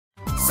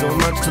so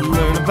much to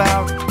learn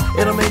about.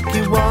 It'll make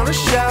you wanna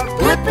shout,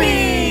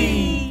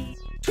 Blippi!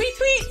 Tweet,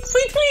 tweet,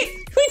 tweet,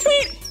 tweet, tweet,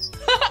 tweet.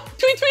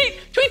 Tweet, tweet,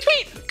 tweet,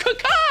 tweet.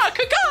 Caw-caw,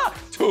 caw-caw.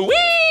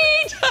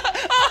 Tweet!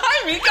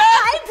 Hi, Meekah.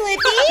 Hi,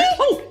 Blippi.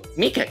 Oh,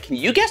 Meekah, can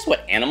you guess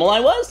what animal I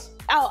was?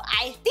 Oh,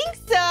 I think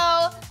so.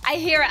 I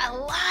hear a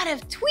lot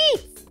of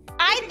tweets.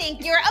 I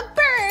think you're a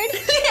bird.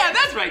 Yeah,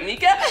 that's right,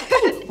 Meekah.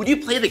 Oh, would you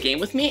play the game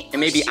with me?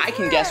 And maybe I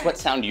can guess what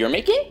sound you're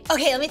making?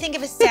 Okay, let me think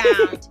of a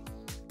sound.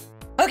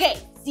 Okay,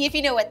 see if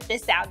you know what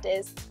this sound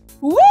is.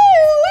 Woo, woo,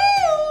 woo,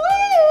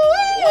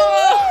 woo.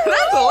 Whoa,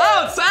 that's a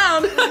loud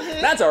sound.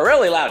 That's a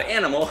really loud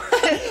animal.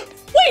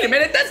 Wait a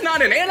minute, that's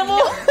not an animal.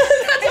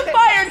 That's a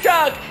fire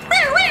truck.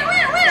 That's right,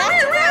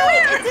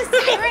 it's a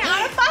siren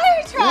on a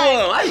fire truck.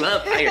 Whoa, I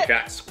love fire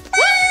trucks.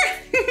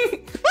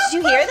 Did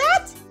you hear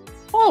that?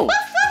 Oh. What?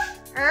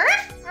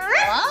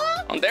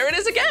 Oh, there it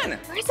is again.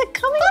 Where's it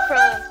coming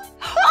from?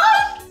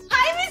 Oh,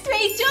 hi, Miss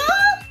Rachel.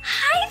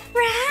 Hi,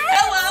 Fred.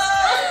 Hello.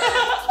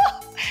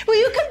 Will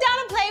you come down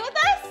and play with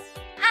us?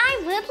 I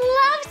would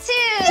love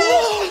to.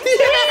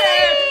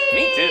 Yeah,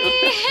 me too.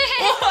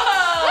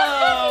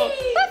 Whoa.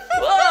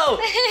 Whoa.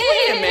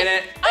 Wait a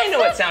minute. I know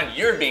what sound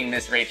you're being,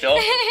 Miss Rachel.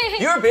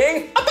 You're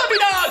being a puppy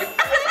dog.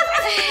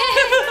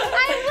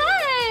 I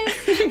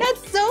was.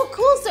 That's so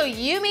cool. So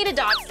you made a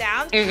dog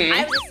sound. Mm-hmm.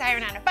 I was a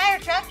siren on a fire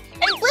truck,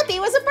 and Blippi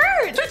was a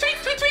bird. Tweet, tweet,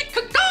 tweet, tweet,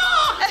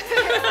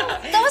 caw-caw.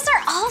 Those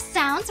are all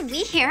sounds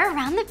we hear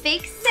around the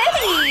big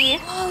city.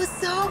 Oh,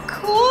 so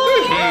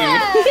cool.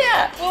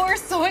 Yeah. Well, we're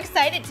so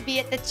excited to be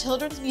at the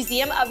Children's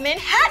Museum of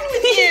Manhattan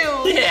with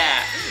you.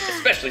 Yeah,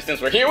 especially since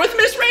we're here with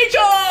Miss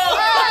Rachel.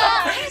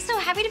 I'm so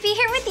happy to be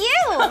here with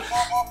you.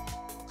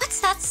 What's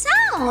that sound?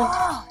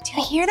 Oh, do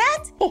you hear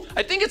that? Oh,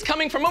 I think it's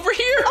coming from over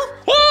here.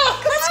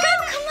 Let's go,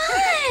 come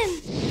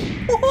on.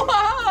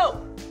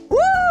 Whoa! Woo!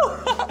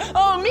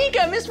 Oh,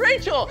 Meekah, Miss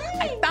Rachel,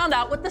 I found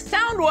out what the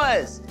sound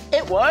was.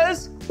 It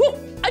was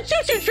a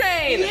choo-choo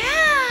train.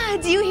 Yeah,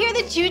 do you hear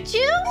the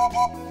choo-choo?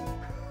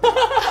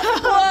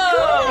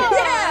 Whoa!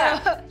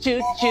 Yeah!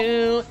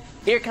 Choo-choo,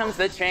 here comes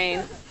the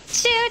train.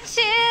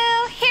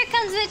 Choo-choo, here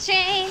comes the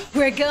train.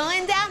 We're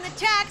going down the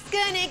tracks,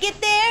 gonna get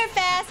there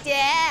fast,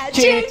 yeah.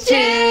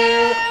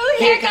 Choo-choo,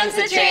 here comes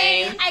the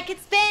train. I could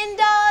spend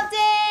all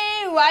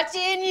day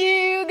watching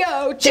you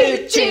go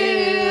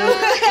choo-choo.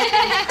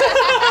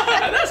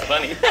 That's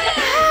funny.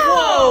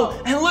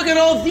 Whoa, and look at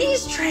all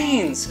these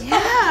trains.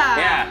 Yeah.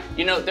 Yeah,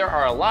 you know, there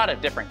are a lot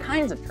of different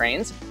kinds of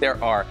trains. There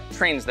are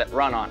trains that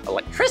run on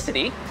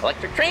electricity,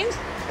 electric trains.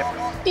 There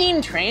are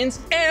steam trains,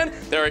 and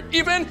there are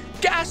even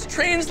gas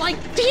trains like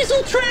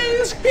diesel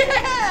trains.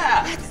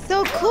 Yeah! That's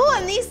so cool,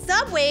 and these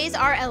subways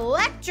are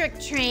electric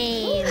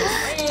trains.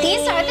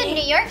 These are the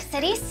New York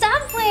City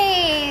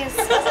subways.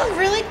 This is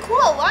really cool.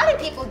 A lot of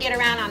people get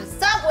around on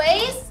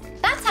subways.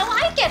 That's how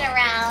I get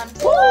around.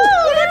 Woo,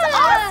 that's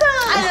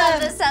awesome. I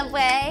love the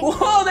subway.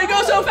 Whoa, they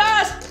go so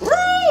fast! Woo!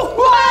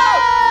 Whoa!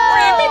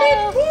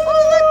 Oh,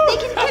 look, they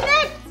can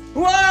connect.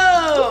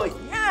 Whoa!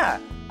 Yeah!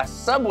 A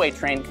subway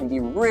train can be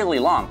really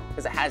long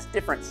because it has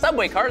different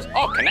subway cars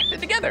all connected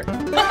together.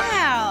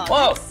 Wow.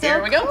 Whoa, that's so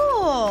here we go.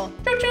 Cool.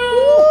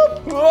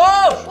 Choo-choo!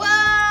 Whoa! Whoa.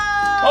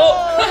 Oh!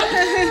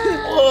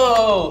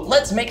 Whoa!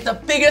 Let's make the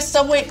biggest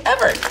subway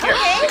ever. Here,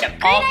 we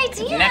can all great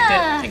idea. connect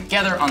it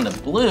together on the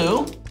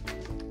blue.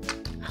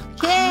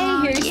 Okay,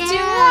 here's two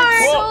Yeah,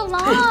 more. so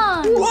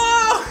long.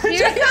 Whoa! Here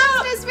Check it comes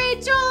out! Miss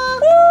Rachel.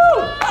 Woo!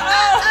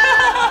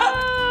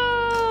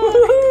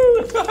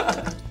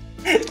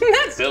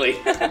 That's silly.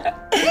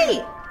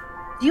 Hey,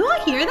 do you all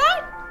hear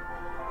that?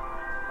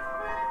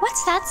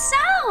 What's that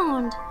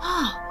sound?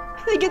 Oh,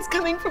 I think it's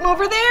coming from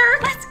over there.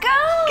 Let's go.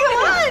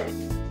 Come on.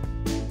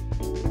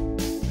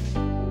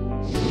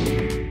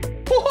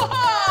 Whoa!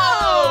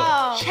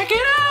 Oh. Check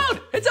it out!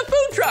 It's a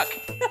food truck.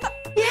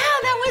 Yeah,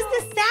 that was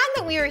the sound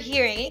that we were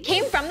hearing. It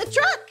came from the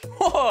truck.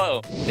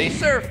 Whoa! They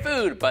serve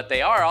food, but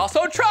they are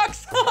also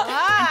trucks.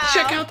 Wow.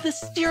 Check out the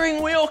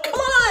steering wheel. Come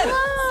on!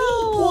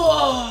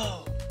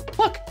 Whoa!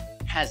 Look,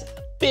 it has a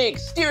big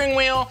steering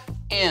wheel,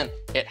 and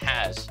it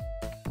has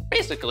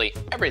basically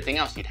everything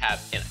else you'd have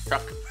in a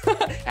truck.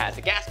 It has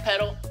a gas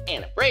pedal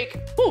and a brake.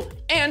 Woo,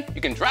 and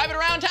you can drive it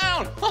around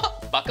town.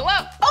 Buckle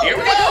up. Here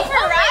we go.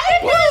 For a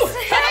ride? Woo.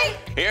 Hey.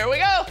 Here we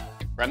go.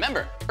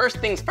 Remember, first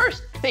things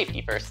first,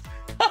 safety first.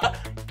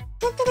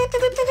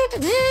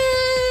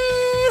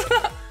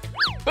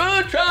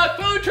 Food truck,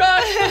 food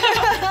truck.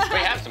 We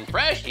have some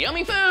fresh,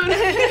 yummy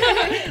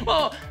food.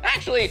 Well,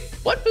 actually,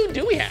 what food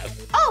do we have?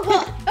 Oh,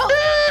 well,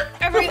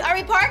 are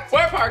we parked?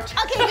 We're parked.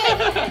 Okay,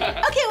 good.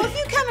 Okay, well, if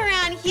you come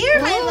around here,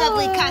 my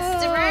lovely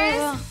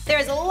customers,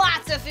 there's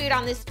lots of food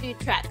on this food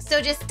truck.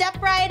 So just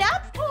step right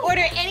up,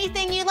 order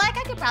anything you like.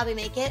 I could probably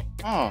make it.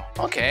 Oh,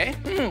 okay.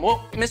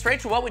 Well, Miss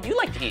Rachel, what would you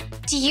like to eat?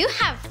 Do you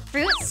have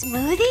fruit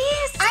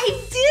smoothies? I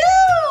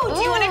do!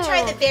 Do you want to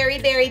try the berry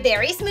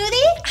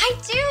smoothie? I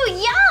do,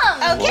 yum!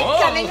 Okay, Whoa.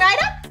 coming right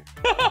up.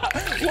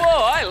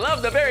 Whoa, I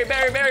love the berry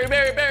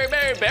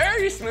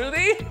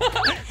smoothie.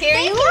 Here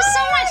Thank you you are.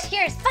 so much.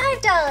 Here's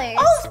 $5.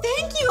 Oh,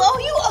 thank you. Oh,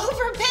 you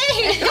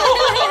overpaid.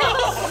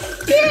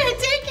 Here,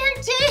 take your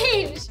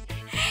change.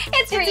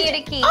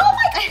 cookie. Oh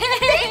my God,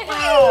 thank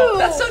Wow, you.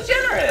 that's so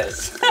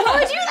generous. What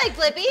would you like,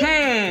 Blippi?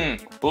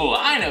 Ooh,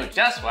 I know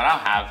just what I'll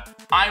have.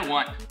 I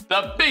want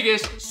the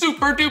biggest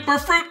super duper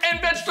fruit and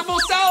vegetable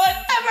salad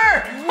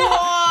ever!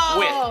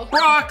 Whoa. With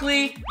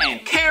broccoli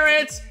and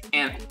carrots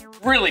and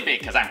really big,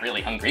 because I'm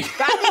really hungry.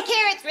 Broccoli,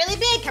 carrots, really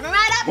big, coming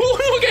right up.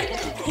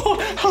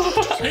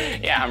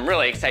 Okay. Yeah, I'm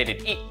really excited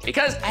to eat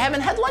because I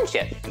haven't had lunch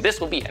yet. This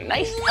will be a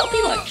nice,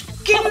 healthy lunch.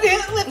 Give me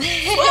this.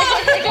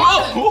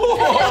 Whoa,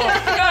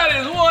 that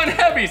is one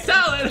heavy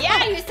salad.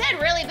 Yeah, you said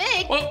really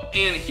big. Well,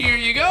 and here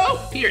you go.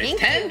 Here's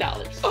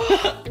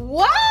 $10.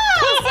 Wow,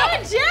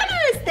 so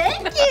generous,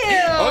 thank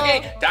you.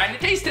 Okay, time to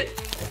taste it.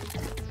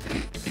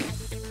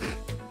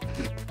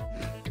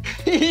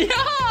 Yum!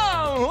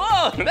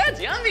 Whoa,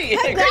 that's yummy.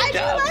 I'm Great glad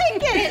job. you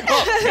like it.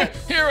 Oh,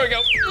 here we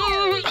go.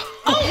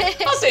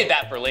 I'll save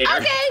that for later.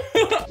 Okay.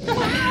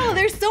 Wow,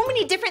 there's so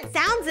many different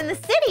sounds in the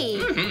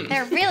city.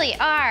 There really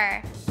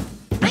are.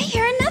 I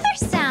hear another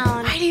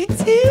sound. I do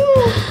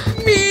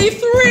too. Me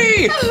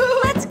three.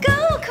 Let's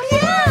go, come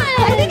on.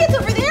 I think it's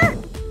over there.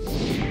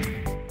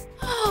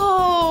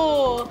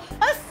 Oh,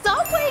 a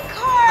subway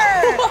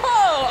car.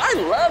 Whoa, I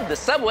love the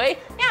subway.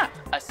 Yeah,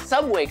 a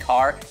subway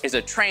car is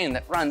a train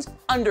that runs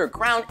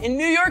underground in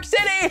New York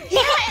City.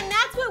 Yeah, and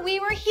that's what we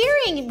were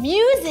hearing,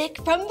 music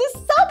from the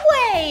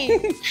subway.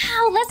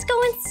 Wow, let's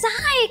go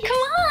inside,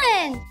 come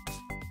on.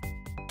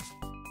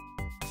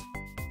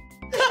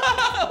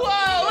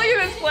 Whoa, look at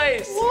this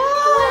place.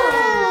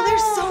 Whoa,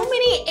 there's so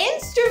many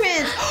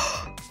instruments.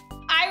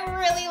 I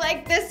really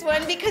like this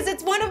one because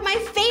it's one of my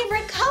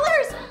favorite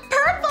colors,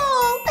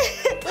 purple.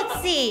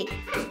 Let's see.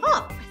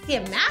 Oh, I see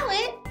a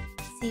mallet.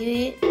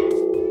 See it?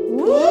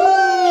 Woo!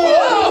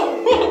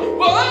 Whoa, whoa,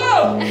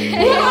 whoa.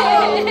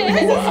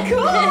 This is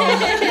cool.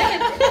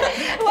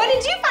 What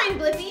did you find,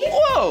 Blippi?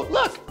 Whoa,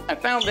 look, I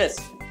found this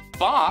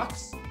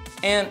box,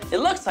 and it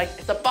looks like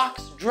it's a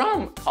box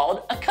drum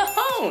called a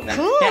cajon.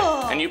 Cool.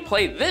 Yeah, and you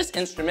play this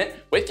instrument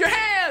with your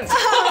hands.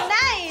 Oh,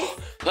 nice.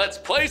 Let's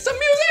play some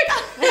music.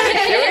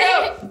 Here we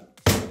go.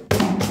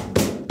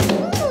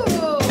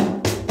 Ooh.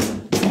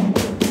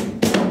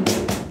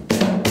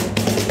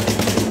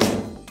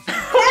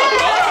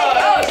 Oh,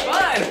 that was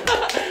fun.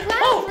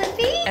 Wow,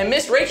 Blippi. And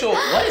Miss Rachel,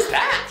 what is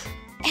that?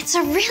 It's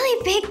a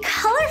really big,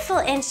 colorful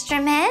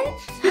instrument.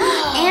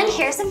 And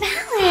here's a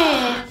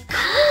mallet.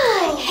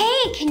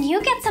 Hey, can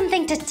you get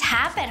something to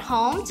tap at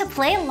home to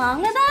play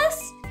along with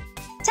us?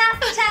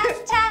 Tap,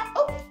 tap, tap.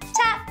 Oh,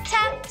 tap,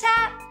 tap,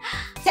 tap.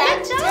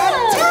 Tap, Good tap,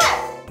 job. tap.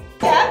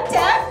 Tap,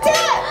 tap,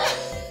 tap.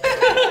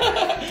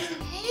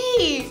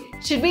 Hey,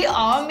 should we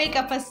all make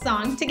up a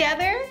song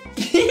together?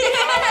 Yeah,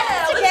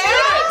 let's do it.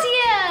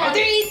 Idea.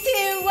 Okay. 3,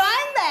 2, 1,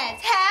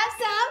 let's have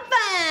some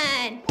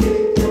fun.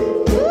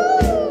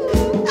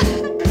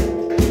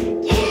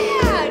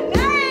 Yeah,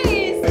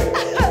 nice.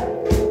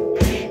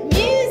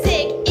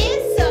 Music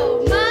is so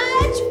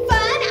much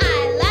fun. I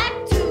like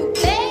to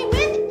play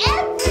with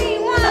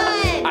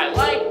everyone. I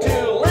like to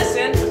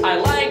listen, I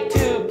like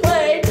to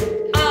play.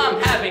 I'm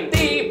having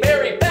the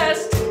very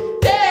best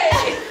day.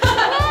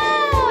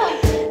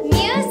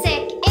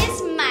 Music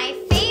is my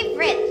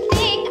favorite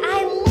thing.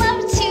 I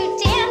love to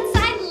dance. I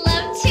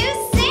love to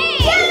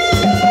sing.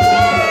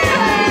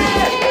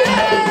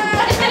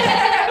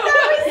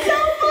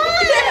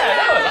 Yeah,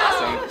 that was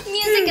awesome.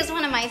 Music is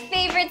one of my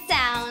favorite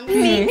sounds.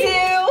 Me too.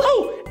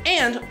 Oh,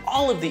 and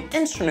all of the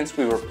instruments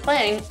we were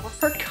playing were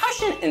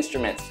percussion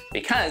instruments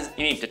because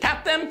you need to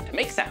tap them to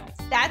make sounds.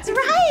 That's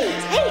right.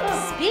 Hey,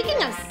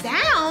 speaking of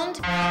sound,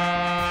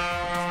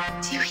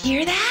 do you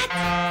hear that?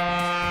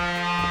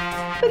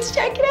 Let's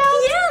check it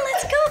out. Yeah,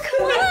 let's go.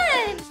 Come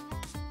on.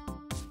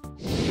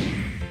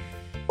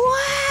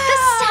 Wow. The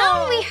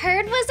sound we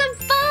heard was a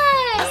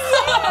bus.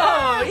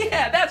 Oh,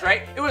 yeah, that's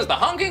right. It was the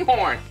honking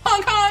horn.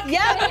 Honk, honk.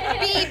 Yep.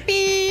 Beep,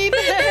 beep.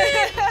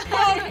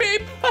 Honk,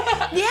 beep.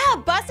 Yeah,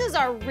 buses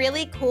are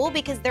really cool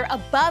because they're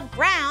above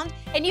ground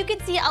and you can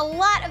see a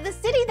lot of the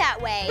city that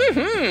way.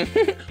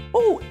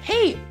 Oh,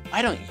 hey,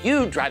 why don't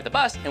you drive the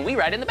bus and we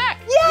ride in the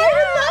back? Yeah, I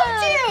would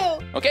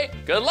love to. Okay,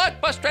 good luck,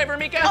 bus driver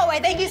Meekah. Oh, I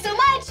thank you so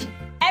much.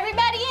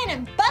 Everybody in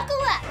and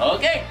buckle up.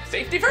 Okay,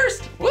 safety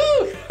first.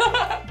 Woo!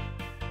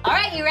 All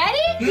right, you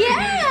ready?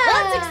 Yeah.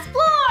 Let's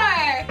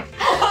explore.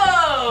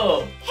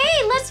 Whoa!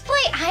 Hey, let's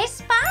play I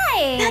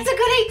Spy. That's a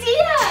good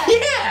idea.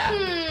 Yeah!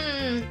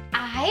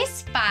 I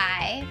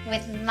spy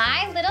with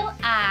my little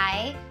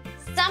eye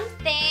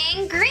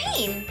something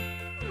green.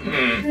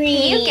 Can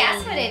you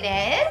guess what it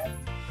is?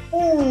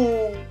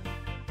 Ooh.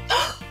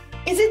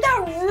 Is it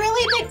that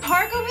really big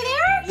park over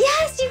there?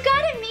 Yes, you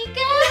got it,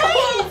 Meekah.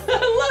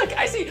 Look,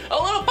 I see a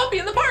little puppy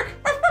in the park.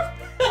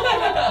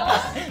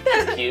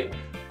 That's cute.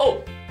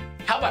 Oh,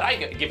 how about I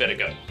give it a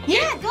go? Okay?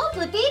 Yeah, go,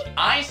 Blippi.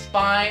 I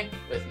spy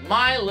with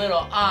my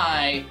little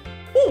eye,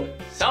 ooh,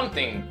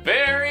 something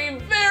very,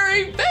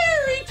 very,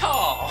 very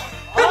tall.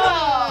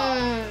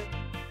 Oh.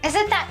 Is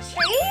it that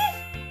tree?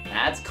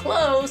 That's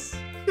close.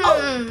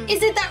 Oh,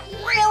 is it that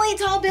really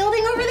tall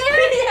building over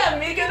there? Yeah,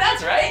 Meekah,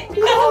 that's right.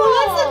 Oh,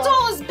 that's the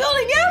tallest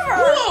building ever.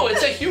 Whoa,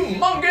 it's a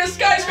humongous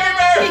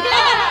skyscraper.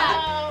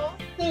 Yeah.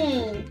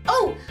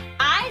 Oh,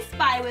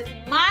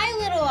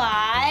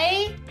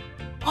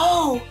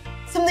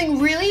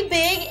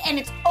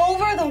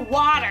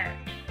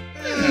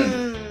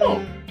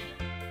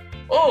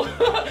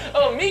 Oh,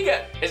 oh,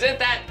 Meekah, isn't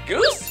that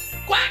goose?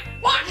 Quack,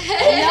 quack.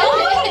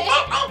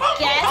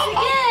 Guess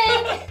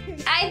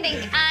again. I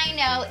think I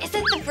know. Is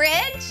it the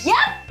bridge? Yep.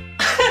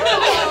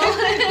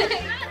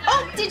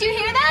 Oh, did you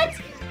hear that?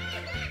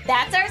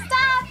 That's our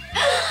stop.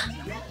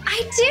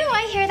 I do.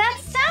 I hear that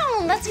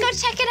sound. Let's go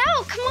check it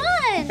out. Come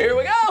on. Here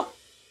we go.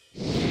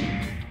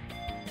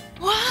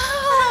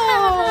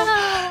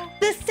 Wow.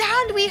 The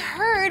sound we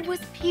heard was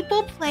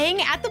people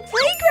playing at the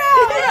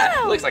playground.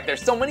 Yeah, looks like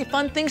there's so many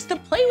fun things to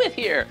play with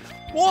here.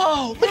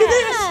 Whoa, look at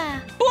this.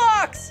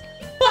 Blocks.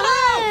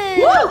 Wow.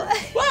 Whoa.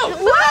 Whoa.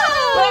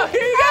 Whoa.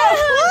 Here you go.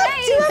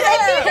 Two of my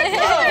favorite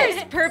colors,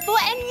 purple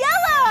and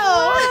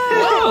yellow.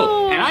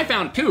 Whoa. And I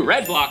found 2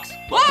 red blocks.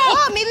 Whoa.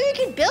 Oh, maybe we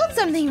can build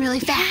something really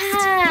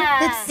fast. Yeah.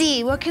 Let's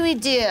see, what can we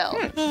do?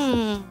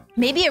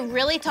 Maybe a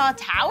really tall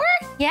tower?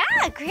 Yeah,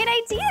 great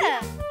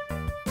idea.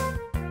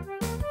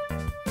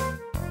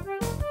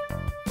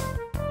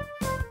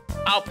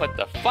 I'll put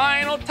the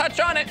final touch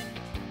on it.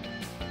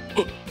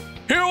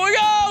 Here we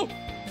go.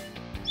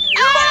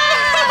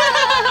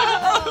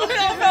 Oh,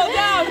 that fell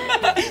down.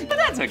 But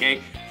that's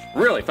okay.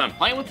 Really fun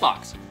playing with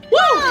blocks.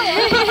 Whoa!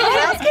 What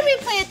else can we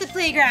play at the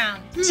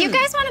playground? Do you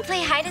guys want to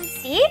play hide and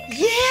seek?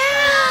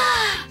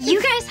 Yeah! You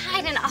guys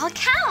hide and I'll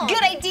count.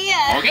 Good idea.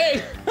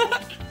 Okay.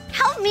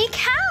 Help me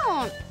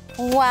count.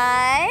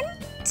 1,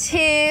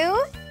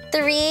 2,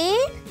 3,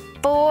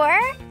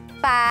 4,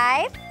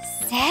 5,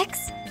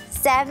 6,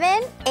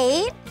 7,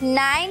 8,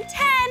 9,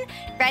 10.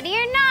 Ready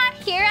or not,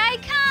 here I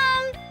come.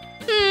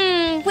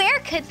 Where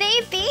could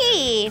they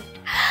be?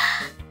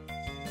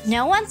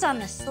 No one's on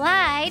the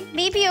slide.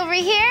 Maybe over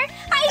here?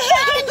 I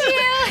found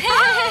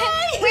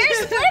you!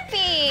 Where's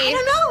Blippi? I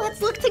don't know,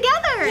 let's look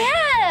together.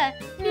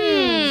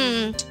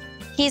 Yeah.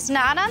 He's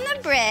not on the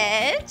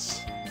bridge.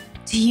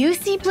 Do you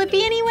see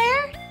Blippi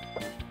anywhere?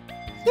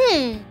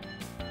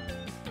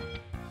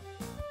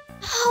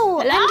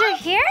 Oh, Hello? under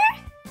here?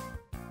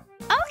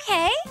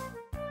 Okay.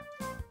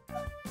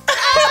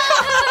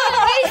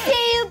 I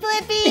see you,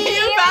 Blippi.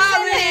 You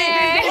found me.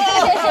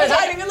 Whoa, I was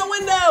hiding in the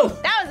window.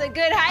 That was a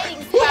good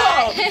hiding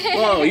spot.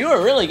 Whoa, you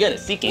were really good at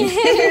seeking.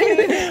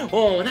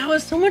 Whoa, that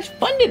was so much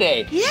fun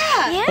today.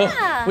 Yeah.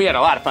 Yeah. We had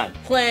a lot of fun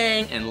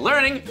playing and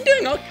learning,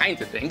 doing all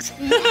kinds of things.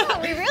 Yeah,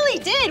 we really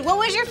did. What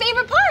was your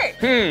favorite part?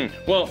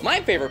 Well,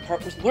 my favorite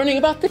part was learning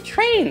about the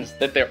trains,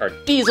 that there are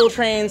diesel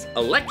trains,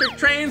 electric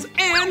trains,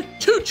 and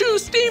choo-choo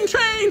steam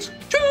trains.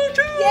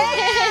 Choo-choo!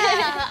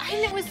 Yeah. And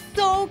it was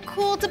so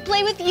cool to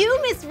play with you,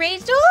 Miss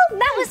Rachel.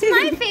 That was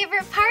my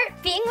favorite part,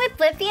 being with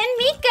Blippi and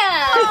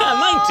Meekah. Yeah,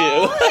 mine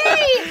too.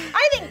 Hey,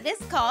 I think this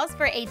calls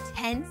for a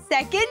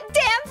 10-second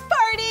dance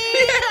party.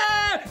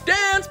 Yeah!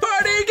 Dance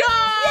party, go!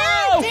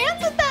 Yeah,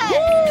 dance with us.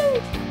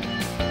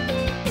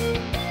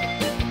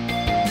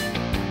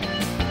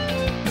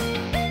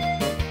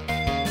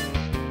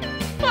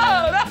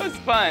 Whoa, that was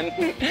fun.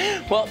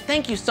 Well,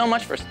 thank you so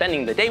much for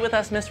spending the day with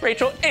us, Miss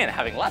Rachel, and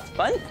having lots of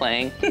fun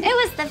playing. It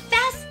was the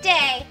best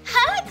day.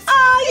 Hugs?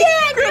 Oh,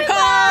 yeah, Group group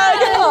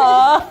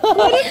hug! hug.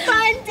 What a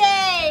fun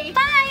day.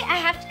 Bye, I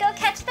have to go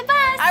catch the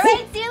bus. All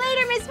right, see you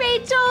later, Miss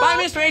Rachel. Bye,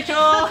 Miss Rachel.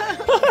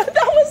 That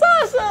was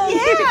awesome.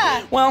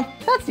 Yeah. Well,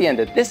 that's the end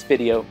of this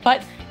video,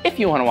 but if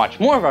you want to watch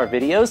more of our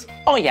videos,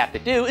 all you have to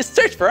do is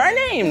search for our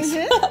names.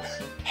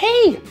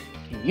 Hey,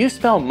 can you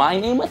spell my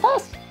name with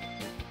us?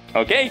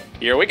 Okay,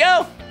 here we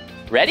go.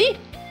 Ready?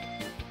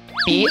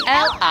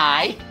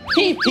 B-L-I-P-P-I.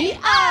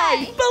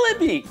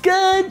 Blippi,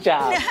 good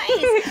job.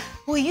 Nice.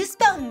 Will you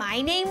spell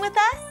my name with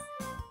us?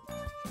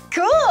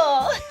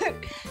 Cool.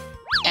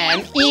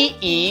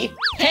 M-E-E-K-A-H.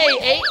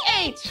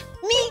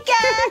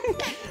 Meekah.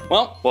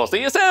 Well, we'll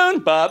see you soon.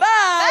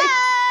 Bye-bye.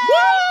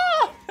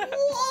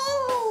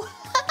 Whoa.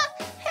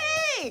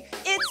 Hey,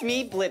 it's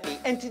me, Blippi,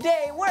 and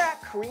today we're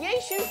at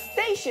Creation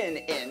Station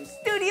in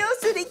Studio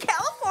City,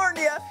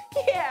 California.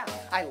 Yeah,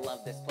 I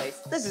love this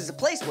place. This is a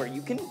place where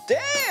you can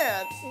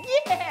dance.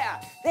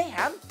 Yeah, they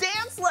have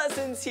dance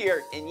lessons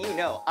here, and you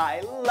know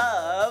I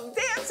love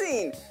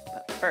dancing.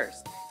 But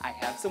first, I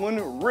have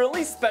someone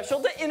really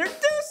special to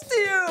introduce to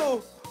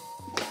you.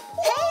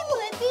 Hey,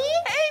 Blippi.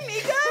 Hey,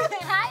 Meekah.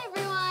 Hi,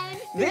 everyone.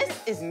 This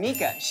is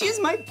Meekah. She's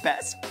my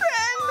best friend.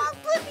 Oh,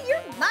 Blippi,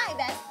 you're my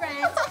best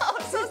friend. Oh,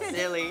 so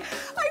silly.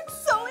 I'm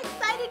so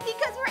excited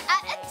because we're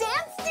at a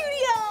dance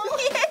studio.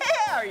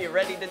 Yeah, are you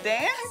ready to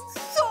dance?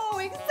 So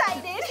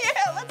excited.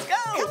 Yeah, let's go.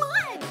 Come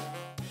on.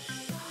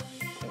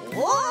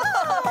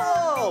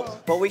 Whoa!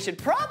 But we should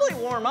probably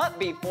warm up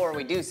before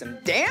we do some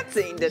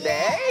dancing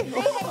today.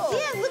 Great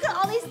idea. Look at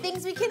all these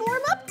things we can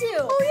warm up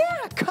to. Oh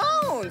yeah,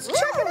 cones.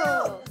 Check it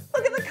out.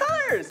 Look at the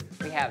colors.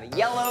 We have a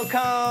yellow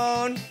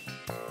cone.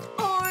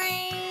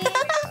 Orange.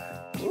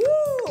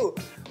 Ooh,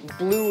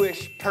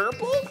 bluish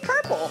purple.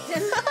 Purple.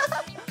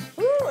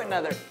 Ooh,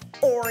 another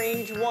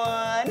orange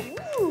one.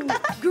 Ooh,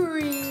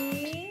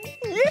 green.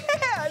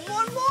 Yeah, and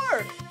one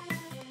more.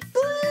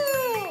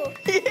 Blue.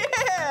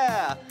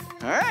 Yeah.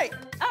 All right.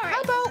 All right.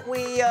 How about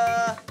we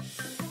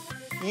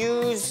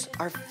use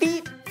our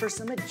feet for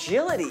some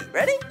agility?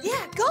 Ready?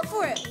 Yeah, go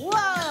for it.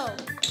 Whoa.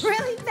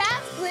 Really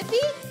fast,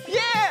 Blippi?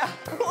 Yeah.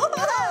 Whoa.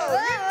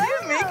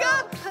 You,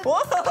 Meekah.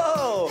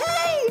 Whoa!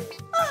 Hey,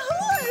 a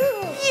hula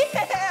hoop.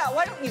 Yeah!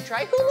 Why don't you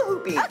try hula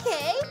hooping?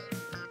 Okay.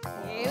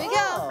 Here we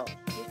go.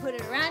 You put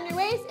it around your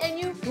waist and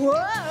you. Whoa!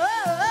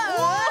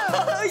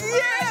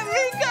 Yeah,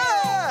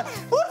 MEEKAH!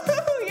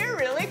 Woohoo! You're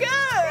really good.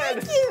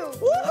 Thank you.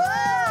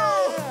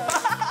 Whoa!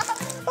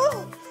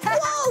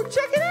 Whoa!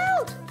 Check it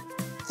out.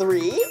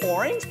 3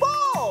 orange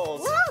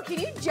balls. Whoa, can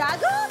you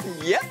juggle?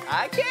 Yep,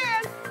 I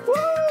can.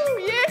 Woo!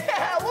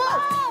 Yeah! Whoa!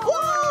 Whoa!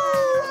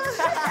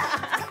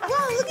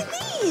 Wow, look at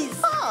these.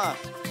 Huh.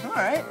 All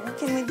right, what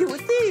can we do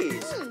with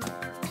these?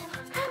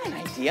 I have an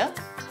idea.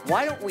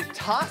 Why don't we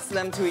toss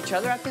them to each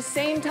other at the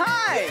same time?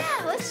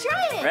 Yeah, let's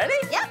try it. Ready?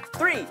 Yep.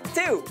 3,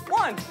 2,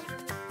 1.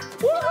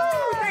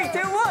 Woohoo!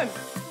 3, 2, 1.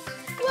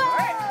 Whoa. All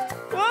right.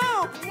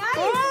 Whoa! Nice.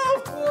 Whoa!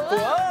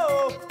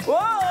 Whoa!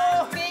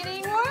 Whoa!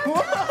 Fitting work.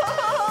 Whoa!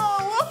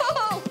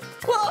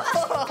 Whoa!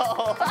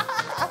 Whoa!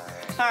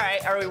 All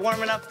right, are we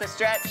warming up the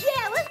stretch?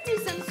 Yeah, let's do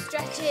some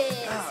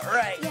stretches. All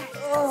right. Yeah,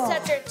 Oh.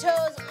 touch your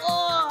toes.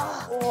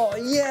 Oh, Oh,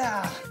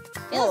 yeah.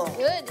 feels Oh.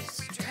 good to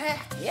stretch.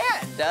 Yeah,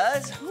 it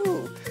does.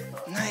 Ooh.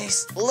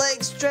 Nice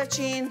leg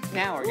stretching.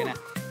 Now we're gonna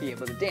be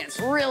able to dance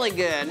really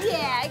good.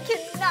 Yeah, I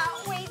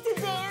cannot wait to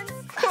dance.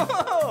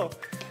 Whoa.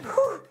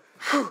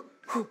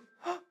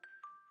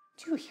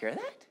 Do you hear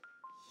that?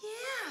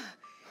 Yeah,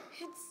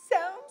 it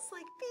sounds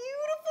like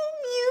beautiful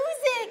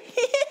music.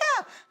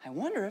 Yeah. I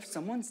wonder if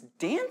someone's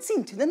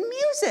dancing to the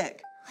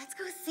music. Let's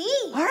go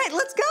see. All right,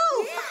 let's go.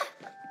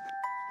 Yeah.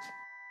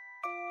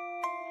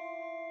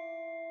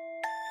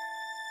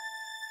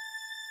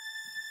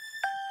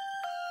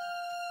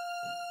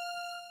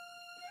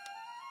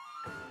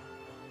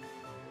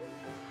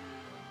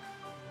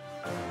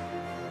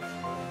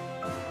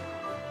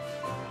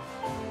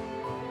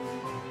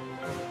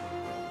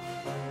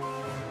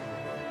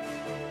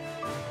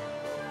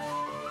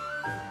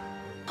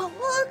 Oh,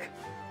 look.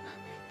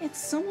 It's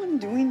someone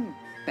doing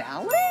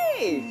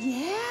ballet.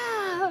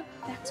 Yeah,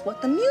 That's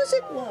what the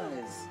music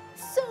was.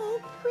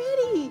 so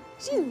pretty.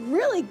 She's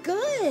really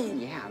good.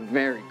 Yeah,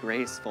 very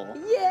graceful.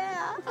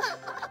 Yeah.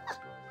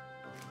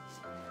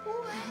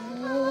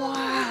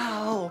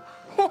 Wow.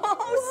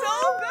 Whoa, so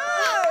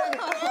good.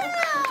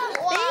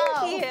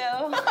 Thank you.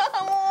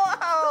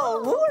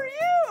 Wow. Who are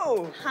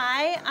you?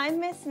 Hi, I'm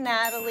Miss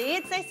Natalie.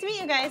 It's nice to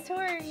meet you guys. Who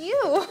are you?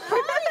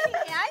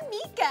 Hi, I'm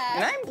MEEKAH.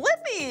 And I'm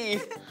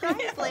Blippi. Hi,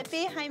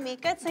 Blippi. Hi,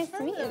 MEEKAH. It's nice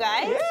to meet you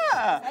guys.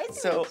 Yeah. Nice to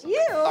so, meet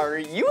you. are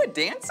you a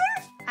dancer?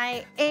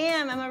 I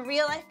am. I'm a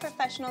real-life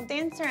professional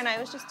dancer, and I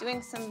was just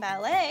doing some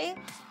ballet.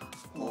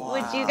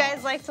 Would you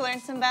guys like to learn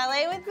some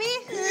ballet with me?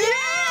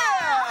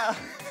 Yeah.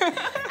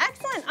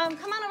 Excellent.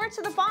 Come on over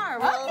to the bar.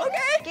 We'll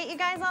Okay. get you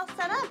guys all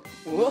set up.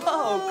 Whoa,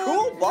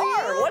 cool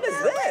bar. What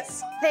is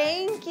this?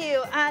 Thank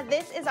you.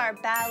 This is our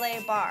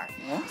ballet bar.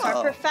 So Wow.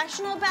 our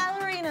professional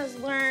ballerinas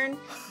learn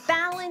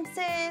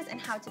balances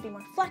and how to be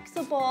more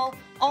flexible,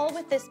 all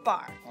with this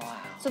bar. Wow.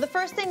 So the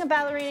first thing a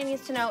ballerina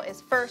needs to know is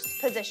first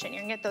position.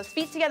 You're gonna get those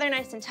feet together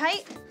nice and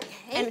tight,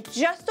 and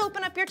just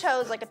open up your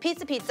toes like a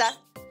piece of pizza.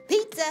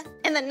 Pizza.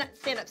 And then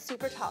stand up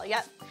super tall,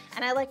 yep.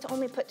 And I like to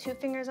only put 2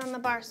 fingers on the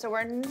bar, so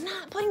we're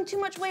not putting too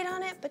much weight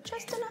on it, but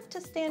just enough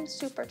to stand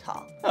super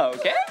tall.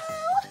 Okay.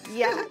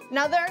 Yeah.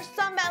 Now there are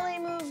some ballet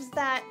moves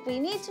that we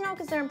need to know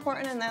because they're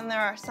important, and then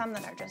there are some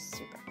that are just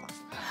super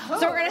fun.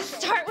 So we're gonna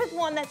start with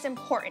one that's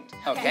important.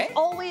 Okay. We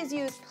always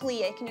use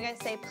plie. Can you guys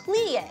say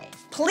plie?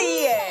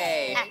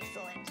 Plie.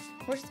 Excellent.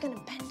 We're just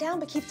gonna bend down,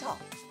 but keep tall.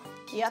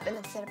 Yep, and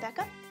then set it back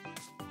up.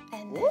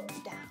 And then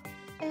down.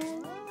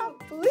 And up.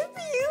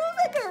 Blippi, you look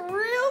like a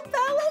real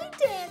ballet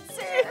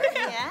dancer.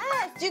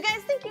 Yes. Do you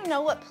guys think you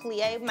know what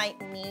plie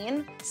might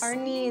mean? Our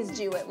knees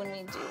do it when we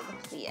do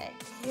the plie.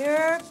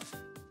 You're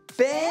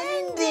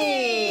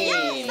Bending.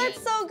 Yes,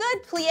 that's so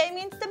good. Plie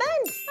means to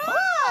bend.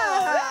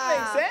 That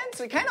makes sense.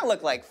 We kind of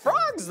look like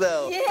frogs,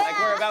 though. Yeah. Like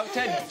we're about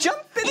to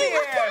jump in the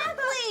air.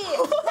 Exactly.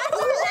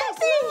 That's our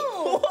next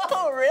move.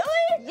 Whoa,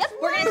 really? Yep,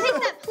 we're gonna take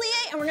that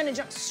plie and we're gonna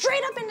jump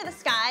straight up into the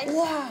sky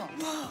Wow.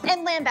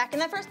 and land back in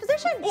that first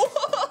position.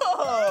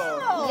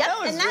 Whoa. Yep,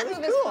 was and that really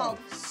move is cool. called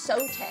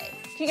saute.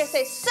 Can you guys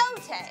say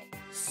saute?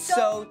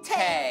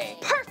 Saute.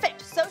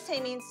 Perfect. Saute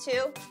means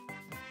to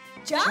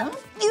jump.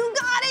 You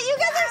got it. You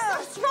guys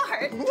are so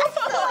smart.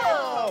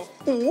 Whoa.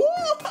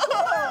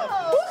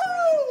 Whoa.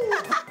 Woo.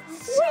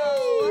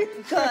 So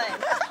good.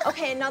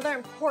 Okay, another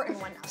important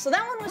one now. So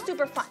that one was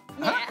super fun.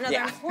 Yeah. Another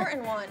Yeah.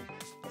 important one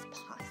is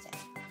passe.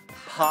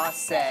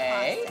 Passe.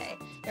 Passe.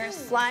 You're gonna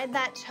slide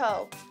that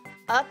toe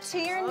up to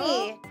your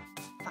knee,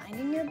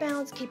 finding your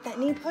balance. Keep that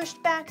knee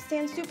pushed back.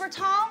 Stand super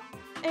tall,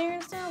 and you're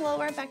gonna stand lower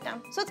right back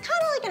down. So it's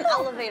kind of like an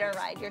elevator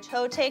ride. Your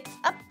toe takes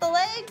up the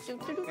leg,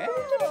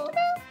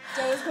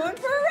 Toes going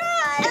for a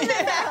ride. and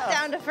then back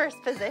down to first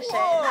position.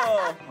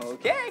 Whoa.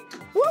 Okay.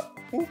 Whoop,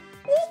 whoop,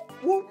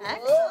 whoop, whoop.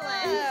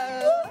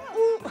 Excellent.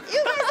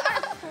 You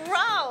guys are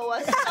pro.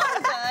 So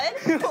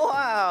good.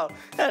 Wow,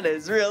 that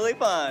is really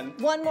fun.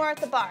 One more at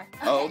the bar.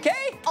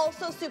 Okay.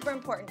 Also super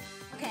important.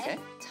 Okay.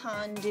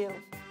 Tendu.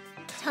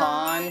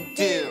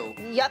 Tendu.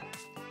 Yep.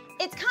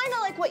 It's kind of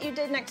like what you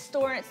did next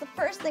door, and it's the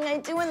first thing I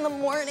do in the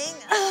morning.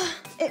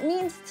 It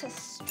means to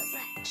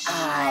stretch.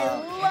 I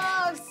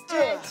love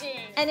stretching.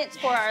 And it's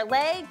for our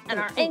legs and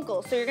our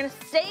ankles. So you're gonna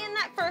stay in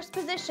that first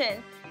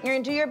position. You're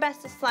gonna do your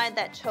best to slide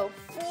that toe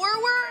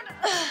forward.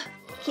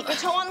 Keep your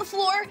toe on the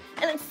floor,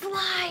 and then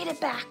slide it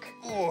back.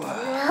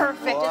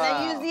 Perfect, and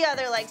then use the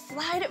other leg.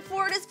 Slide it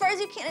forward as far as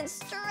you can and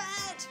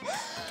stretch.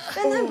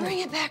 And then bring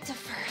it back to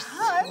first.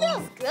 Oh, that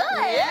feels good.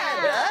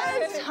 Yeah,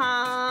 it does.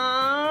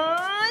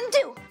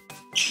 Undo.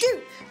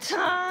 Do.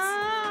 Undo.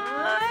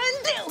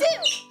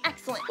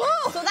 Excellent.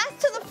 Whoa. So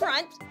that's to the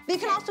front, but you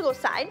can also go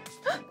side.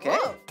 Okay.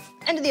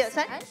 And to the other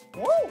side.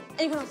 Whoa. And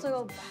you can also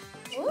go back.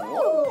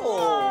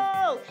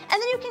 Whoa.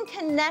 And then you can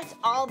connect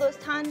all those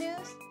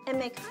tendus and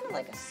make kind of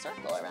like a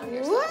circle around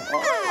yourself.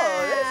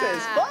 Oh, this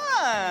is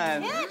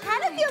fun. Yeah, it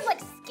kind of feels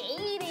like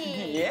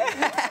skating.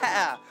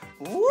 Yeah.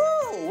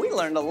 Woo, we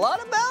learned a lot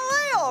of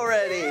ballet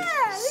already.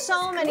 Yeah,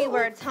 So many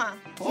words, huh?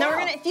 Now we're Wow.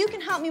 gonna, if you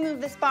can help me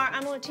move this bar,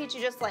 I'm gonna teach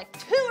you just like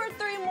 2 or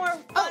 3 more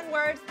fun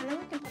words, and then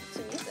we can put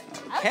some music.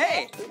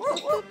 Okay.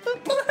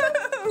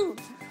 Woo.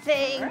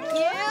 Thank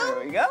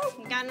There you. we go.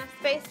 You got enough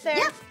space there?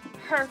 Yep.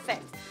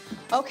 Perfect.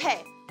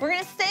 Okay, we're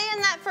gonna stay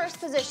in that first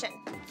position.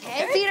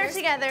 Okay, Feet are first-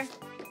 together,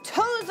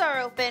 toes are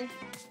open.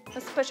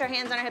 Let's push our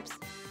hands on our hips.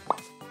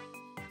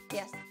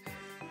 Yes.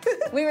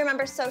 We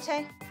remember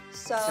saute?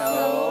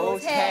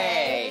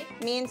 Saute.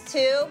 Means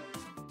to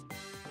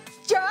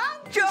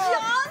jump.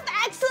 Jump.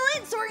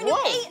 Excellent. So we're gonna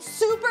Whoa. do 8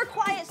 super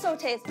quiet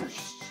sautes.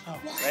 Oh,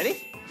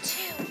 ready?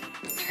 2,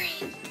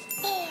 3,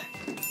 4,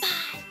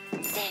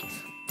 5,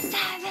 6,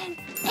 7,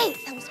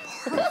 8. That was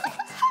perfect.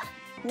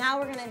 Now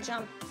we're gonna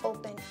jump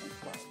open and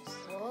close.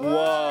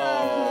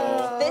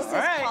 Whoa. This is All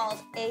right. called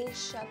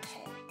échappé.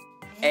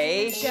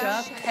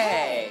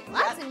 Échappé.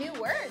 Lots of new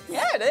words.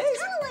 Yeah, it is.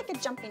 Kind of like a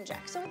jumping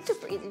jack, so it's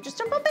super easy. Just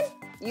jump open,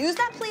 use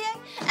that plie,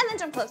 and then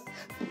jump close.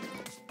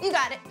 You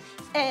got it.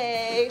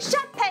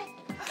 Échappé.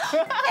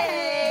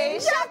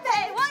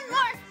 Échappé. One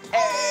more.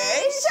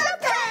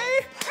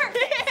 Échappé.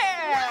 Perfect.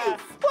 Yeah.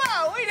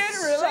 Wow, we did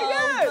really So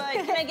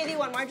good. Can I give you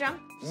one more jump?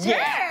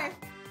 Yeah.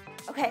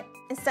 Okay,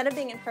 instead of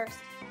being in first,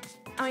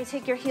 I want you to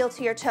take your heel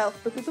to your toe.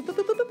 Boop, boop, boop,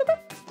 boop, boop, boop, boop.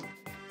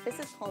 This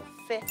is called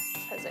 5th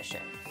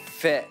position.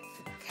 5th.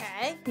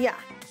 Okay. Yeah.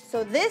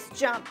 So this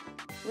jump,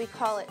 we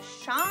call it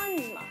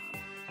changement,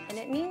 and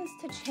it means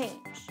to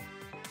change.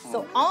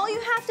 So all you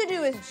have to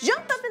do is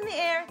jump up in the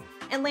air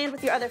and land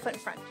with your other foot in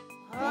front.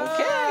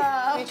 Okay.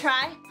 Can we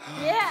try?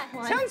 Yeah.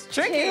 Sounds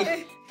tricky.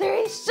 2,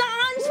 3,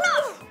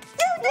 changement!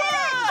 You did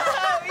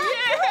Wow, it!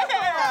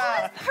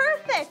 yeah.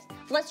 Perfect.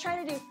 Let's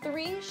try to do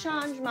 3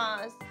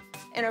 changements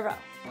in a row.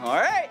 All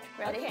right.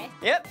 Ready? Okay.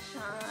 Yep.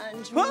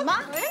 Changement.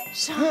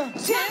 Changement.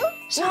 2.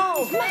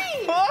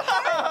 Changement. Whoa.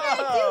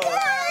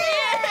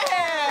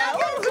 Yeah.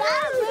 Good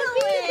job,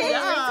 Blippi. Thanks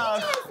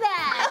job. for teaching us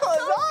that. That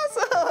was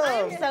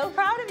awesome. I'm so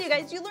proud of you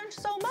guys. You learned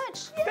so much.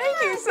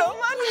 Thank you so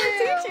much for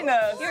teaching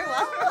us. You're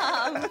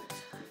welcome.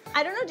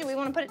 I don't know, do we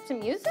want to put it to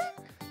music?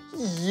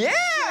 Yeah,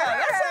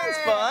 that sounds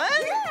fun.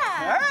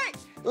 Yeah. All right,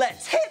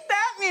 let's hit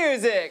that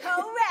music.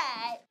 All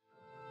right.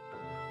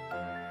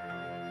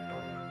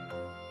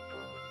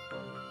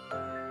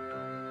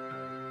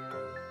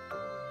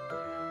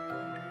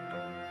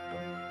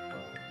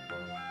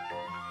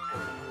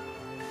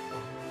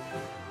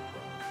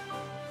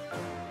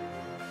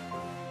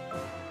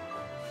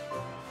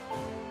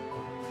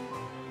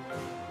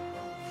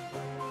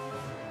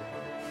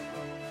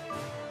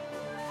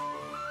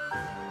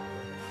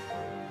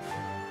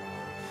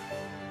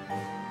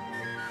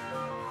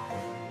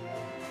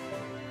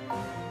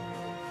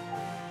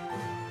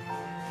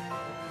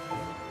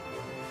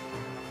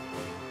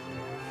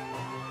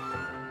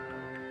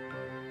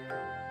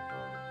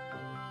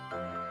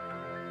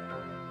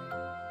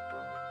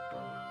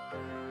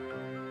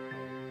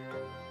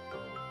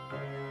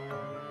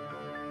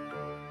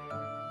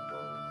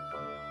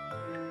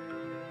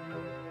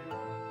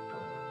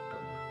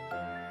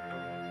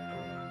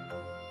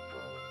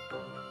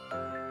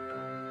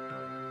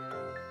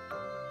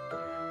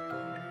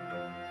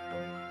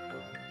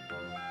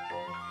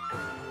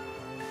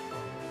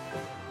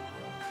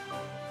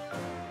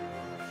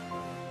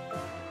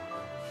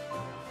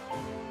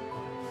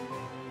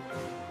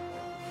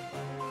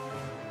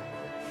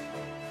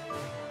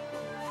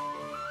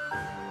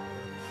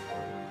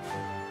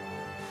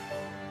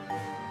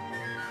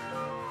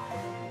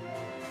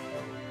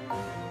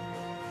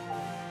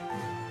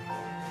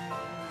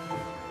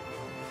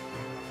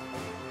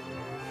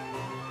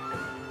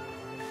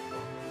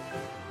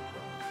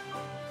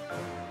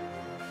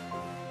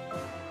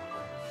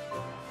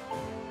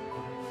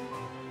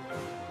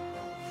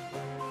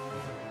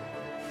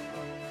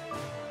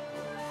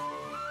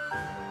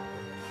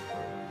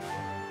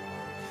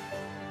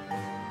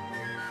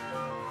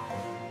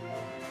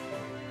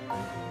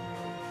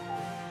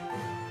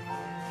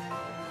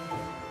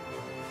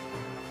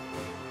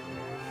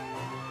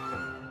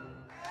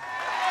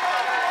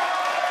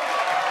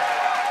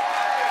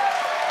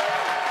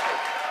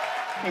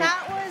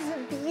 That was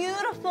a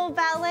beautiful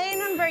ballet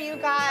number, you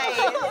guys.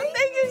 Oh,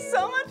 thank you you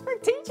so much for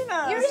teaching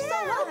us. You're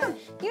so welcome.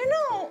 You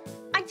know,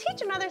 I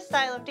teach another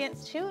style of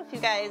dance too if you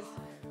guys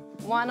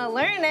want to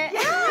learn it.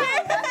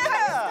 What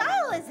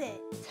style is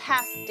it?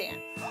 Tap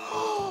dance.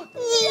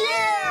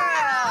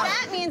 Yeah!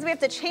 That means we have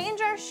to change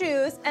our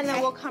shoes and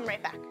then we'll come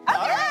right back. All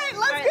right,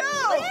 let's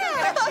go. Let's go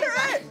get our shoes All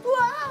right.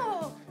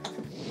 Wow.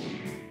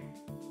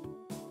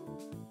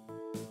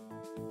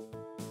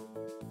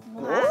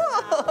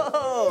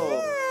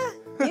 Whoa.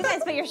 You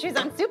guys put your shoes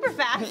on super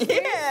fast.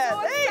 Yeah,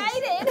 so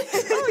thanks.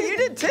 excited. Oh, you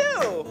did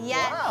too.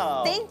 Yes,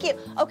 Wow. thank you.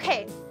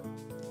 Okay,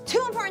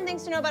 2 important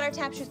things to know about our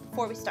tap shoes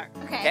before we start.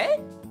 Okay.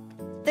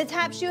 The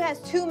tap shoe has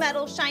 2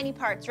 metal shiny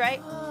parts,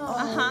 right?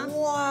 Oh,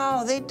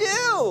 wow, they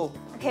do.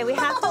 Okay, we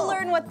have to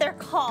learn what they're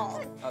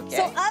called. Okay.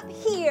 So up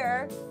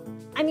here,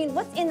 I mean,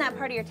 what's in that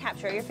part of your tap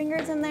shoe? Are your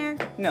fingers in there?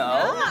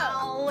 No.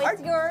 No,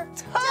 it's your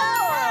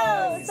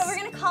toes. So we're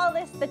gonna call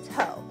this the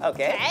toe.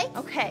 Okay.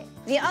 Okay.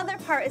 The other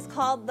part is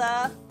called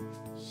the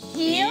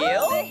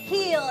Heel? The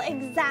heel,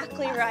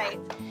 exactly right.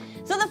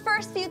 So the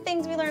first few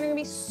things we learn are gonna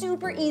be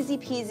super easy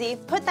peasy.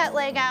 Put that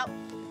leg out.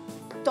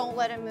 Don't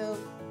let it move,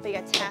 but you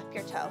gotta tap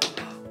your toe.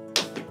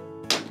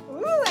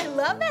 Ooh, I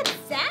love that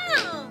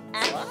sound.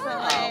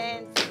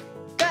 Excellent.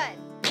 Good.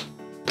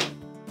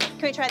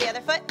 Can we try the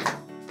other foot?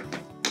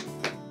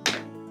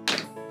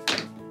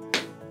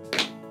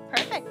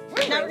 Perfect.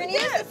 Now we're gonna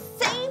use the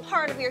same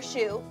part of your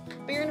shoe,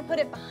 but you're gonna put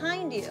it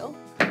behind you.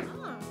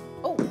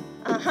 Oh,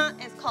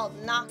 it's called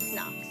knock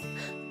knocks.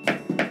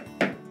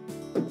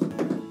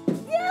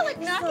 Yeah, like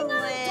knocking on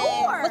a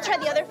door. Let's try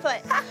the other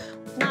foot.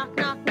 Knock,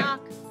 knock,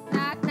 knock.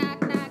 Knock,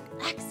 knock, knock.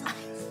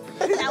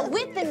 Excellent. Now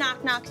with the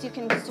knock knocks, you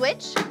can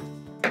switch.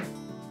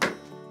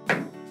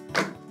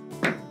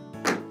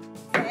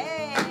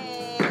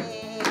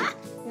 Hey,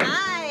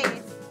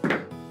 nice.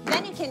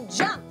 Then you can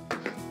jump.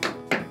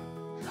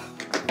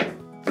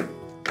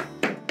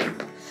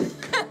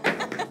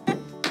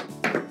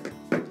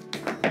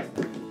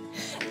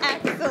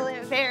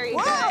 Excellent, very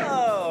good.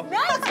 Whoa.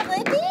 Nice,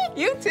 Blippi.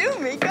 You too,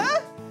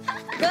 Meekah.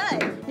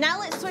 Good. Now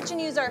let's switch and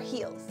use our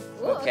heels.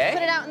 Okay.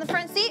 Put it out in the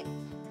front seat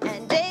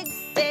and dig,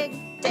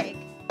 dig, dig.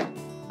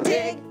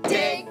 Dig,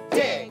 dig,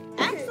 dig.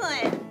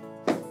 Excellent.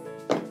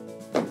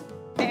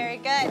 Very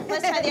good.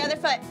 Let's try the other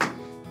foot.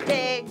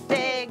 Dig,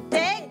 dig,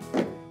 dig.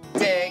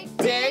 Dig,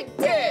 dig,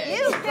 dig.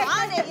 You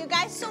got it. You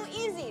guys, so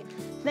easy.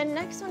 The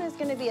next one is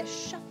going to be a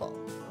shuffle.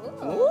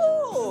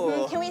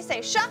 Ooh. Can we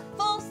say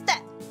shuffle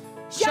step?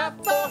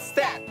 Shuffle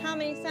step. How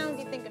many sounds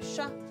do you think a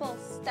shuffle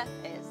step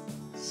is?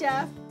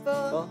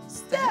 Shuffle.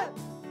 Step.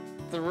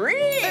 3.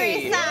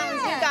 3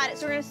 sounds. You got it.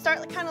 So we're going to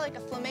start kind of like a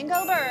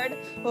flamingo bird.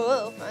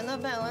 Whoa, find the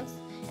balance.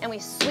 And we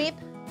sweep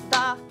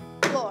the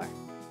floor.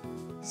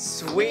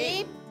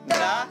 Sweep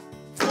the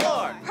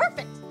floor.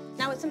 Perfect.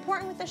 Now what's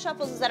important with the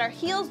shuffles is that our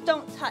heels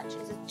don't touch.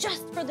 This is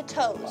just for the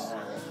toes.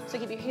 So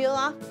keep your heel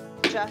off,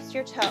 just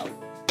your toe.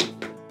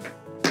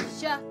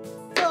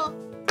 Shuffle.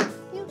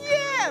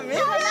 Yeah, Meekah.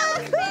 That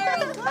was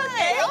very good.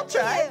 Okay, I'll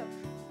try.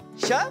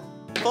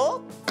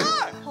 Shuffle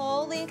floor.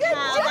 Holy Good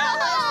cow. job.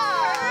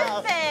 That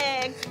was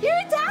perfect. You're a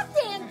tap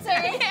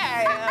dancer.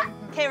 Yeah,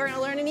 Okay, we're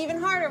gonna learn an even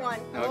harder one.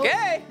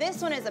 Okay.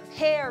 This one is a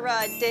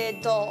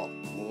paradiddle.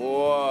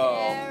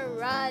 Whoa.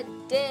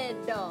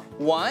 Paradiddle.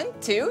 1,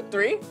 2,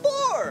 3,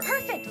 4.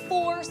 Perfect,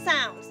 4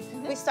 sounds.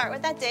 We start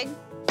with that dig.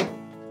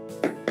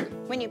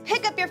 When you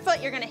pick up your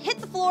foot, you're gonna hit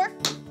the floor.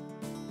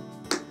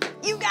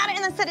 You got it,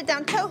 and then set it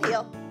down, toe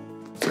heel.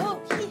 Toe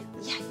heel.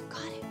 Yeah, you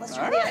got it. Let's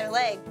try All the right. other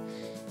leg.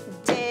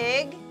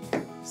 Dig,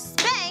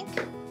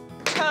 spank,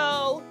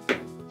 toe,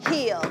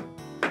 heel.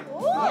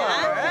 All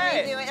Yeah, right.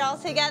 can we do it all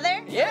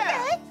together?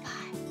 Yeah. Okay. 5,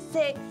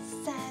 6,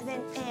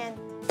 7, and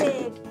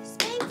dig,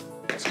 spank,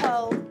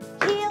 toe,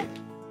 heel,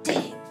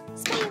 dig,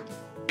 spank.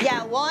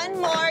 Yeah, one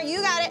more.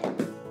 You got it.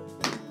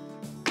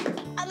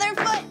 Other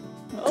foot.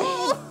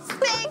 Dig,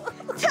 spank,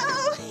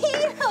 toe,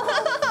 heel.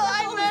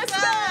 I messed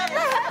up.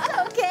 That's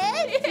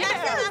okay.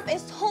 Messing up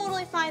is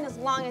totally fine as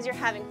long as you're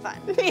having fun.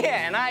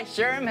 Yeah, and I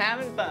sure am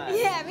having fun.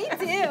 Yeah, me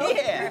too.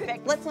 Yeah.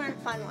 Perfect. Let's learn a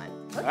fun one.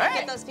 All right.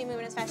 Get those feet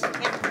moving as fast as you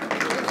can.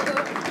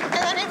 And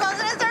then it goes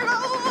in a circle.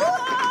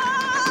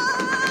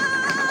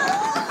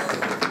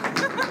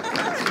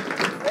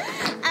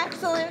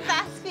 Excellent,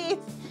 fast feet.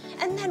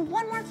 And then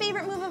one more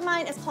favorite move of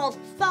mine is called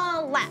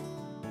flap.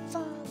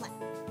 Flap.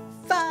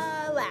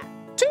 Flap.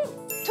 2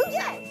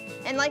 sounds.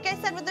 And like I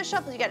said with the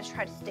shuffles, you gotta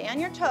try to stay on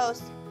your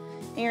toes.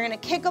 And you're gonna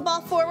kick a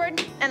ball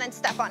forward and then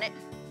step on it.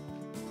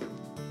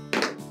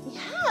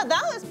 Yeah,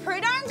 that was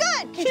pretty darn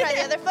good. Can you try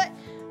the other foot?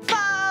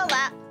 Flap.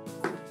 Flap.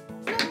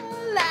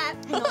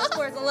 I know this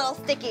word's a little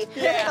sticky.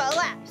 Yeah.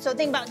 Flap. So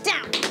think about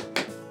down.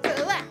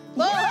 Flap.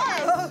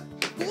 Yes.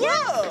 Yes.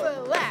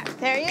 Whoa. Flap.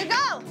 There you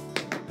go.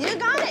 You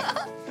got it.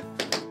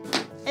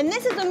 And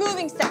this is a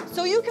moving step,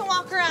 so you can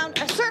walk around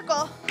a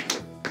circle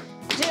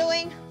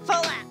doing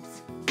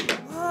flaps.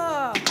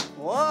 Whoa.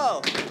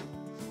 Whoa.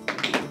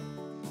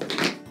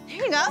 There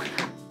you go.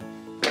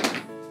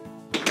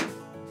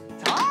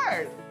 It's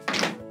hard.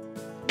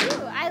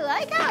 Ooh, I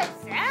like how it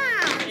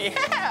sounds.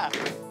 Yeah.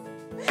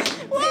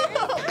 Very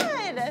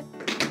good.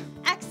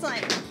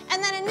 Excellent.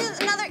 And then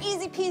Another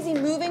easy peasy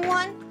moving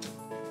one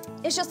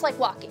is just like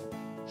walking.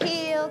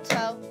 Heel,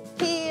 toe,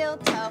 heel,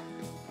 toe.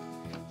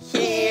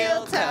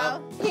 Heel,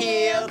 toe,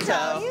 heel,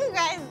 toe. You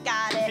guys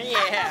got it.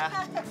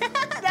 Yeah.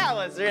 That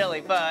was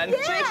really fun. Should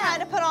we try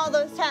to put all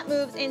those tap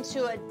moves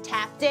into a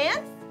tap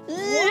dance?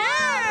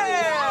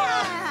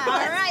 Yeah!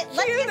 All right,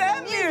 let's Cue get that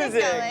some music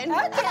music. going.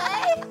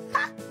 Okay.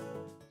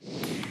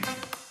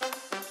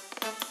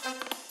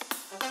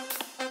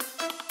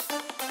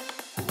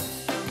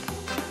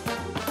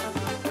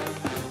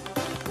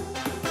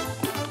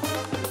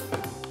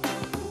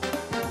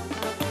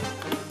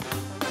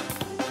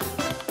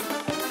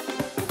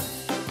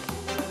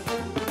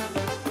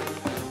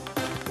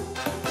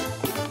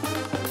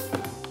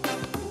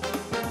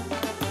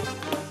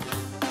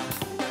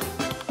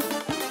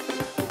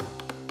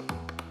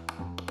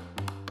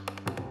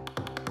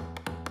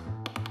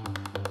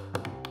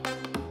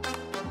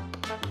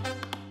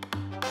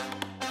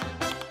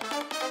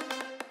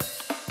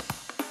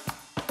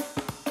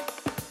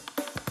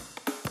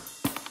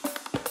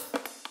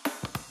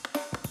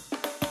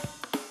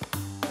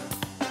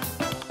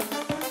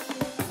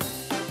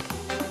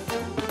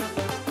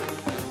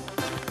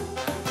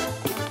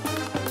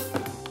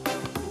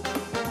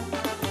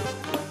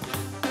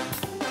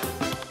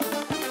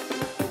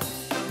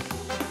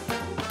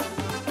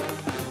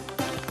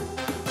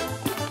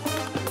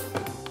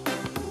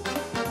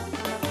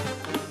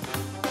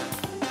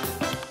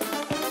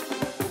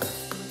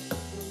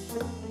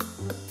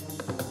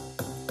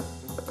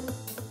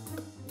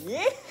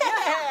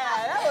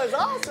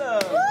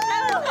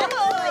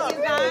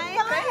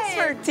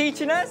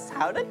 Teaching us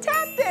how to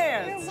tap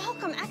dance. You're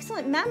welcome.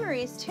 Excellent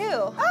memories, too.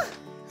 Well,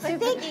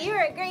 thank you. You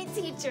were a great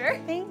teacher.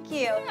 Thank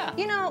you. Yeah.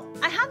 You know,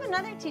 I have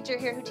another teacher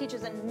here who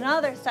teaches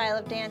another style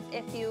of dance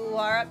if you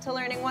are up to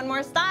learning one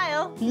more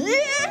style.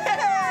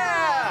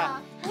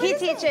 Yeah! He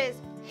teaches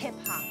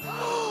hip-hop.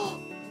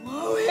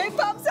 Whoa,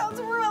 hip-hop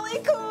sounds really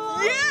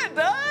cool. Yeah, it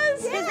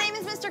does. His name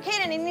is Mr.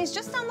 Caden, and he's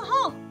just down the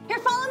hall. Here,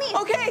 follow me.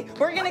 Okay,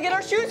 we're gonna get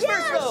our shoes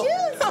first, though.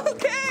 shoes.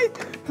 Okay.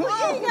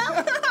 Well, here you go.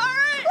 All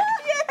right.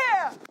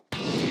 Yeah.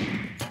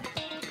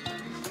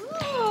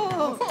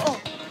 Oh.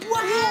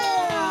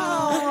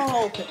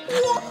 Wow!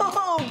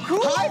 Whoa,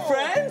 cool! Hi,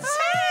 friends!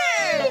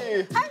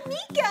 Hey! I'm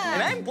MEEKAH.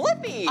 And I'm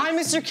Blippi. I'm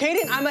Mr.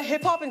 Caden. I'm a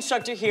hip-hop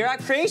instructor here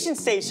at Creation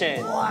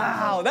Station.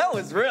 Wow, that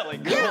was really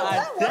good.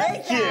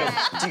 Thank you.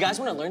 Do you guys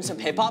want to learn some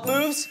hip-hop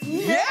moves?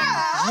 Yeah!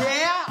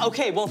 Yeah?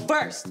 Okay, well,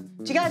 first,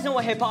 do you guys know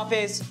what hip-hop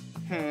is?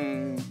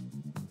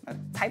 A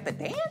type of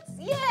dance?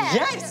 Yeah.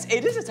 Yes,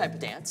 it is a type of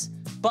dance,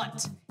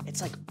 but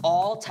it's like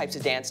all types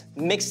of dance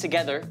mixed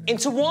together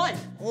into one.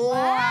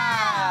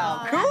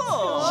 Wow,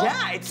 cool.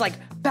 Yeah, it's like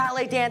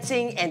ballet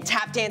dancing and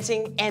tap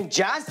dancing and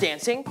jazz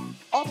dancing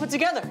all put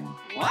together.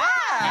 Wow.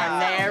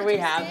 And there we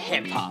have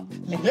hip-hop.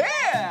 Yeah!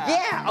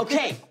 Yeah,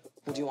 okay.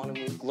 Well, do you want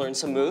to learn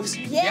some moves?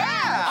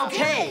 Yeah!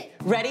 Okay,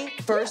 ready?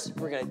 First,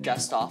 we're gonna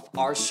dust off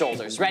our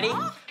shoulders. Ready?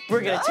 We're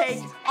gonna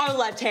take our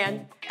left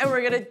hand and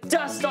we're gonna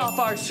dust off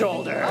our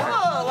shoulder.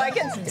 Oh, like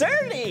it's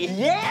dirty.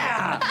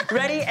 Yeah!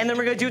 Ready? And then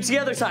we're gonna do it to the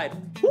other side.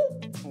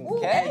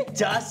 Okay.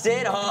 Dust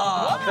it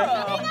off.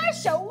 Our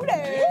shoulders.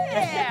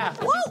 Yeah.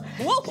 Whoa,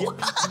 whoa.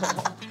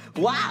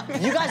 Wow,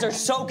 you guys are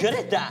so good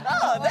at that.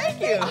 Oh, thank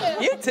you.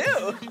 You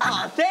too.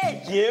 Aw,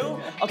 thank you.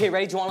 Okay,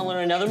 ready? Do you want to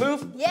learn another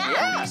move?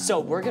 Yeah. So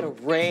we're gonna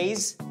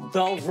raise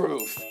the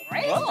roof.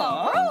 Raise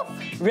the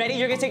roof. Ready?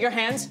 You're gonna take your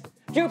hands.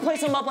 You're gonna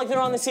place them up like they're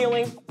on the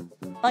ceiling.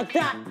 Like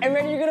that. And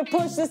ready? You're gonna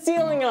push the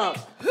ceiling up.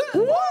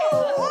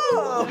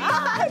 Whoa!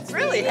 That's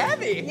really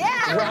heavy.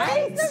 Yeah.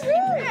 Right? Raise the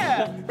roof.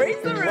 Yeah.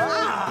 Raise the roof.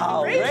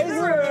 Wow. Raise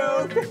the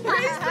roof.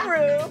 Raise the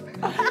roof.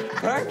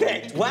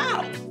 Perfect.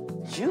 Wow.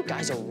 You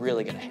guys are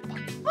really good at hip hop.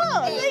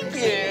 Oh, thank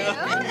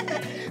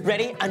you.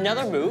 Ready?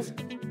 Another move.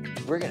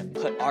 We're gonna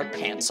put our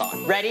pants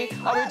on. Ready?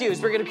 All we're gonna do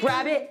is we're gonna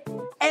grab it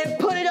and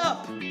put it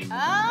up.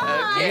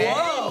 Oh. Okay.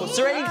 Whoa!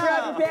 So ready?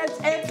 Grab your pants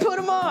and put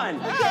them on.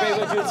 Ready?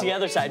 We'll do it to the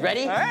other side.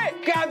 Ready? All right.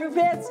 Grab your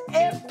pants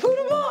and put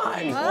them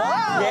on.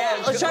 Wow.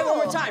 Yeah. Let's try it one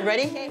more Cool. time.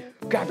 Ready? Okay.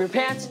 Grab your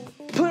pants,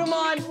 put them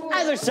on.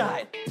 Other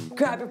side.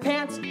 Grab your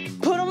pants,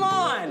 put them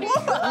on.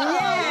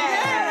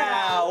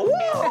 Yeah.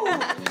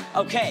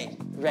 Woo! Okay.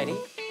 Ready?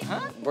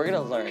 We're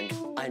gonna learn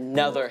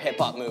another hip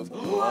hop move.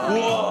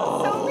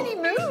 Whoa! So many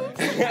moves.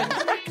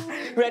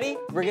 Ready?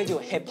 We're gonna do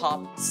a hip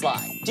hop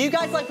slide. Do you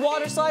guys like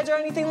water slides or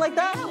anything like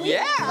that?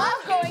 Yeah.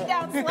 Love going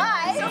down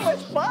slides. So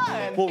much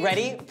fun. Well,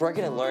 ready? We're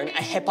gonna learn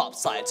a hip hop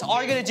slide. So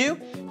all you're gonna do,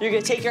 you're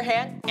gonna take your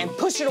hand and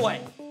push it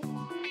away.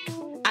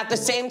 At the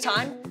same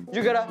time,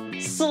 you're gonna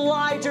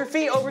slide your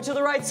feet over to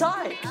the right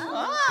side.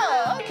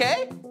 Oh,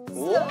 okay.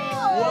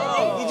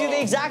 Whoa! You do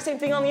the exact same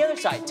thing on the other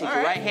side. Take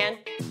your right. right hand,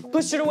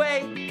 push it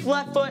away,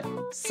 left foot,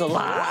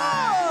 slide.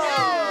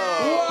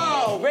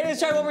 Whoa! Ready to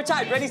try one more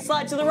time. Ready,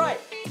 slide to the right.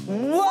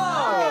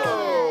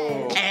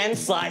 Whoa! And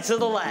slide to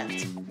the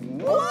left.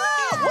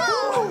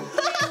 Whoa!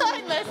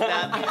 I messed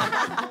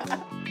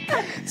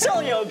up. So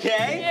you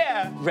okay?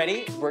 Yeah.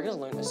 Ready? We're gonna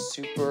learn a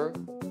super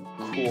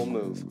cool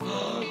move.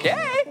 Okay.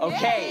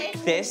 Okay,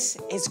 this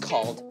is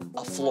called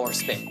a floor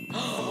spin.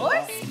 Floor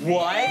spin?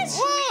 What?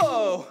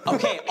 Whoa.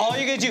 Okay, all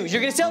you're gonna do,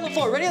 you're gonna sit on the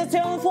floor. Ready? Let's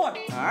sit on the floor.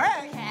 All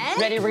right.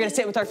 Ready? We're gonna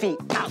sit with our feet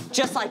out,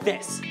 just like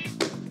this.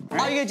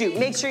 All you're gonna do,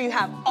 make sure you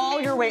have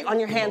all your weight on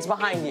your hands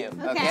behind you.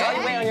 Okay. Is all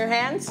your weight on your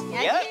hands?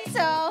 I Yep. think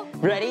so.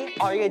 Ready?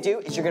 All you're gonna do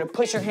is you're gonna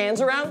push your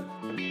hands around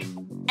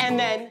and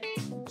then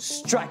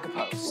strike a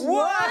pose.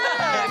 Whoa.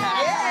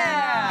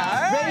 Yeah.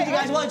 All Ready? right. You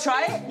guys wanna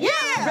try it?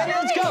 Yeah. Ready?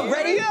 Let's go. Here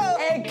Ready? we go.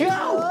 And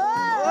go.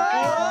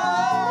 Whoa.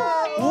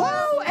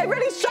 Whoa. And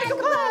ready? Strike a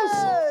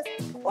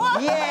pose. Whoa.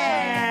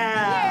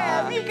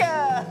 Yeah.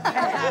 Meekah.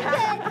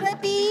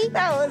 Blippi.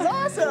 That was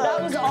awesome.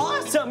 That was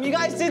awesome. You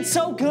guys did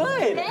so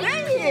good.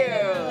 Thank you.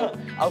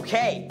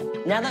 Okay,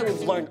 now that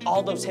we've learned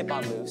all those hip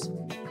hop moves,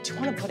 do you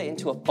want to put it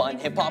into a fun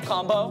hip hop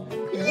combo?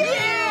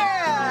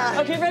 Yeah.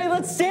 Okay, ready?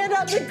 Let's stand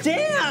up and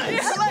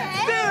dance. Yeah,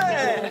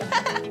 let's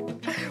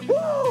do it.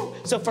 Woo!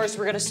 So first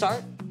we're gonna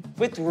start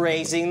with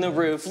raising the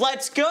roof.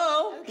 Let's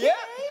go. Yeah.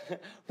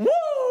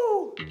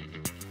 Woo!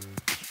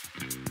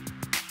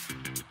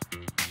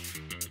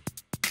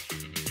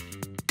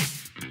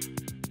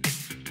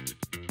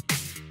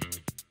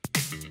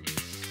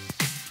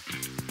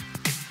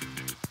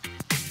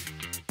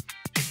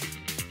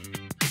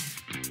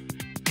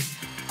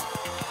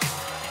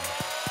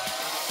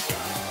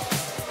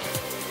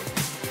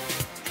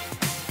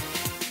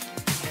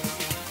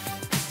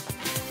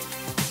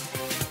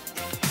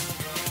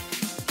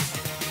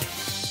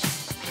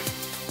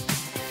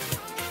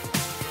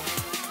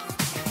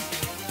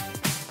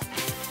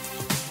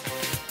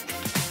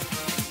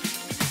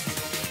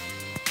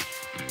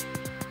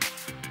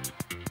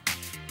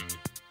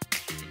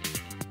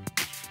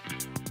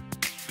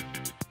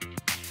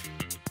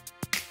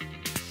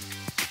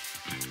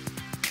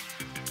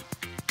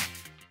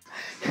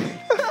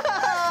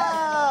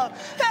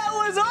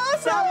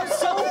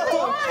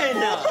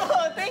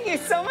 Oh, thank you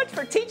so much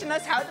for teaching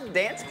us how to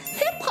dance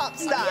hip-hop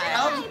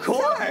style. Of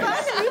course.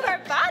 Fun to move our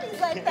bodies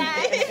like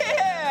that.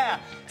 Yeah.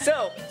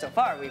 So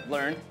far we've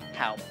learned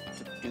how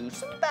to do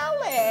some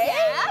ballet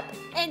Yep.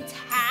 And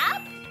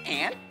tap.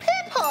 and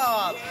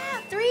hip-hop.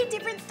 Yeah, 3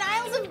 different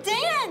styles of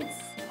dance.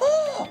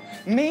 Oh,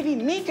 maybe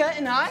Meekah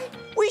and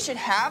we should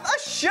have a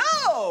show.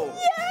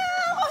 Yeah.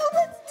 Oh,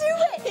 let's do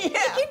it. Yeah.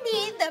 It can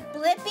be the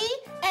Blippi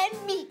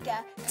and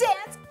Meekah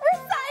dance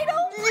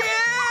recital.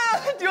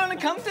 Yeah. Do you want to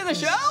come to the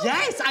show?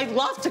 Yes, I'd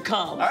love to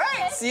come. All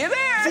right. See you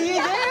there. See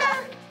you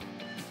there.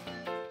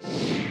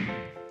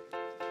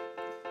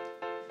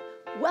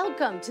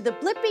 Welcome to the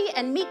Blippi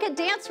and Meekah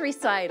dance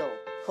recital.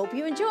 Hope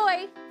you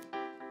enjoy.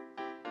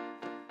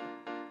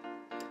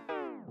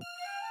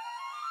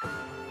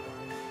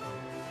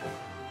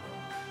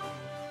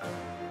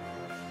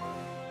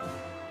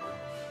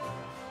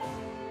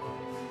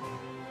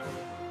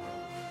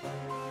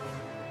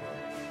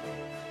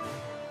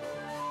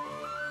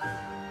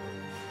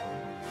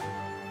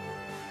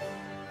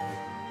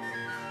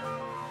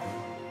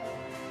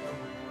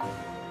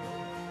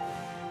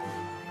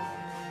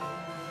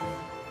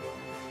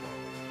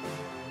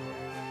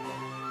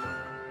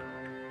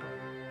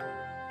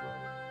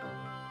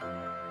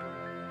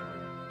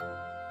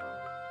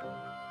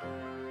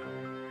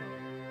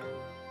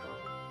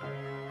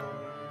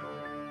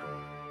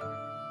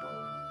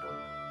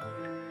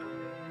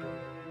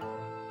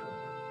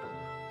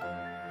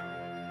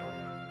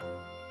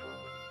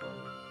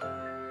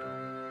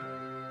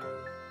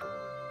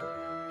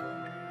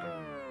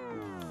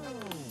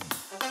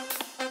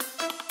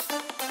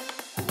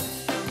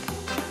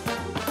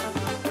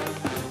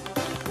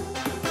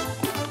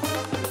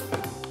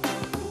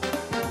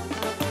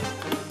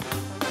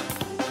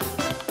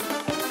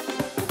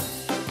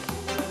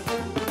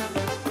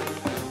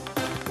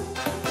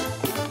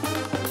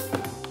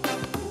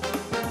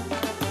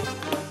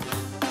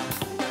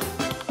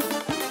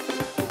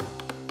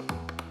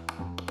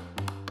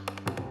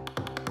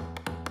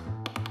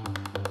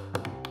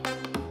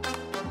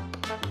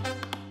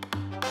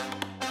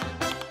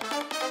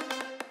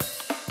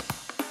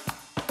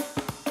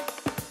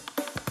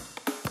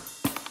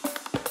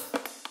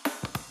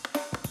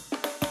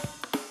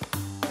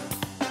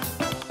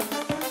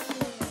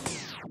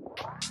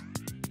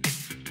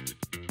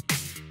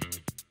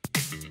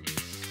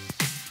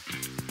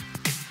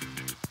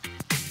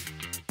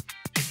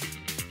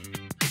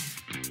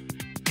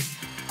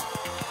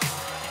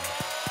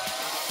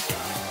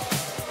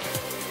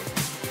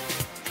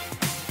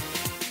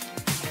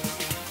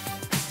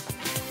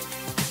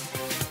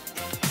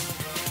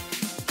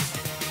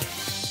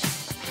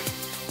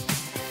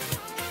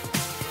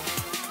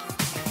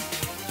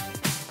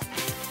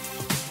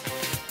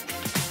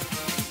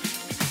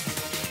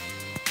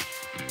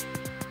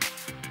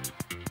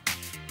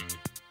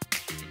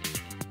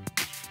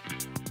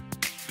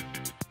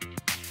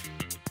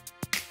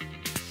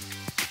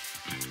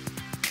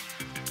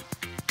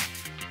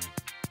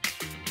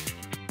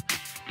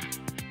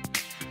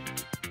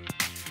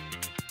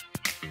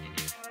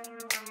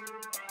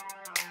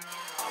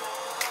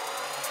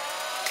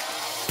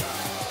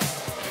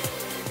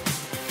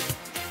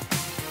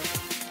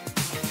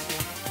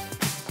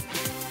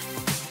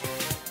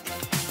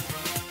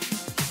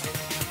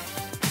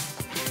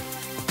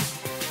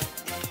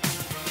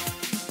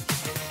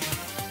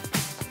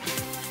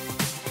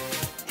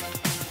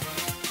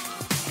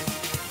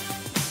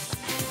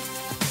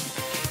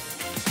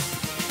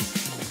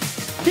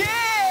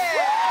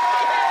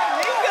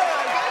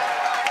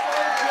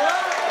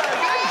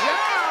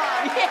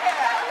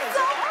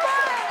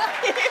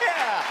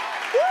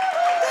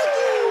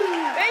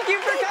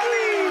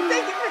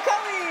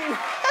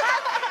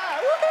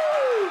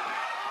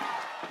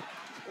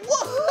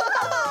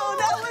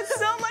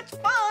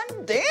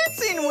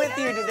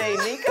 you today,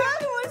 Meekah.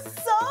 It was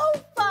so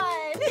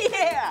fun.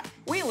 Yeah,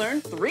 we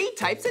learned 3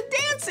 types of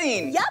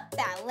dancing. Yup,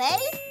 ballet,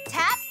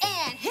 tap,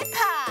 and hip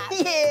hop.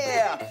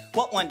 Yeah.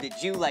 What one did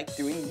you like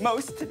doing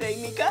most today,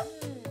 Meekah?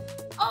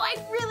 Oh, I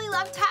really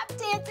love tap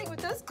dancing with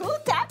those cool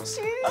tap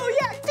shoes. Oh,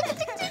 yeah.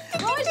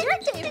 What was your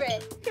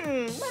favorite?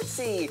 Let's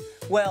see.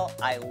 Well,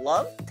 I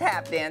love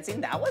tap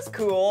dancing. That was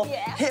cool.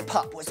 Yeah. Hip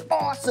hop was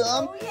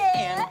awesome. Oh,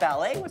 yeah. And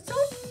ballet was so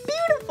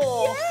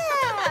beautiful.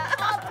 Yeah,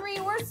 all 3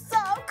 were so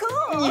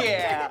cool.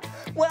 Yeah.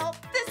 Well,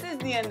 this is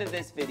the end of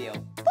this video.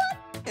 But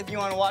if you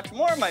want to watch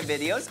more of my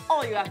videos,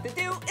 all you have to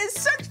do is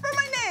search for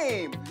my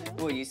name.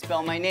 Will you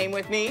spell my name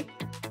with me?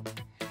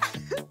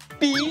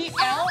 B-L-I-P-P-I.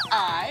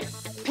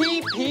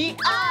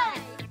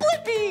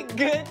 Blippi,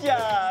 good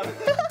job.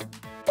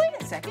 Wait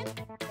a second.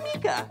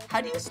 Meekah,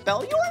 how do you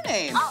spell your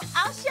name? Oh,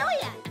 I'll show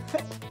you.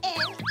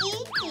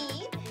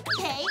 M-E-E-K-A-H.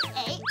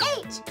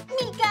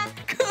 Meekah.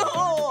 Cool.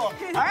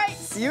 All right,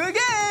 see you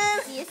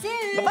again. See you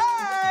soon.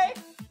 Bye-bye.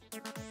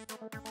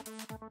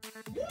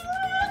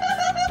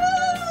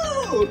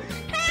 Woo!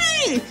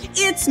 Hey,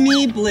 it's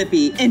me,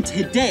 Blippi, and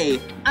today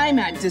I'm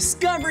at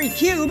Discovery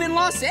Cube in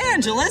Los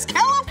Angeles,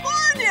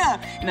 California,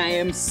 and I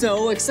am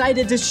so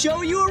excited to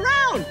show you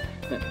around.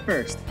 But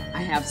first,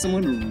 I have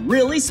someone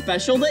really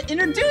special to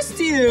introduce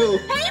to you.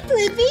 Hey,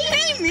 Blippi.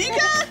 Hey,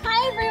 Meekah.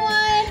 Hi,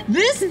 everyone.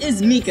 This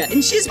is Meekah,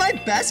 and she's my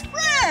best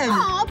friend.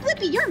 Aw,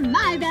 Blippi, you're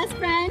my best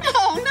friend.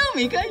 Oh, no,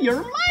 Meekah,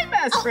 you're my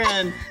best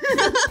friend.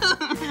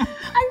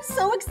 I'm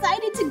so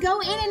excited to go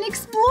in and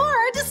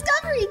explore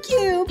Discovery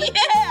Cube.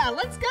 Yeah,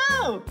 let's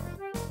go.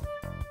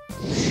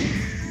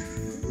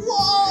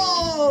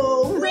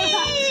 Whoa!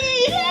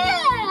 Whee!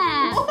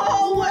 Yeah!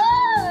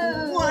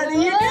 Whoa! What are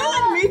you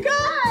doing,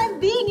 Meekah? I'm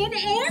being an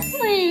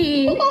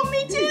airplane. Oh,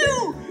 me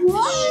too!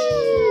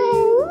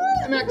 Whoa!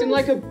 I'm acting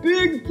like a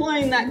big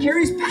plane that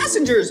carries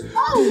passengers.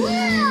 Oh,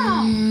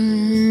 wow!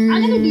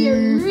 I'm gonna be a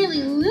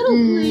really little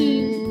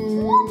plane.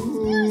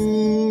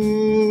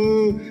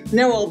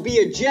 Now I'll be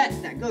a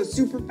jet that goes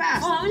super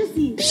fast. Oh, I wanna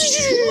see.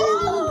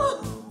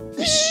 So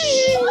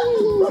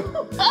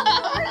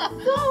fast!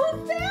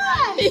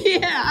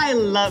 Yeah, I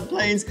love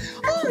planes.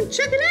 Oh,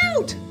 check it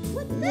out.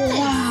 What's this?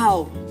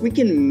 Wow, we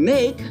can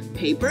make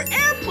paper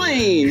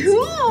airplanes.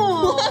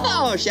 Cool!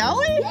 Whoa, shall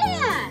we?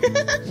 Yeah!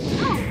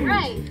 All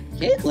right.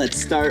 Okay, let's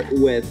start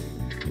with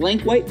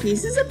blank white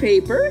pieces of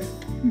paper.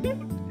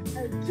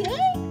 Okay.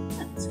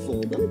 Let's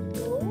fold them.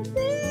 Fold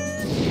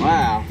it.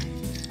 Wow.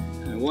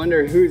 I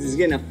wonder who's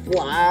gonna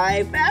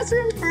fly faster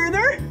and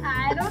further.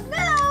 I don't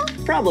know.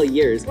 Probably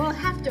yours. We'll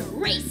have to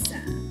race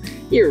some.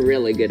 You're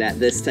really good at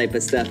this type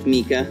of stuff,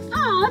 Meekah.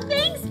 Aw,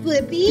 thanks,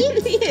 Blippi.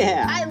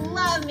 Yeah. I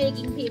love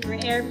making paper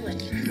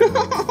airplanes.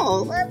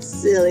 Oh, that's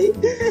silly.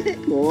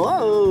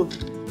 Whoa.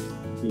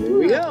 Here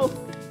we go.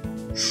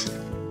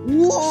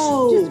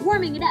 Whoa. Just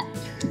warming it up.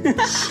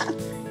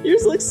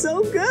 Yours looks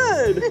so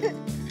good.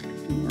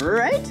 All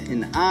right,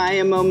 and I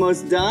am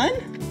almost done.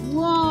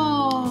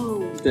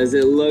 Whoa. Does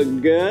it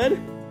look good?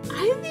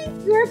 I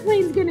think your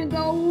plane's gonna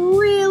go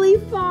really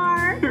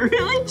far.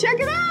 Really? Check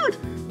it out.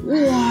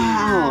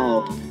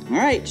 Wow. All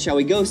right, shall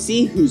we go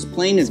see whose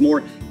plane is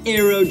more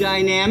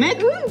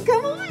aerodynamic? Ooh,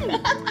 come on.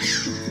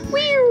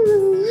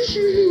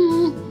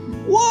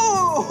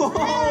 Whoa!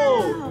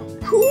 Wow.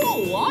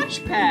 Cool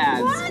launch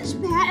pads. Launch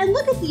pad, and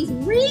look at these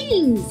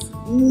rings.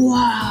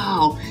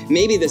 Wow.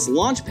 Maybe this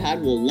launch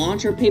pad will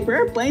launch our paper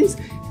airplanes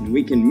and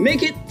we can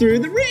make it through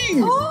the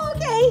rings. Oh,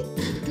 okay.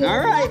 Good All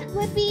right.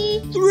 luck,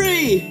 Blippi.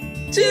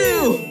 3,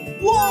 2,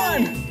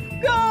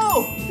 1,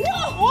 go!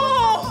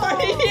 Whoa!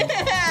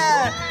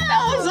 Yeah!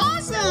 That was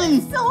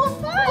awesome! So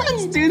fun.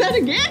 Let's do that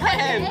again!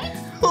 Okay.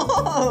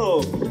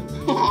 Whoa!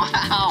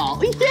 Wow!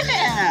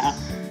 Yeah!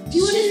 Do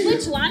you want to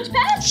switch launch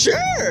pads?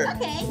 Sure!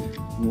 Okay.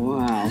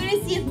 Wow. I'm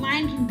gonna see if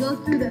mine can go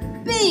through the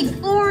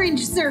big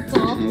orange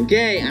circle.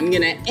 Okay, I'm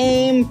gonna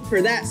aim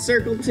for that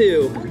circle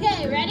too.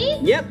 Okay, ready?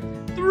 Yep.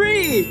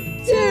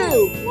 3,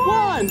 2,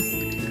 1.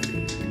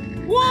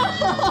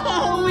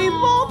 Whoa! We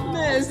both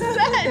missed.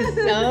 That's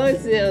so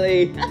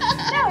silly.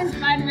 That was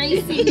fun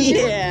racing.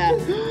 Yeah.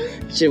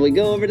 Should we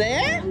go over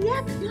there?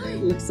 Yeah, come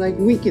on. Looks like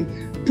we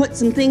can put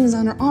some things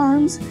on our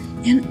arms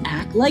and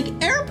act like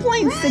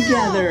airplanes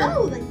together.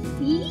 Oh, like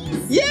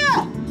these?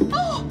 Yeah.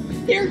 Oh,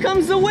 here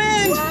comes the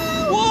wind.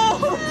 Whoa.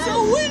 Whoa, it's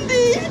so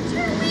windy. Get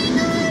your wing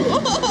on.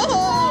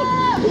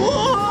 Whoa.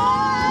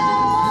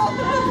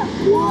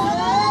 Whoa. Whoa.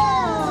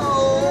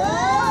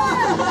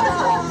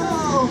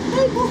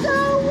 It's so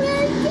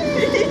windy.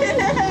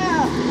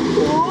 Yeah.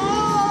 Whoa.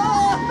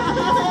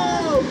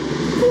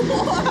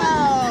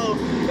 Wow.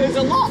 It's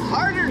a lot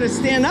harder to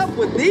stand up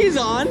with these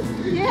on.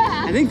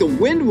 Yeah. I think the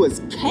wind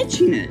was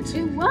catching it.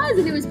 It was,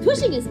 and it was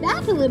pushing us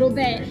back a little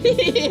bit.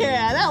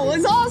 Yeah, that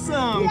was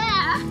awesome.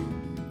 Yeah.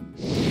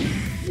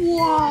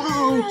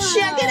 Whoa,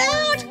 check it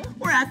out.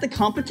 We're at the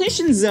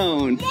competition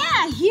zone.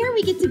 Yeah, here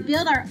we get to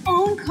build our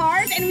own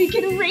cars and we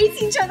can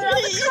race each other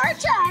on the car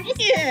tracks.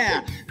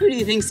 Yeah, who do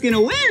you think's gonna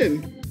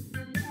win?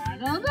 I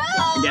don't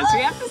know. Guess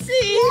we have to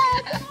see.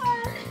 Yeah.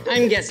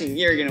 I'm guessing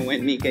you're gonna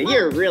win, Meekah.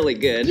 You're really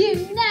good. You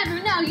never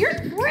know. Wow, you're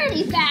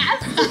pretty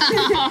fast.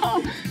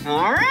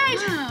 All right.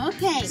 Oh,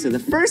 okay. So the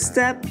first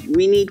step,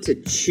 we need to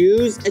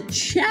choose a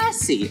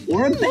chassis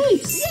or a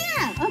base.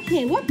 Yeah,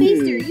 okay, what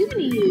base are you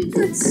gonna use?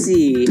 Let's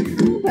see.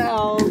 How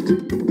about...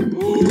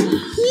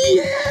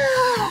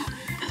 Yeah!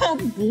 A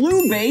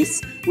blue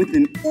base with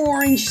an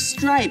orange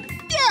stripe.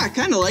 Yeah,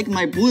 kind of like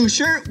my blue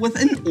shirt with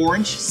an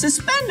orange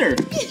suspender.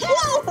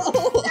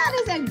 Whoa! That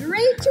is a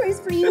great choice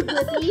for you,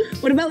 Blippi.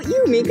 What about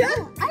you,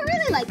 Meekah? I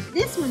really like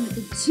this one with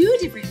the 2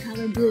 different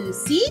color blues.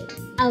 See?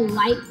 A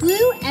light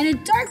blue and a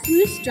dark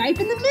blue stripe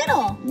in the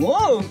middle.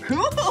 Whoa,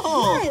 cool!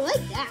 Yeah, I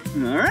like that.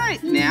 All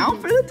right, now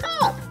for the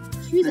top.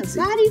 Choose a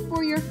body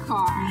for your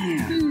car.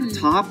 Yeah, a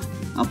top,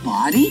 a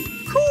body.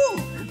 Cool,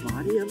 a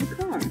body of a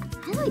car.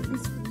 I like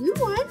this blue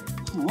one.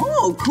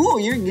 Oh, cool,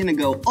 you're gonna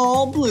go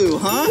all blue,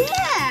 huh?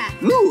 Yeah.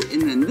 Ooh,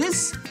 and then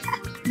this,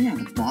 yeah,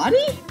 the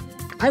body?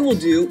 I will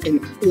do an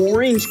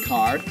orange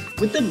car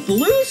with a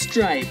blue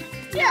stripe.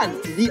 Yeah,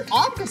 the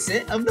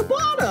opposite of the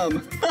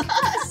bottom.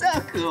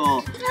 So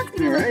cool. That's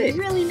gonna look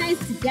really nice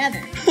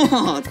together.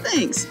 Oh,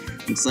 thanks.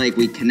 Looks like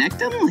we connect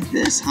them like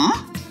this,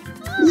 huh?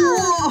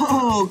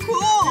 Whoa,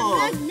 cool. The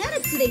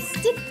magnetics, so they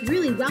stick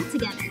really well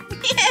together.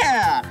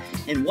 Yeah.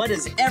 And what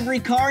does every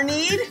car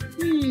need?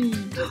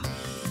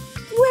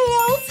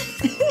 Wheels.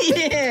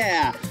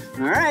 Yeah.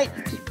 All right.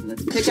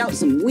 Let's pick out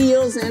some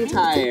wheels and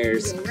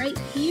tires. Go right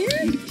here.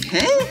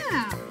 Okay.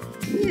 Yeah.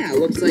 Yeah,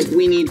 looks like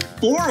we need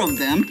 4 of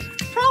them.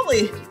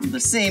 Probably the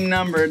same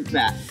number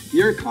that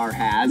your car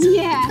has.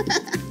 Yeah.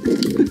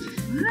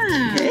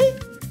 Wow. Okay.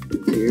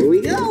 Here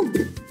we go. All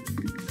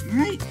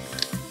right.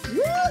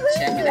 Woo-hoo.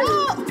 Check it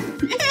out.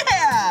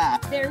 Yeah.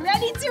 They're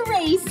ready to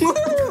race.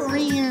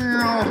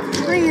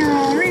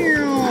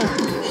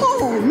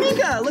 Oh,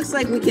 Meekah, looks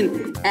like we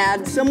can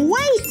add some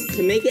weight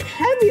to make it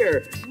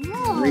heavier.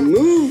 Whoa.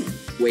 Remove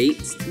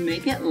weights to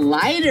make it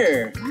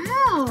lighter.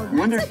 Wow. I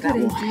wonder if that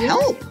will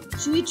help.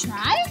 Should we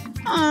try?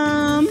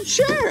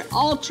 Sure.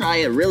 I'll try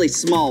a really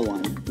small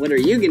one. What are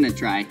you gonna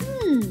try?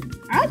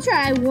 I'll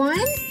try 1,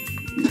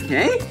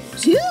 Okay.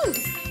 2.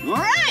 All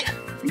right.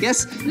 I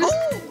guess.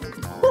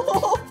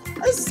 Oh,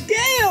 a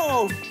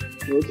scale.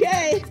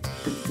 Okay.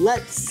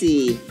 Let's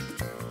see.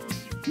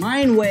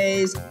 Mine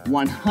weighs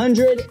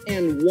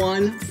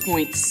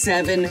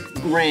 101.7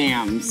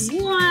 grams.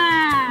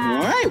 Wow.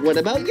 All right. What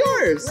about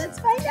yours? Let's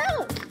find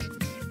out.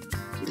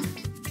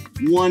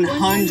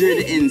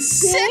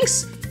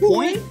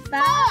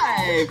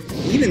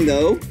 106.5. Even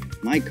though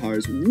my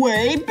car's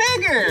way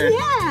bigger.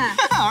 Yeah.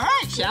 All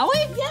right, shall we?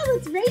 Yeah,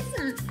 let's race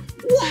them.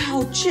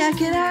 Wow,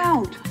 check it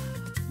out.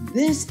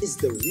 This is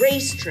the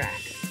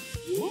racetrack.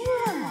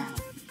 Yeah.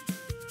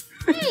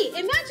 Hey,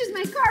 it matches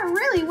my car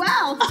really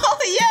well. Oh,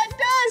 yeah, it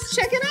does.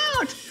 Check it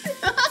out.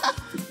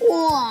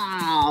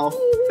 Wow.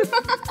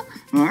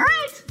 All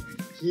right,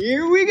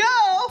 here we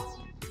go.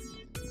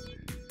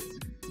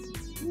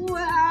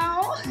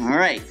 Wow. All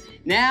right,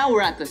 now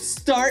we're at the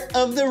start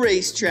of the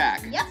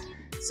racetrack. Yep.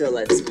 So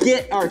let's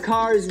get our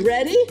cars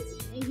ready.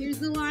 And here's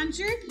the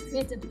launcher. We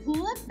have to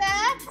pull it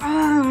back.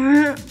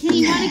 Okay,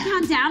 you want to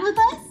count down with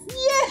us?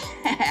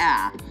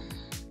 Yeah.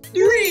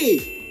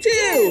 3,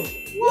 2,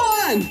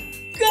 1,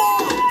 go!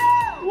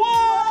 Whoa!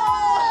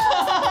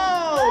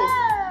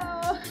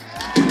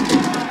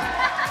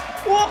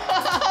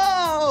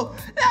 Whoa!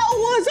 That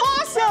was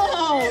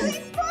awesome! Really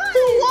fun.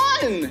 Who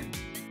won?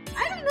 I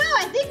don't know.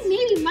 I think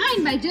maybe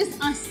mine by just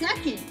a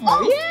second.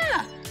 Oh,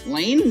 yeah.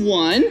 Lane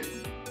 1,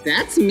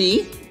 that's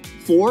me,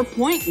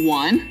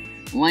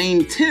 4.1.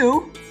 Lane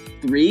 2,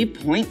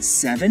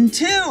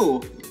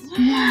 3.72.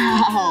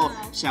 Wow.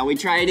 Shall we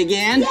try it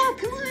again? Yeah,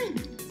 come on.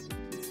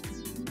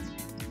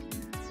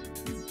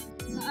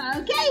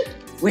 Okay.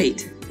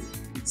 Wait,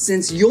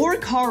 since your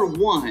car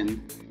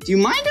won, do you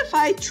mind if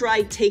I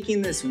try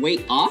taking this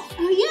weight off?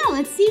 Oh, yeah.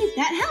 Let's see if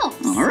that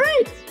helps. All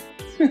right.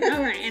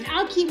 All right, and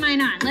I'll keep mine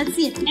on. Let's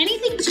see if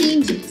anything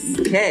changes.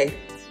 Okay.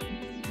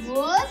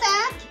 Pull it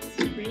back.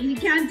 Ready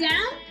to count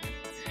down?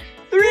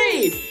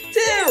 3,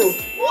 2,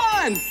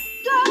 1.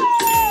 Go!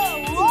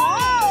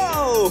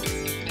 Whoa!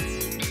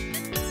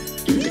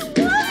 You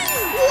won!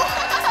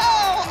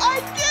 Wow! I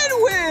did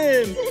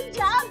win! Good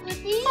job,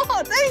 Blippi.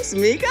 Oh, thanks,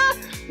 Meekah.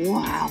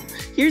 Wow,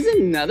 here's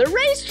another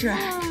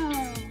racetrack.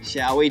 Oh.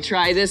 Shall we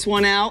try this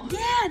one out?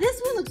 Yeah,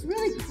 this one looks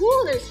really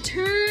cool. There's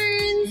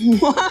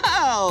turns.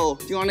 Wow!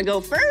 Do you want to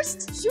go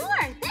first?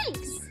 Sure,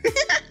 thanks.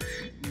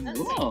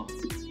 Whoa.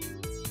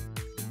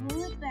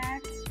 Pull it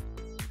back.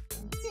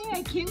 Okay,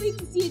 I can't wait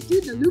to see it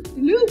do the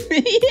loop-de-loop.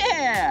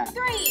 Yeah!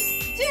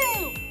 3,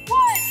 2,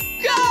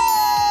 1.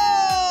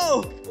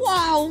 Go!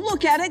 Wow,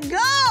 look at it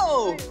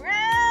go!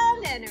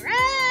 Around and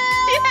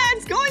around. Yeah,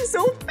 it's going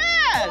so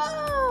fast!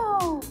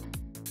 Whoa!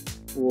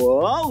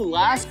 Whoa,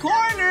 last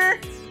corner!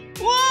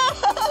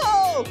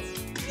 Whoa!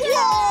 Whoa!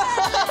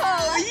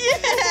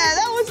 Yeah,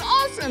 that was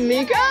awesome,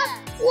 Meekah!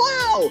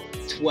 Wow,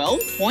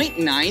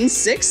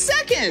 12.96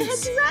 seconds!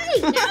 That's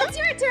right, now it's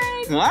your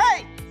turn. All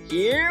right,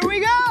 here we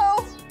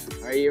go!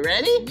 Are you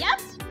ready?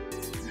 Yep.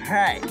 All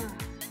right.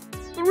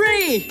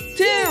 3,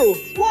 2,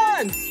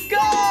 1,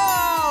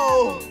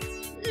 go!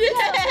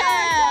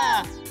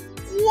 Yeah!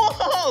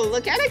 Whoa,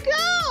 look at it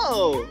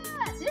go.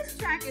 Yeah, this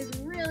track is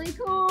really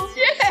cool.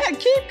 Yeah,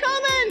 keep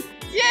coming.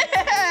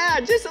 Yeah,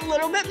 just a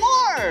little bit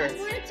more. One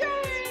more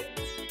turn.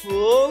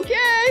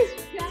 Okay.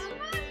 Come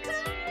on,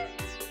 car.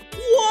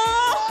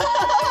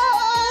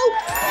 Whoa!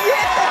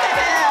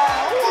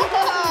 Yeah!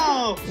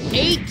 Whoa!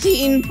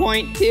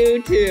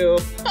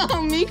 18.22.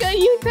 Oh, Meekah,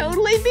 you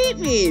totally beat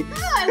me.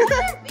 Oh, I wonder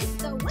if it's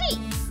the weight.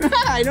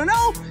 I don't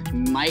know.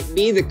 Might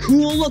be the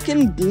cool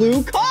looking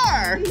blue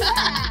car.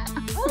 Yeah.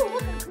 Oh,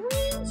 look, a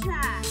green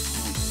track.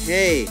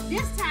 Hey.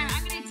 This time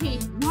I'm gonna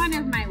take one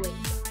of my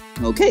weights.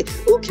 Okay.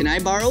 Ooh, can I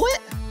borrow it?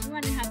 You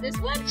wanna have this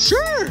one?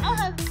 Sure. I'll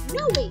have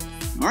no weight.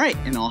 All right,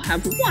 and I'll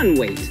have one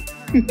weight.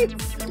 Okay.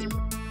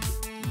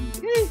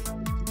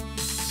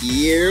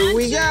 Here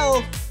we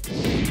go.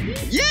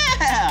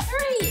 Yeah!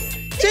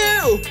 3, 2,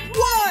 1,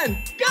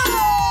 go!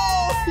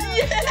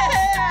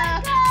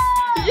 Yeah!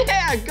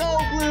 Yeah, go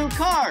blue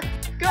car!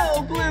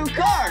 Go blue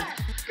car!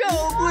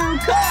 Go blue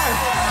car!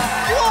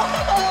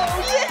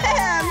 Whoa!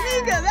 Yeah,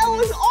 Meekah, that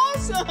was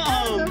awesome!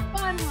 That was a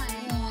fun one.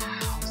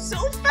 Wow, so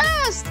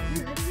fast!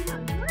 Let's see how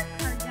your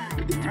car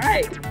does. All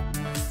right,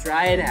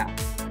 try it out.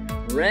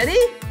 Ready?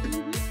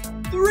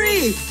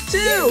 3,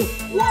 2,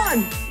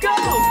 1, go!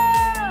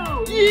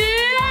 Yeah!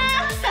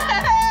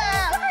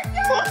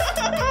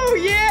 Whoa!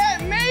 Yeah,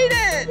 it made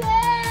it!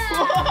 Yeah!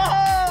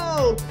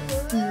 Whoa!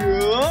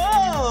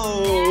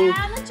 Whoa! And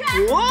on the track.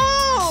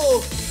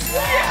 Whoa!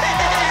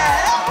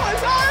 Yeah! That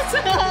was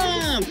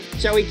awesome!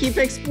 Shall we keep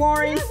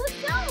exploring? Yeah,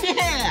 let's go.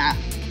 Yeah!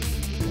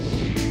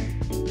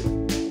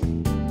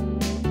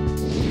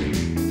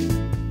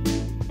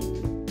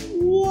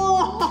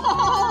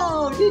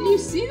 Whoa! Did you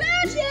see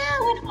that? Yeah,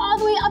 it went all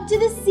the way up to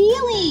the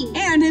ceiling.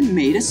 And it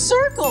made a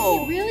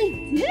circle. It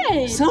really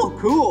did. So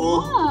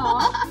cool.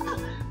 Aw.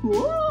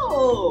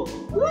 Whoa!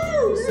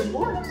 Woo! Some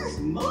more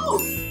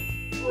smoke.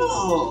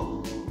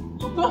 Whoa!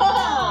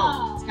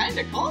 Whoa! It's kind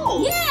of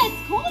cold. Yeah,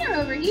 it's colder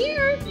over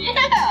here.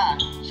 Yeah.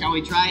 Shall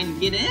we try and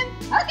get in?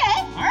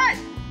 Okay. All right.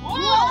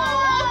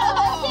 Whoa! I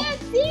can't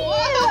see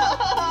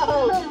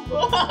Whoa!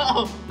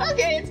 Whoa!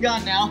 Okay, it's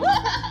gone now.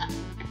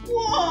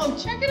 Whoa!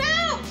 Check it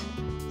out.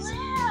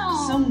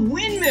 Wow. Some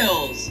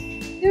windmills.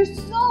 They're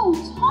so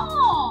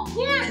tall.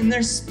 Yeah, and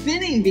they're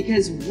spinning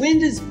because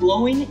wind is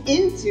blowing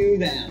into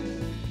them.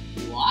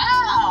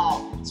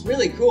 Wow! It's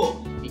really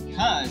cool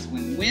because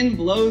when wind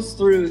blows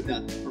through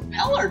the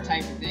propeller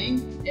type of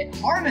thing, it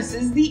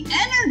harnesses the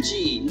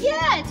energy.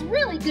 Yeah, it's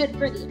really good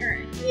for the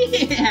earth.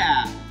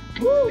 Yeah!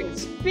 Woo, and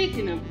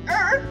speaking of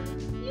earth,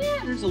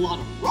 yeah, there's a lot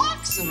of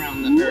rocks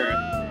around the earth.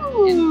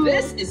 And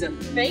this is a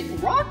fake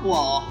rock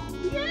wall.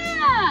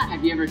 Yeah.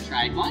 Have you ever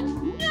tried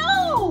one?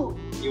 No.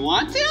 You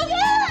want to?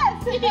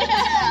 Yes.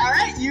 Yeah! All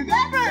right, you go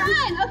first.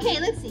 Fun. Okay,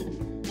 let's see.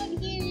 Look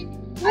here.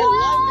 I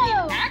love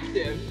being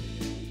active.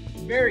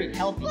 Very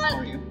healthy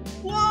for you.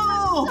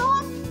 Whoa! So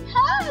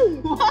high.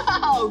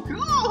 Wow,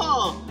 cool!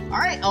 All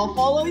right, I'll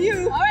follow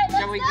you. All right, let's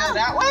Shall we go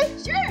that way?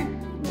 Sure.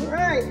 All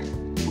right.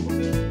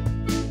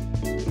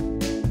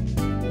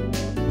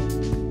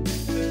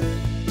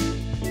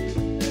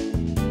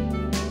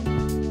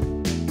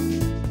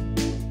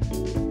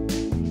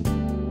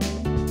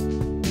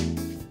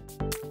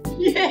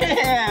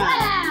 Yeah!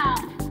 Wow.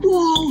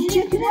 Whoa, And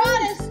it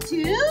brought us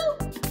to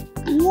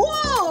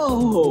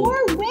Whoa!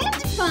 more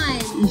wind fun.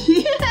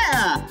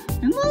 Yeah!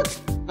 And look,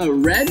 a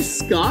red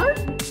scarf?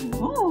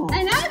 Whoa!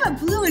 And I have a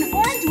blue and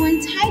orange one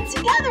tied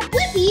together.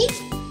 Blippi,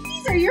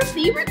 these are your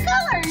favorite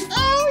colors.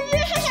 Oh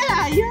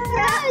yeah, you're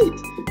right!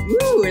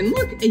 Ooh, and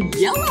look, a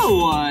yellow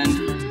one.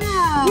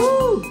 Wow.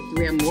 Ooh, do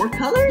we have more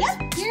colors?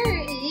 Yep, here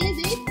is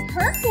a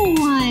purple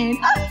one.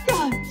 Oh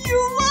God,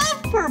 you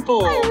love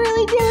purple! I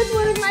really do. It's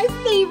one of my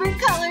favorite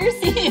colors.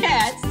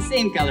 Yeah, it's the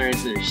same color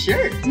as their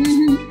shirt.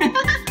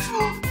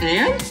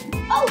 And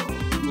Oh,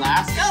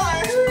 last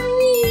color.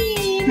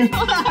 green.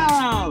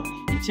 Wow!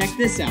 And check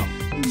this out.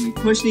 When we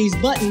push these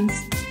buttons,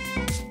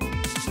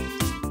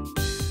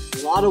 a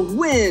lot of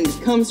wind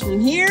comes from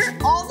here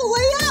all the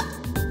way up.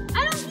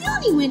 I don't feel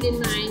any wind in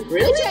mine.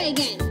 Really? Let me try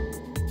again.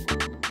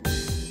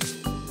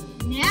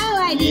 Now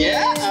I do.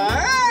 Yeah,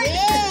 all right.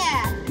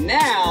 Yeah.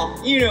 Now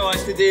you know what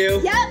to do.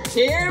 Yep.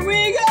 Here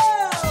we go.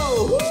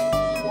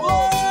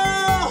 Whoa!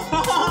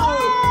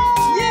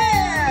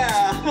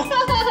 Yeah!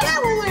 That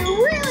one went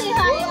really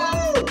high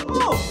up.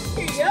 Whoa!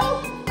 Here you go.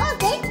 Oh,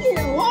 thank you.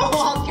 Whoa!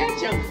 I'll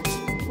catch him.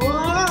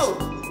 Whoa!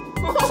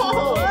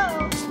 Whoa!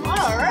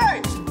 All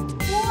right.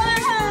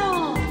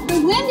 Wow. The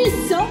wind is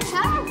so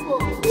powerful.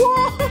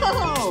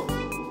 Whoa!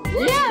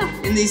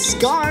 Yeah. And these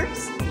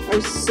scarves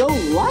are so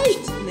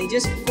light, and they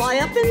just fly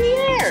up in the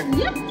air.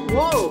 Yep.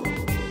 Whoa!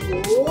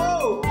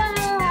 Whoa!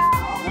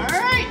 Wow. All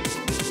right.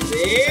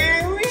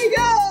 There we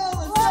go.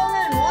 Let's go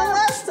in one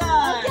last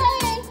time.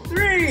 Okay.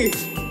 3,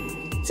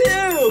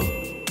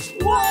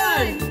 2,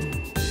 1,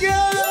 go!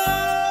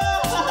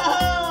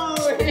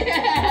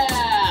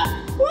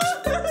 Yeah!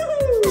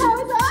 Woo-hoo! That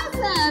was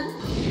awesome.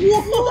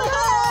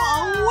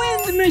 Whoa! A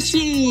wind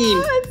machine!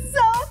 Oh, it's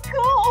so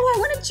cool. Oh, I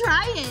want to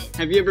try it.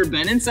 Have you ever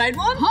been inside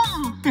one?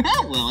 Uh-uh.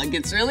 Well, it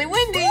gets really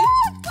windy.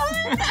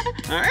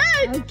 All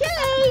right.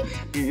 Okay.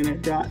 And I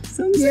got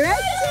some Here it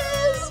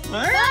sunglasses. is.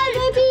 All right. Bye,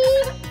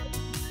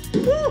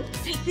 Blippi. Woo,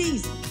 take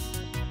these.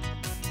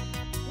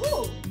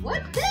 Ooh,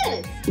 what's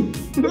this?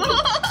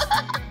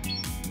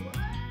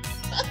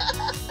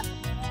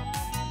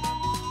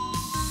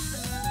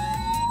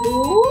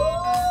 Ooh.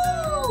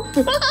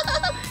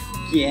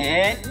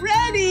 Get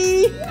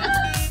ready.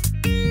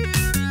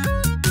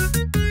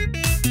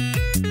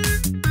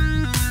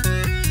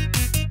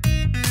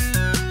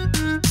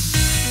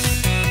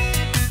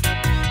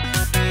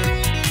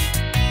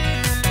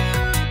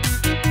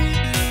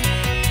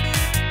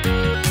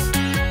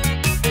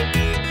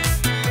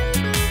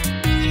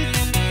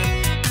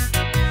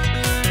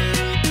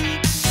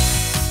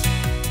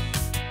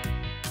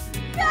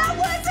 That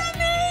was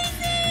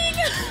amazing!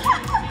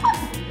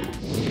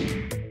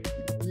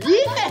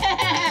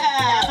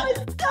 Yeah!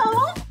 So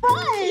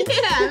fun!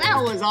 Yeah,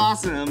 that was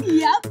awesome.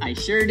 Yep. I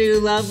sure do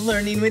love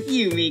learning with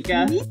you,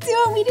 Meekah. Me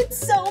too. We did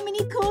so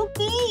many cool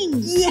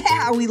things.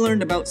 Yeah, we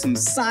learned about some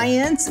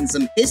science and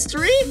some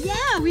history.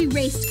 Yeah, we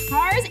raced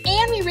cars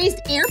and we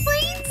raced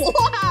airplanes.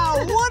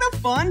 Wow, what a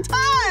fun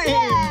time!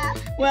 Yeah.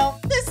 Well,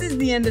 this is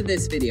the end of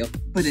this video.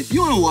 But if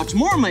you want to watch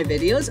more of my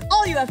videos,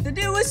 all you have to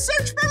do is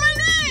search for my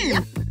name.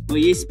 Yep. Will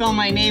you spell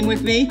my name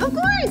with me? Of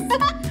course.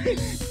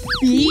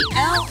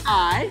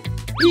 B-L-I-P-P-I.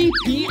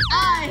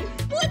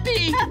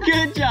 Blippi.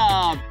 Good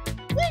job.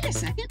 Wait a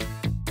second.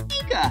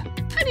 Meekah,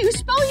 how do you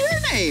spell your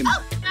name?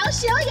 Oh, I'll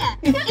show you.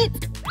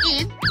 It's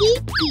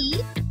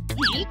M-E-E-K-A-H.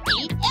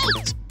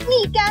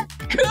 Meekah.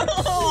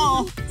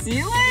 Cool. See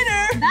you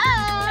later.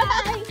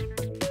 Bye.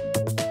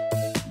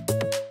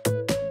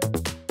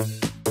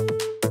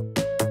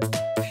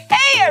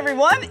 Hey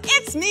everyone,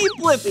 it's me,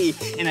 Blippi,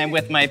 and I'm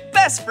with my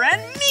best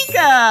friend, Meekah.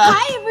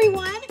 Hi,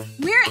 everyone.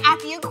 We're at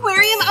the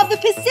Aquarium of the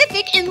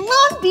Pacific in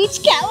Long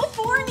Beach,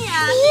 California.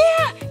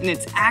 Yeah, and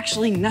it's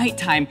actually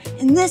nighttime,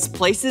 and this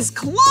place is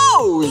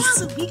closed.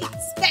 So we got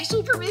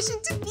special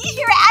permission to be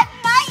here at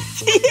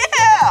night.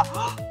 Yeah,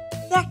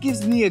 that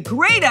gives me a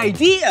great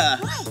idea.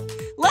 What?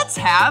 Let's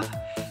have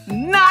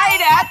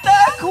night at the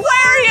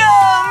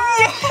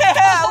aquarium.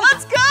 Yeah,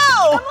 let's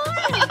go.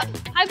 Come on.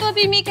 Hi,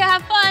 Blippi, Meekah,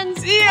 have fun.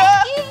 See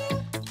ya.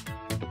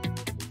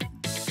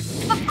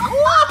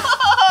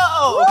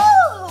 Whoa!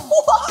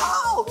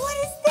 Whoa! What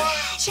is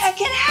that?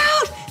 Check it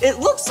out. It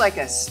looks like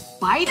a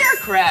spider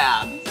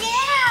crab.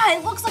 Yeah,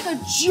 it looks like a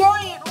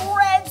giant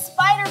red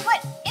spider,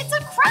 but it's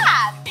a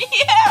crab.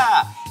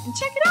 Yeah. And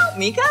check it out,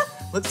 Meekah.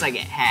 Looks like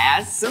it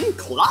has some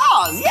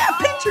claws. Yeah,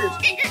 pictures.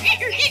 It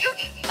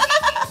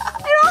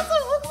also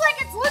looks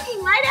like it's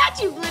looking right at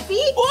you,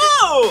 Blippi.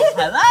 Whoa!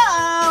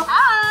 Hello.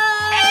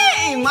 Hi.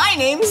 Hey, my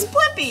name's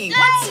Blippi.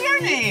 What's your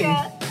name?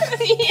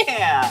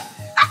 Yeah.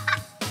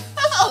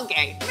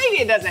 Okay, maybe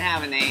it doesn't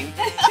have a name.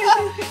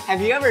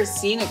 Have you ever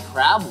seen a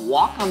crab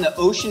walk on the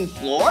ocean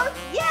floor?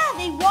 Yeah,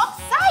 they walk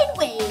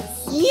sideways.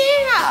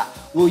 Yeah.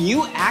 Will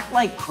you act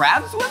like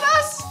crabs with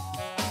us?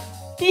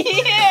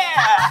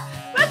 Yeah.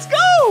 Let's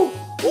go.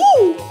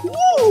 Woo,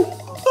 woo.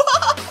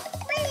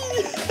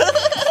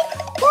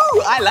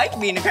 Woo, I like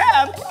being a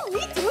crab. Oh,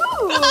 me too.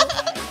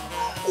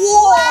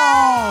 Whoa.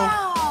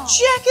 Wow.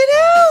 Check it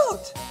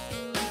out.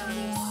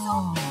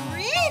 So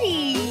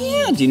pretty.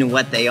 Yeah, do you know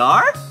what they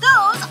are?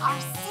 Those are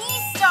sea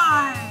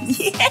stars.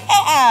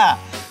 Yeah!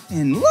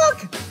 And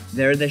look,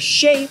 they're the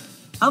shape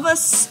of a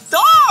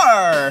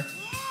star.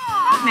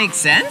 That makes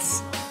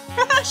sense.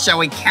 Shall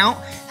we count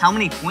how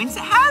many points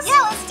it has?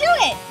 Yeah, let's do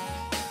it.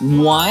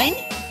 1,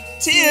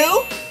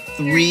 2,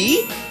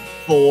 3,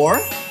 4,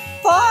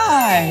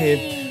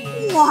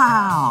 5.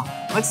 Wow.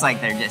 Looks like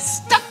they're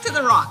just stuck to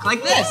the rock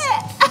like this.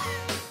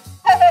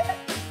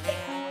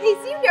 They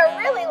seem to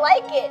really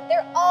like it.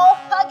 They're all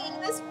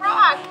hugging this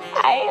rock.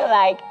 I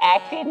like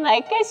acting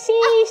like a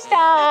sea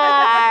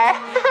star.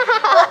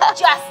 Look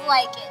just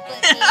like it,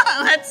 Blippi.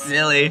 That's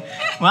silly.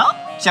 Well,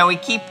 shall we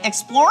keep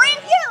exploring?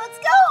 Yeah, let's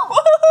go.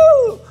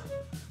 Woohoo!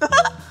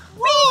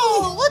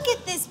 Whoa, look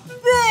at this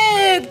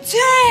big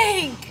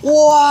tank.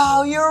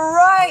 Wow, you're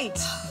right.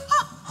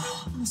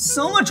 There's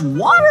so much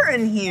water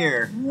in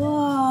here.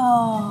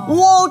 Whoa.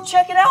 Whoa,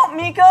 check it out,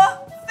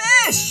 Meekah.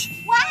 Fish.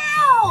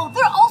 Wow,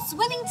 they're all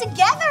swimming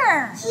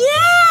together.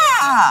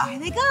 Yeah. There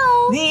they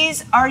go.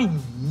 These are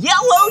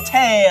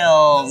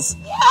yellowtails.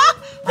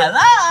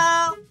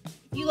 Hello.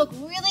 If you look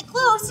really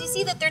close, you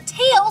see that their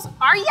tails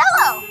are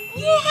yellow.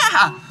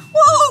 Yeah.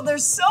 Whoa,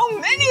 there's so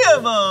many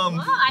of them.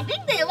 Wow, I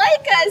think they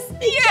like us.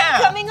 They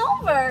keep coming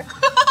over.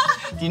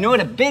 Do you know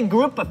what a big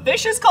group of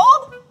fish is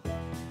called?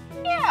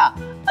 Yeah,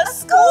 a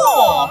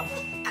school.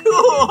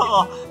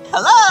 Cool.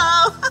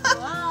 Hello.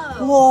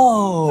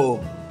 Whoa.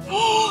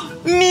 Whoa.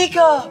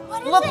 Meekah,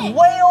 What is look it?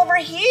 way over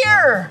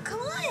here. Come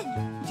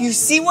on. Do you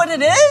see what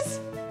it is?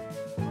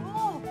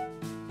 Oh.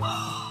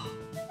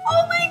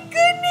 Oh my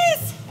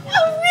goodness. A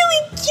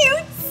really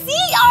cute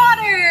sea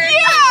otter.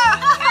 Yeah.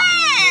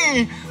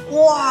 Hey.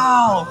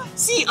 Wow.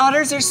 Sea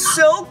otters are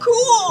so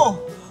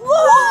cool.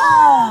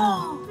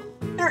 Whoa.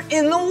 They're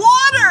in the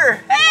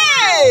water.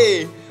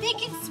 Hey. They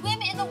can swim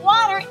swim in the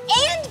water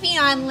and be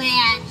on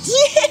land.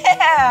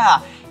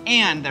 Yeah!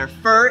 And their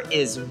fur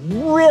is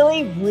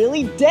really,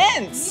 really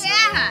dense.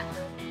 Yeah.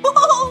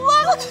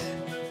 Oh, look!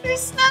 They're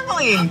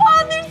snuggling.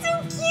 Oh, they're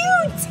so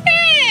cute.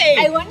 Hey!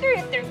 I wonder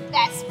if they're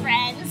best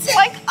friends.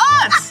 Like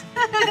us!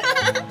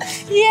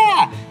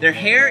 Yeah, their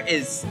hair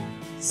is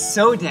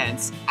so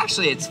dense.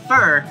 Actually, it's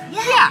fur.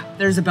 Yeah,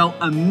 there's about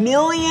 1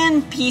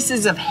 million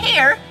pieces of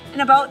hair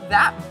and about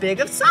that big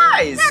of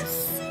size. That's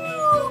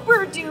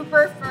super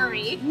duper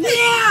furry.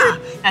 Yeah,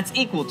 that's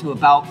equal to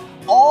about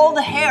all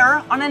the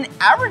hair on an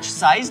average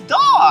sized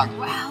dog.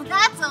 Wow,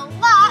 that's a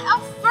lot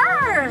of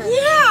fur.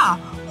 Yeah,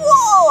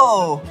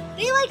 whoa!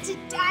 They like to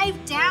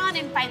dive down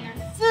and find their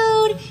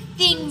food.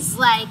 Things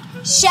like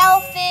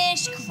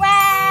shellfish,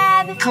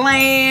 crab,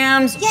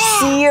 Clams,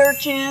 sea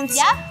urchins.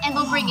 Yep, and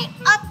they'll bring it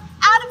up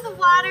out of the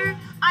water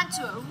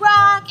onto a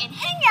rock and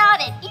hang out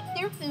and eat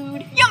their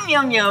food. Yum,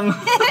 yum, yum.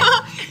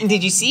 And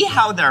did you see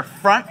how their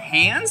front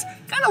hands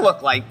kind of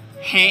look like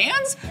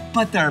hands,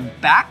 but their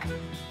back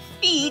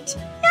feet,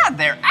 yeah,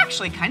 they're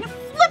actually kind of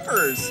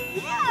flippers.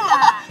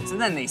 Yeah. So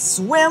then they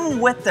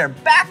swim with their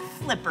back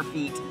flipper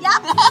feet.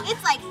 Yep,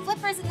 it's like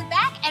flippers in the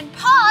back and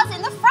paws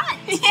in the front.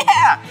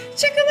 Yeah,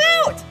 check them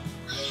out.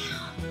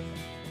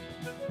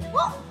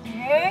 Well,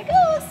 there it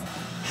goes.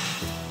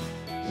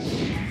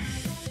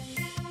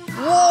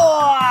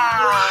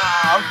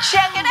 Wow,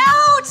 check it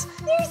out.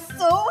 They're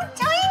so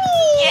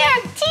tiny.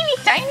 Yeah, teeny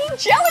tiny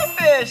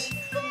jellyfish.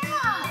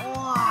 Yeah.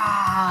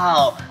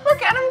 Wow,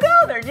 look at them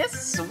go. They're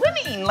just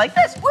swimming like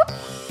this. Whoop,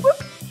 whoop,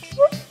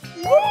 whoop.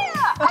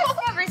 Yeah, I've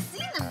never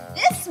seen them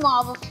this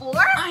small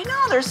before. I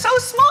know, they're so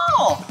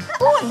small.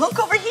 Oh, and look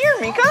over here,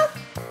 Meekah.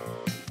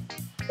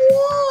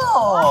 Whoa.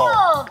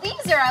 Oh,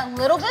 these are a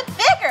little bit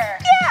bigger.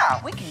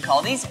 Yeah, we can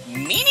call these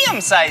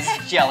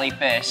medium-sized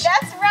jellyfish.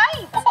 That's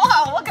right.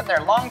 Wow, look at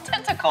their long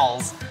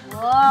tentacles.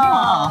 Whoa.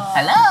 Oh,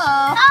 hello.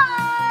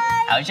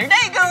 Hi. How's your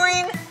day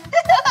going?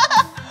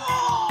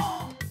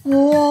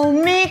 Whoa,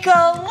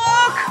 Meekah,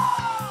 look.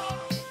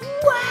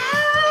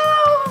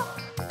 Wow.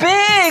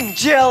 Big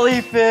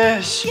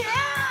jellyfish. Yeah.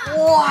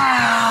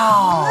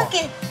 Wow. Look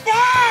at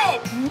that.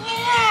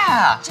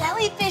 Yeah.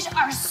 Jellyfish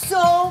are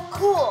so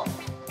cool.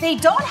 They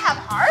don't have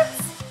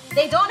hearts,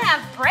 they don't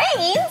have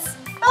brains,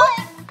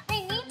 but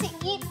they need to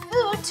eat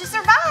food to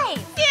survive.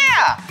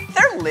 Yeah,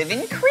 they're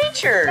living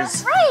creatures.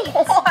 That's right.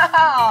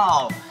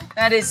 Wow,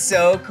 that is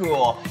so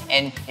cool.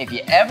 And if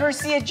you ever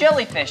see a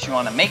jellyfish, you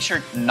want to make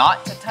sure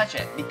not to touch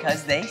it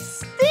because they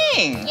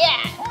sting.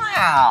 Yeah.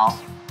 Wow.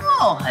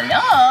 Oh,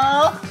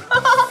 hello.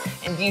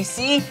 And do you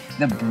see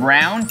the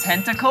brown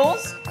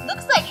tentacles?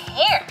 Looks like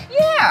hair.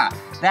 Yeah,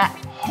 that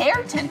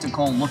hair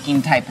tentacle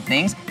looking type of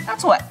things,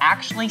 that's what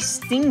actually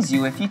stings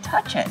you if you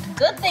touch it.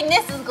 Good thing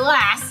this is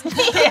glass.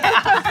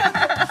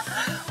 Yeah.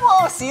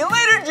 Well, see you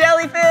later,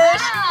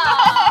 jellyfish.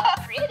 Wow,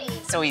 pretty.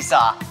 So we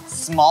saw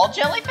small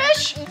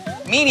jellyfish,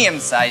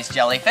 medium-sized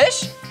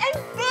jellyfish. And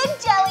big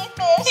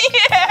jellyfish.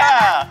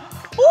 Yeah.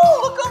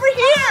 Ooh, look over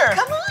here.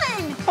 Come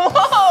on.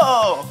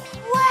 Whoa.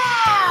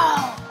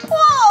 Wow.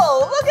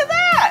 Whoa, look at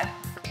that.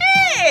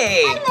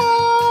 Hey.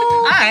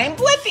 Hello. I'm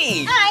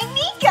Blippi. I'm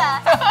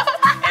MEEKAH.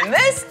 And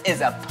this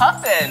is a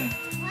puffin.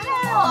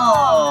 Wow.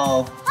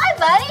 Oh. Hi,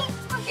 buddy.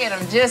 Look at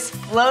him just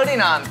floating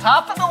on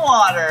top of the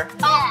water.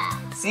 Yeah.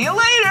 See you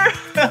later.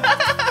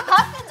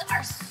 Puffins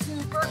are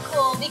super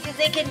cool because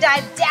they can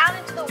dive down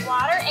into the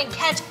water and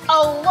catch a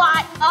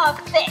lot of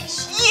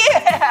fish.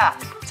 Yeah,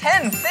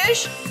 10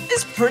 fish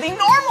is pretty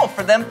normal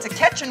for them to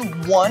catch in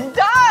one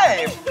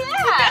dive.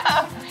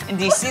 Yeah. And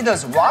do you see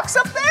those rocks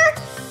up there?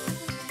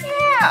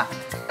 Yeah,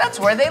 that's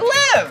where they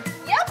live.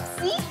 Yep,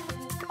 see?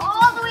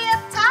 All the way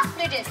up top,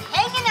 they're just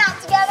hanging out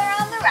together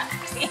on the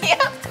rocks.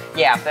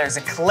 Yeah, if there's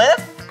a cliff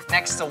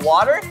next to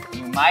water,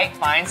 you might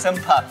find some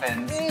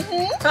puffins.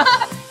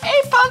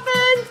 Hey,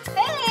 puffin!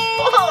 Hey!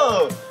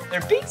 Whoa,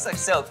 their beaks look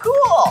so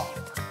cool.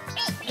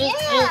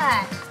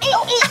 Yeah.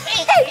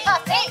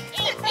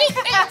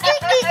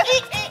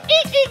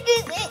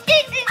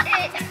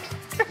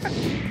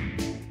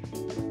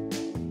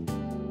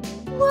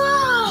 Whoa!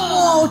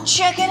 Oh,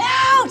 check it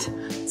out!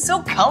 It's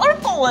so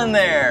colorful in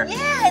there.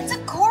 Yeah, it's a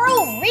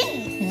coral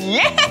reef.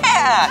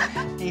 Yeah!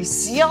 Do you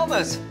see all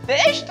those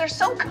fish? They're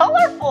so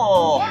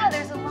colorful. Yeah,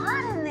 there's a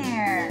lot in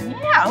there.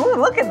 Yeah, ooh,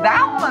 look at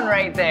that one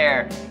right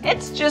there.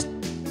 It's just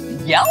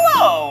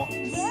yellow.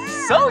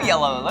 Yeah. So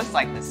yellow, it looks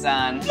like the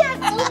sun. Yeah,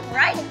 it's so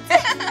bright.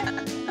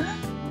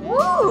 Ooh.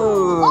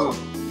 Oh,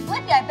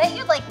 Blippi, I bet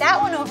you'd like that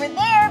one over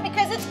there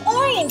because it's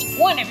orange,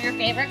 one of your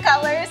favorite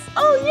colors.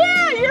 Oh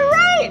yeah, you're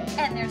right.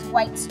 And there's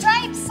white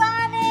stripes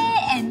on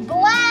it and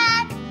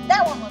black.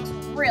 That one looks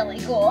really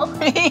cool.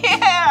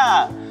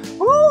 Yeah.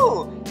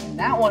 Ooh, and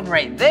that one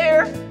right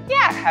there,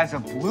 yeah, it has a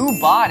blue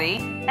body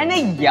and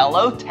a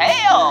yellow tail.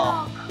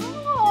 Oh,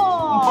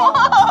 cool.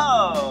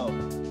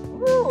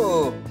 Whoa.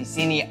 Ooh, do you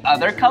see any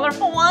other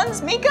colorful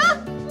ones,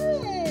 Meekah?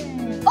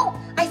 Oh,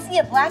 I see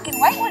a black and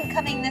white one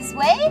coming this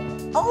way.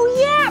 Oh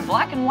yeah,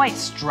 black and white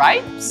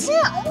stripes.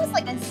 Yeah, almost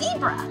like a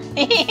zebra.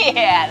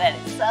 Yeah, that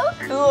is so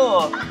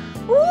cool.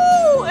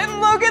 Ooh, and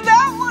look at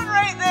that one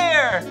right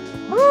there.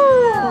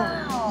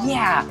 Wow.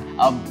 Yeah,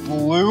 a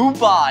blue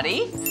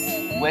body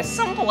with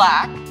some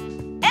black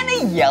and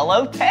a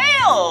yellow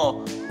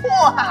tail.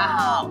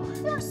 Wow.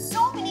 There are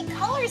so many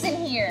colors in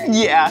here.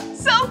 Yeah,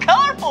 so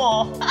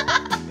colorful.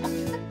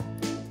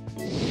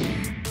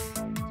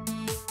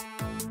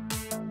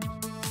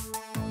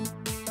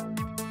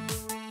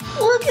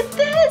 Look at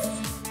this.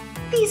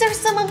 These are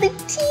some of the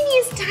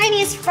teeniest,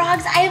 tiniest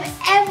frogs I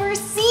have ever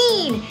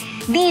seen.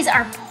 These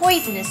are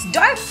poisonous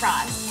dart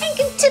frogs and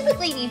can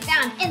typically be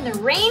found in the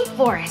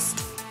rainforest.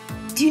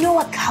 Do you know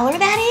what color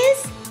that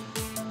is?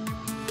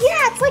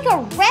 Yeah, it's like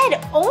a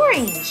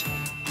red-orange.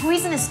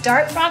 Poisonous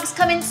dart frogs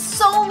come in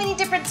so many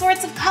different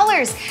sorts of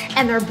colors,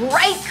 and their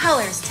bright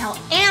colors tell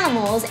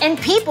animals and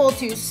people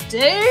to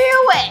stay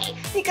away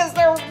because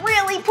they're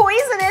really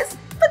poisonous,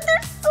 but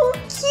they're so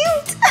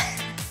cute.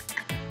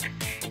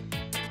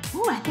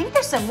 Ooh, I think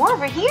there's some more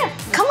over here.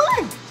 Come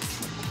on.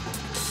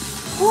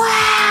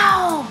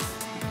 Wow.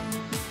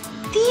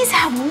 These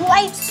have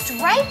white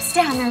stripes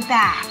down their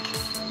back.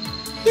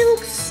 They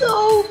look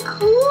so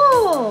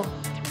cool.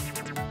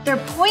 They're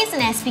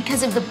poisonous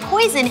because of the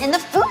poison in the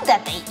food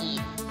that they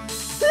eat.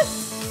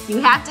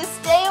 You have to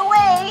stay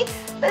away,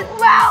 but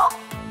wow,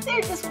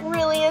 they're just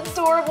really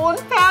adorable and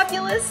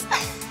fabulous.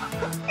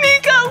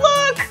 Meekah,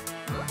 look!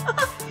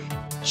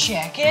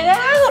 Check it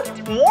out!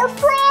 More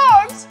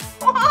frogs!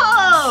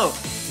 Whoa!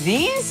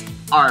 These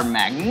are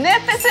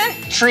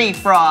magnificent tree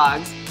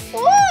frogs.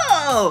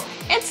 Whoa!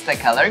 It's the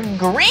color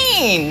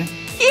green.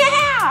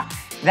 Yeah!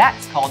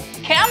 That's called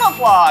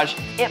camouflage.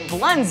 It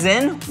blends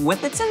in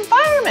with its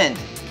environment.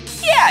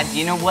 Yeah, do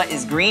you know what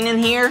is green in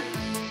here?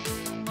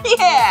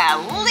 Yeah,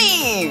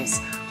 leaves.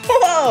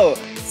 Whoa!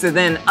 So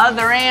then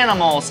other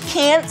animals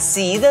can't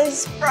see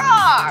those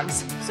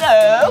frogs.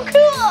 So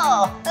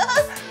cool.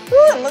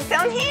 Ooh, and look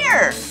down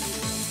here.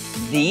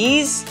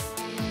 These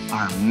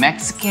are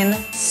Mexican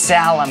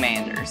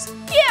salamanders.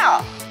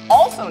 Yeah,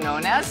 also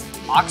known as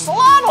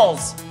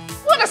axolotls.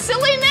 What a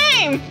silly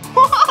name.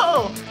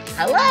 Whoa!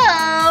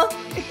 Hello.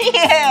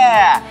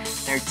 Yeah,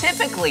 they're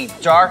typically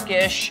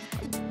darkish,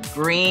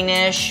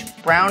 greenish,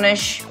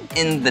 brownish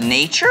in the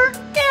nature.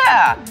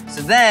 Yeah,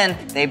 so then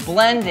they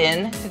blend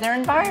in to their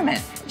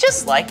environment,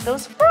 just like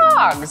those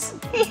frogs.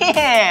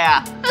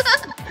 Yeah.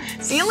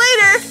 See you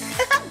later.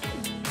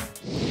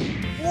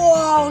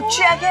 Whoa,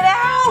 check it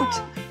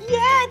out.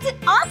 Yeah, it's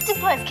an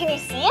octopus. Can you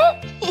see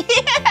it?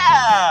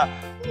 Yeah.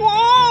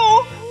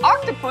 Whoa,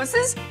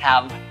 octopuses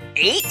have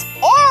 8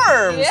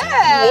 arms.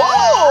 Yeah.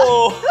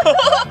 Whoa.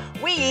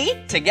 We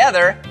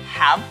together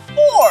have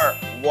 4.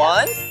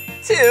 1,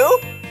 2,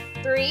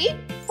 3,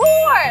 4.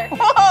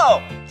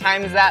 whoa!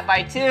 Times that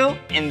by 2,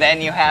 and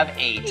then you have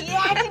 8.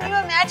 Yeah, can you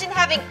imagine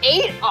having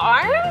 8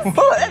 arms?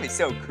 Whoa, that'd be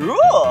so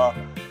cool.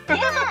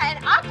 Yeah,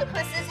 and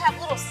octopuses have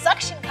little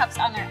suction cups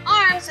on their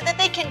arms so that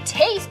they can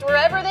taste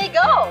wherever they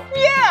go.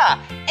 Yeah,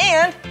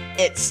 and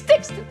it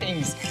sticks to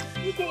things.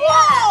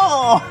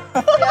 Whoa!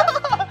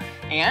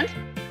 And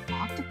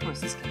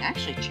octopuses can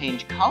actually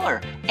change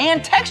color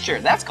and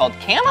texture. That's called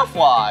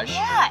camouflage.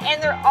 Yeah,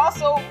 and they're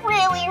also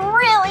really,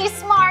 really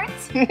smart.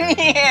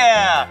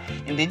 Yeah,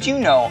 and did you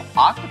know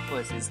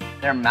octopuses,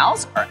 their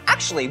mouths are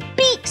actually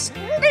beaks?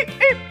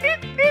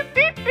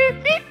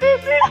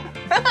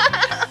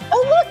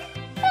 Oh, look.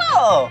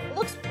 Whoa! It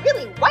looks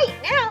really white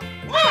now.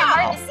 Wow.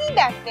 Hard to see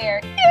back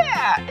there.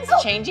 Yeah, it's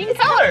changing it's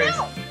colors.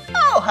 coming out.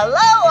 Oh,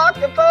 hello,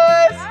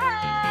 octopus. Hi.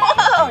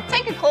 Whoa,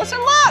 take a closer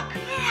look.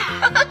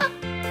 Yeah.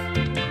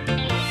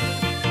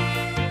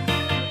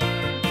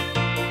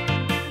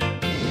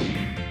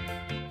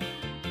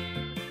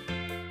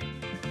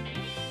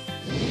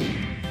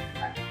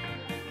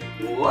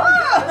 Whoa!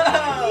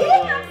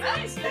 Yeah,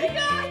 nice,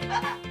 Meekah.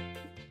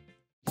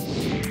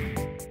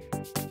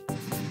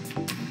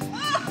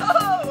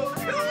 Whoa,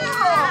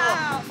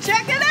 cool!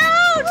 Check it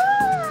out!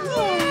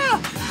 Yeah,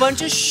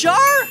 bunch of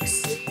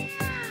sharks.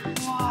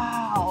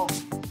 Wow!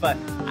 But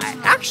I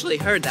actually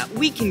heard that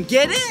we can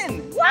get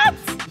in. What?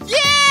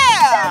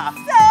 Yeah!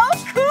 So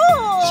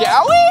cool.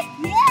 Shall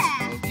we?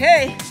 Yeah.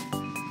 Okay.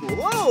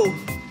 Whoa!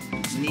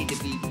 We need to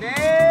be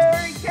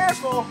very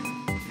careful.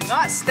 Do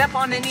not step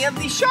on any of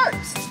these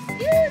sharks.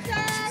 Excuse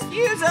us.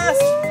 Excuse us.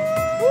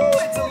 Ooh,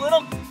 it's a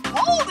little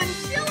cold and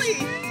chilly.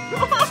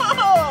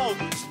 Whoa!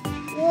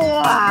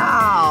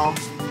 Wow!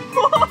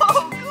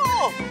 Whoa,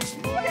 cool!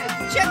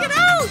 Check it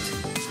out!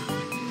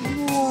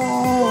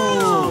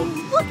 Whoa!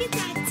 Look at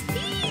that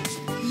teeth.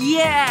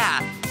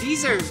 Yeah,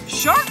 these are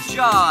shark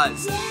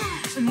jaws.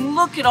 Yeah. And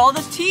look at all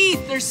the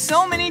teeth. There's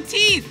so many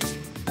teeth.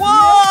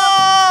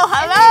 Whoa!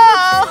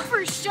 Hello!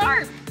 Super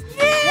sharp.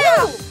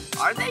 Yeah!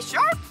 Are they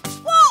sharp?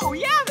 Whoa,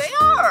 yeah, they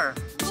are.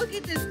 Look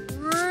at this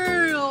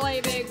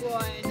really big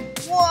one.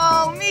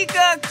 Whoa,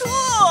 Meekah,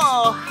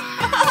 cool!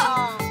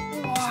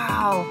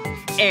 Wow.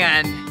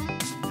 And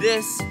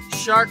this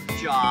shark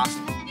jaw,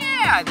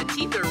 yeah, the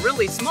teeth are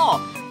really small.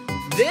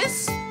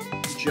 This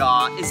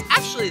jaw is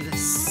actually the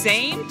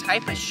same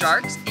type of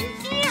sharks in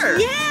here.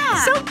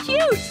 Yeah. So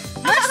cute.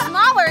 Much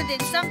smaller than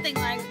something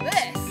like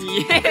this.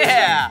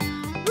 Yeah.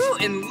 Ooh,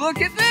 and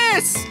look at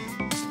this.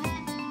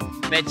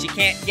 Bet you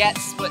can't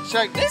guess what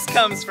shark this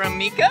comes from,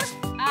 Meekah.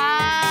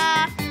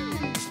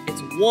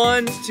 It's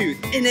one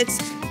tooth, and it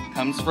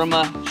comes from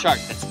a shark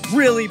that's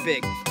really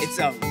big. It's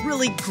a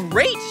really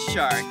great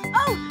shark.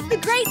 Oh, the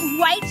great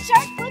white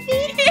shark,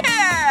 Blippi?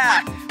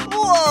 Yeah!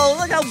 Whoa,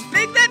 look how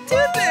big that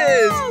tooth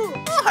is! Oh,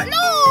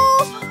 hello!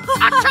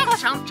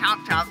 Chomp,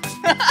 chomp, chomp, chomp.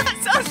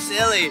 So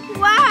silly.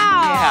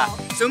 Wow.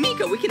 Yeah. So,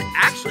 Meekah, we can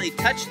actually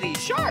touch these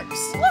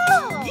sharks.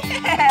 Whoa.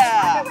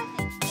 Yeah! I wonder what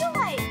they feel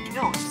like. I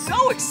know, I'm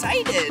so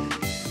excited.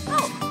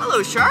 Oh,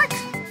 hello, shark.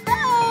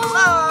 Hello.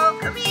 Hello,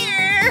 come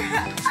here.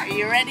 Are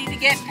you ready to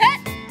get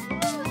pet?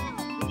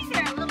 These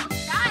are a little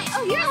shy.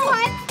 Oh, here's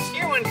one.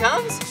 Here one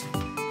comes.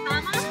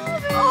 Come on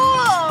over.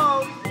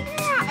 Oh,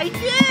 yeah, I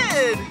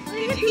did. What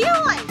did it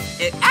feel like?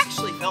 It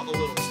actually felt a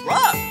little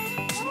rough.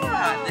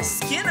 Yeah, the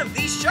skin of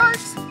these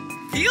sharks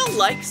feel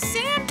like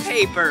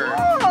sandpaper.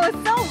 Oh,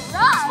 it's so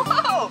rough.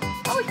 Whoa!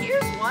 Oh,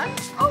 here's one.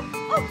 Oh,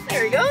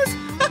 there he goes.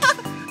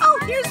 Oh,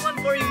 here's one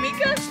for you,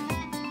 Meekah.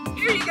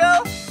 Here you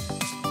go.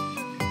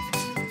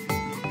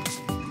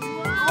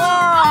 Whoa.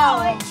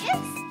 Oh, it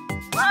is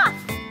rough.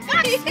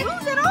 Not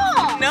smooth at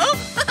all. Nope.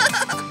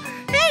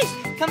 Hey,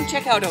 come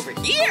check out over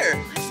here.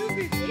 What's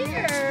over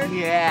here?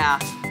 Yeah.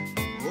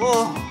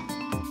 Whoa.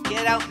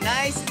 Get out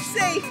nice and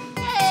safe.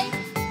 Okay.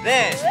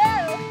 Then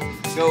Whoa.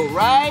 go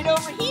right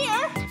over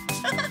here.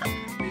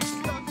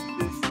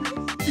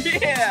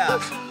 Yeah.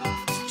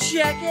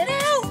 Check it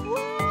out.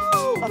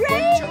 Whoa. A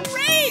bunch of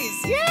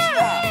rays.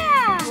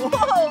 Yeah.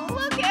 Whoa,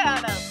 look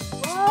at them.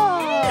 Whoa.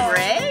 Hey,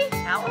 Ray.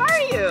 How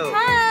are you?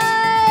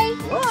 Hi.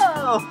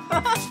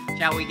 Whoa.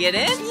 Shall we get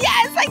in?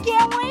 Yes, I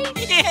can't wait.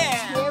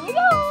 Yeah. Here we go.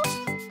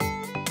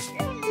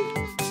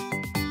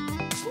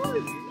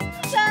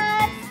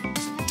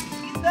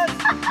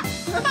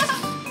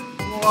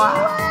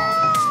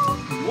 Wow.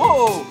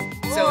 Whoa.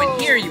 So in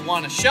here you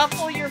want to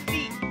shuffle your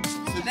feet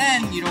so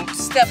then you don't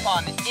step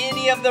on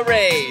any of the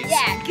rays.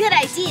 Yeah, good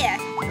idea.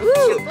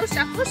 Ooh,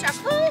 shuffle,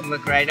 shuffle.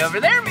 Look right over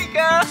there,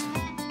 Meekah.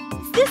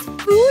 Is this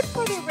food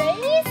for the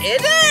rays?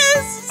 It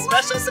is.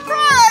 Special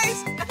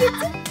surprise.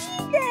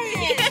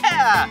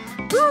 Yeah.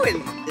 Ooh,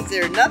 and is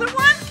there another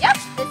one? Yep,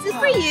 this is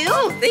for you.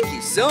 Oh, thank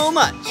you so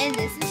much. And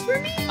this is for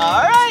me.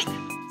 All right.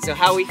 So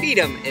how we feed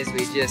them is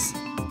we just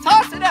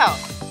toss it out.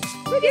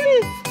 Look at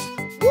this.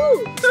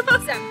 Woo.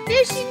 Some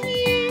fish in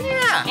here.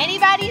 Yeah.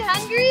 Anybody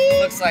hungry?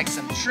 Looks like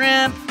some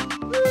shrimp.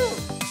 Ooh.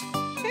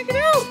 Check it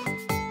out.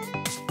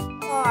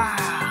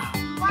 Wow.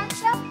 Want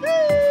some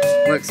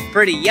food? Looks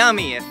pretty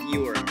yummy if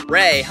you were a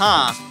ray,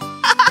 huh?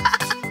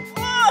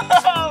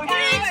 Whoa,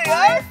 here they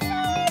are.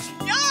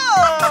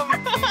 Yum.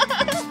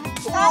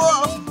 Whoa.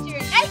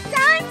 Your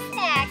nighttime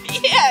snack.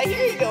 Yeah,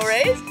 here you go,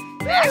 Rays.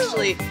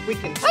 Actually, we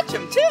can touch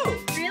them too.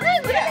 Really?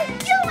 What do they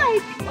feel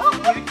like? Oh,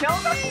 you tell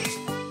me.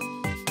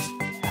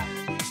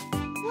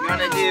 You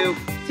want to do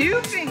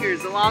 2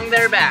 fingers along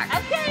their back.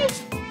 Okay.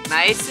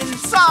 Nice and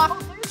soft. Oh,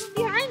 there's one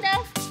behind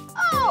us.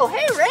 Oh,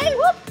 hey, Ray.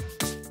 Whoop.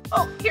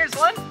 Oh, here's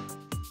one.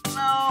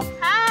 Hello.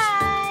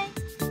 Hi.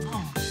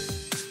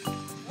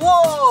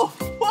 Whoa.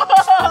 Whoa.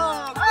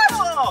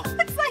 Cool.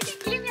 It's like you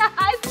gave me a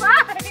high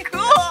five.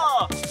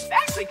 Cool. It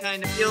actually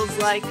kind of feels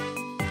like,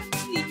 let's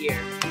see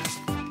here.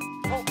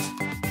 Oh.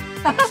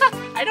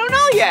 I don't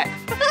know yet.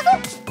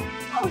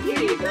 Oh, here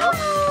you go.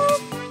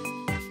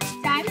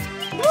 Time to eat.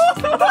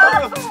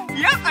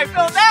 Yep, I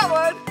felt that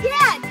one.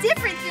 Yeah,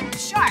 different than the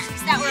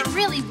sharks that were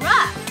really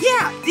rough.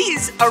 Yeah,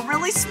 these are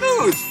really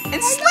smooth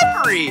and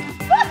slippery.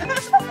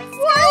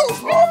 Whoa!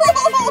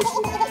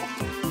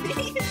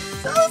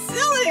 So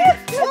silly.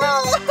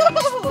 Whoa.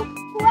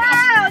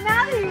 Wow,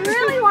 now they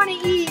really want to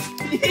eat.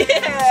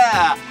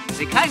 Yeah,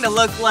 they kind of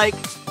look like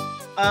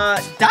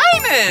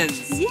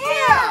diamonds.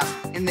 Yeah.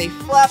 And they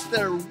flap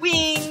their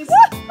wings.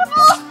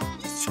 Oh,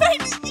 he's trying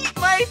to eat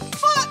my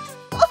foot.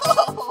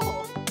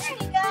 Oh. There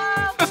you go.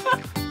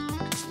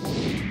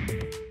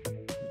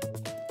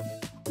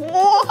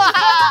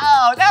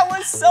 Wow, that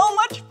was so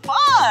much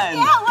fun.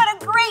 Yeah, what a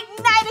great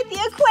night at the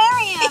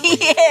aquarium.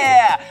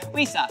 Yeah,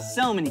 we saw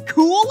so many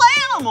cool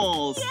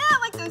animals. Yeah,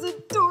 like those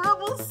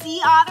adorable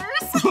sea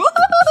otters.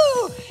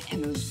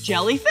 And those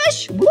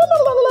jellyfish. And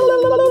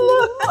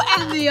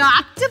the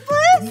octopus.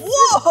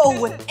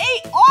 Whoa, with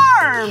 8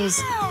 arms.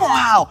 Yeah.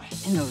 Wow,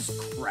 and those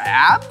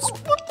crabs.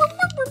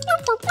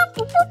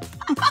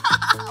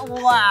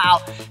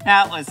 Wow,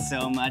 that was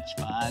so much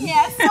fun.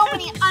 Yeah, so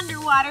many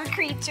underwater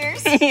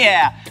creatures.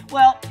 Yeah,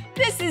 well,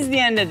 this is the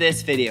end of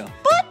this video.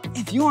 But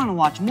if you want to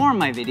watch more of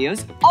my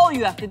videos, all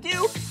you have to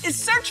do is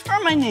search for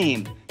my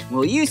name.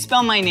 Will you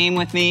spell my name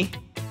with me?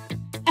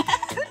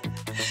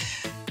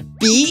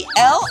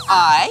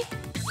 B-L-I-P-P-I.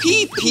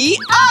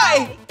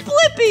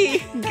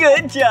 Blippi.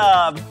 Good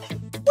job.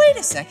 Wait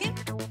a second.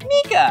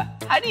 Meekah,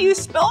 how do you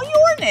spell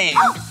your name?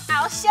 Oh,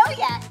 I'll show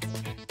ya.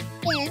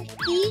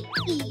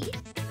 N-E-E-K-A-H.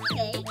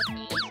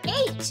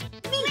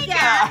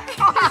 MEEKAH.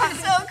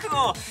 So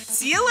cool.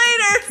 See you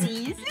later. See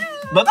you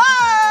soon.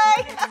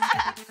 Bye-bye.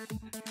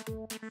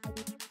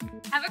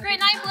 Have a great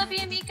night, Blippi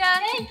and MEEKAH.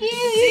 Thank you.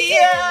 See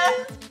ya.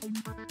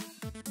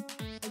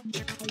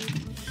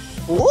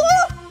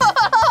 Whoa!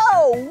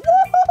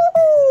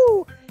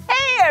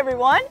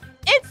 everyone,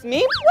 it's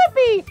me,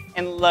 Blippi,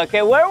 and look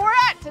at where we're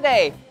at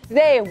today.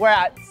 Today we're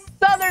at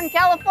Southern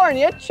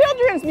California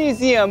Children's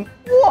Museum.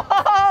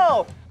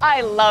 Whoa!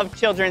 I love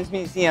children's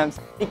museums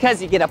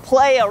because you get to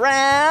play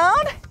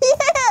around,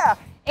 yeah,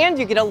 and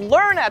you get to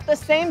learn at the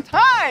same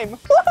time.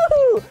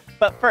 Woohoo!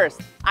 But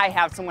first, I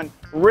have someone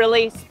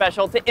really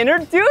special to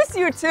introduce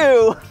you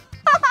to.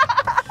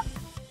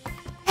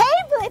 Hey,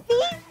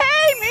 Blippi.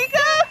 Hey,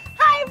 Meekah.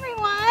 Hi,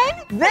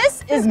 everyone.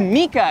 This is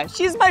Meekah.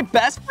 She's my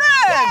best friend.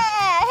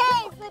 Yeah,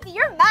 hey, Blippi,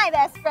 you're my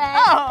best friend.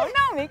 Oh,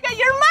 no, Meekah,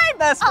 you're my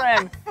best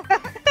friend.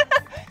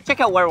 Check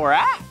out where we're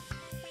at.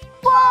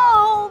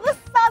 Whoa, the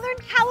Southern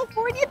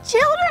California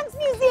Children's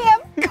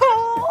Museum.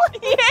 Cool.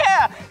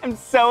 Yeah, I'm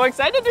so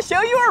excited to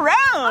show you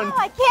around. Oh,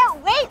 I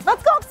can't wait.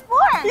 Let's go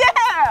explore.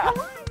 Yeah. Come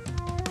on.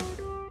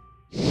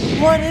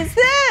 What is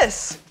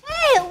this?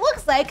 Hey, it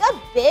looks like a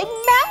big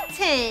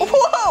mountain.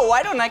 Whoa,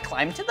 why don't I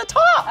climb to the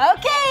top?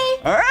 Okay.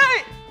 All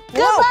right.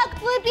 Good luck,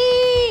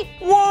 Blippi.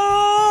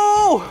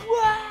 Whoa.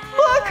 Wow.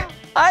 Look,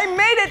 I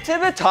made it to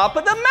the top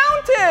of the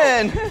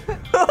mountain.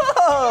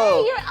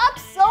 Hey, you're up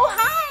so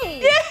high.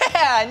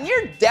 Yeah, and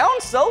you're down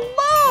so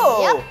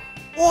low. Yep.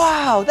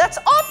 Wow, that's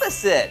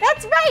opposite.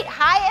 That's right.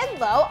 High and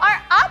low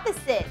are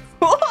opposites.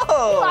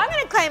 Whoa. Ooh, I'm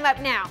going to climb up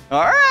now.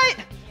 All right.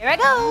 Here I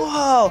go.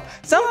 Whoa,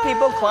 some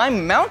people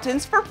climb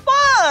mountains for fun.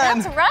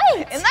 That's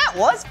right. And that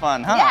was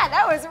fun, huh? Yeah,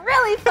 that was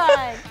really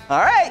fun. All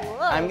right, Whoa.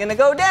 I'm gonna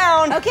go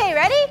down. Okay,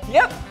 ready?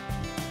 Yep.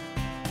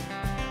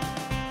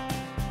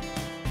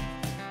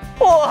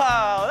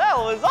 Wow, that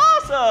was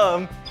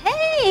awesome.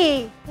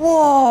 Hey.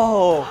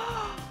 Whoa,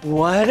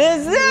 what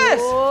is this?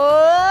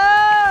 Whoa.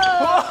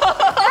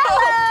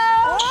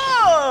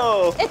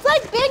 Whoa. It's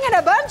like being in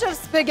a bunch of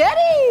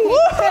spaghetti. Woo,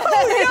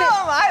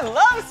 yum, I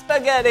love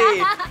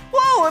spaghetti.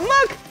 Whoa, and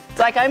look, it's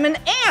like I'm an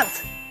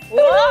ant.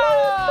 Whoa.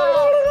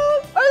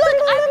 Or look,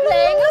 I'm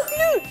playing a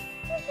flute.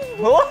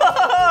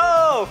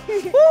 Whoa.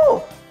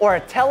 Woo. Or a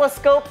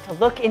telescope to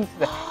look into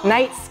the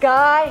night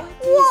sky.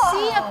 What do you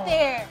see up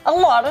there? A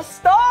lot of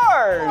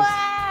stars.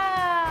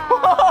 Wow.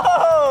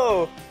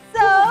 Whoa.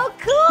 So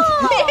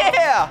cool.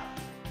 Yeah.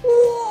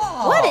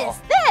 Whoa. What is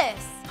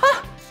this?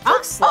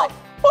 Looks like.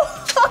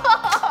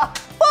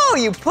 Oh,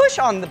 you push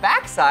on the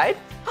back side,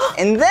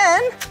 and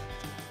then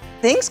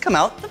things come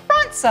out the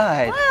front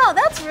side. Wow,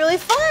 that's really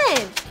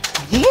fun.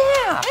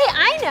 Yeah. Hey,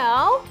 I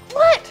know.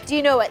 What? Do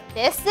you know what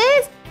this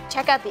is?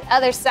 Check out the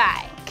other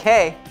side.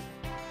 Okay.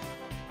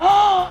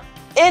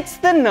 It's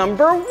the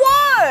number 1.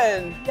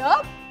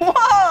 Yup.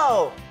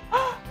 Whoa.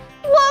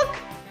 Look,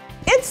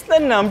 it's the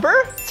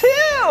number 2.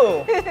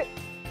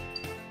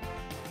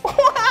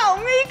 Wow,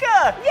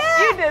 Meekah. Yeah.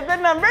 You did the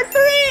number 3.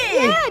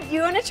 Yeah, do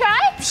you want to try?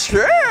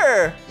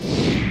 Sure.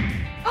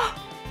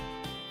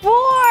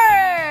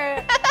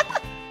 4.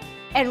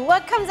 And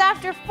what comes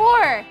after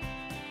 4?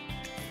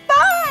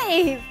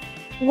 5.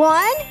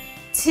 1,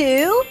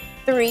 2,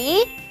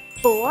 3,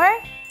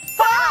 4,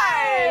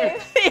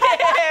 5.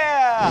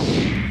 Yeah.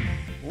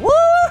 Woo!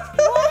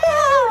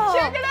 Wow.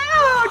 Check it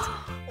out.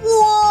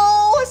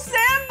 Whoa, a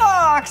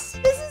sandbox.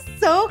 This is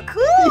so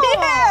cool.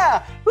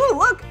 Yeah. Ooh,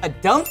 look, a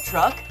dump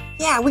truck.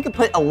 Yeah, we could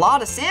put a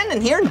lot of sand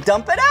in here and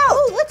dump it out.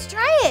 Ooh, let's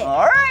try it.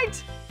 All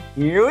right.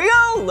 Here we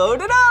go.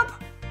 Load it up.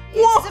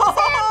 Here's some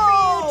sand for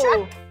you,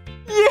 truck.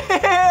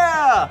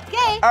 Yeah.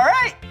 Okay. All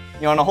right.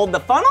 You want to hold the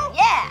funnel?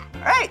 Yeah.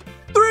 All right.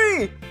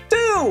 3,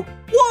 2,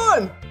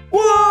 1.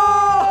 Whoa!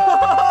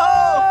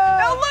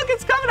 Now look,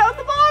 it's coming out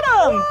the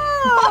bottom.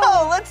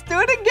 Whoa, let's do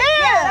it again.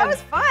 Yeah, that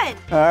was fun.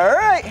 All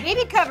right.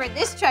 Maybe cover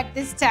this truck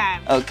this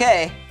time.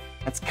 Okay,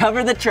 let's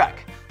cover the truck.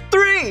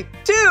 3,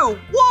 2, 1.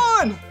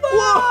 Whoa!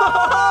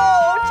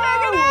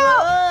 Check it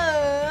out.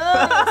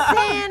 Whoa.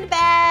 Sand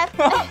bath.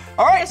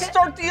 All right,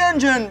 start the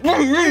engine.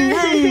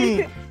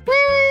 Hey,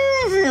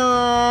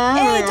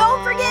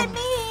 don't forget me.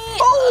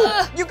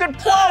 Oh, you can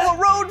plow a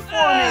road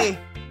for me.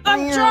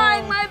 I'm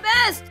trying my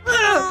best. Whoa!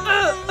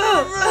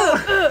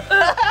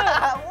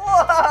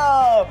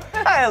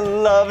 I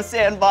love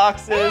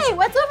sandboxes. Hey,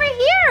 what's over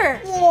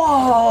here?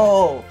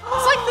 Whoa!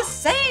 It's like the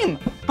same,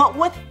 but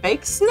with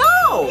fake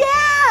snow.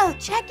 Yeah,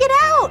 check it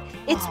out.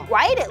 It's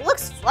white, it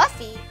looks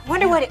fluffy. I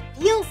wonder what it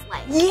feels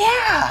like.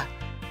 Yeah.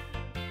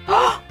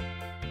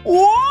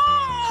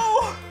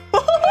 Whoa!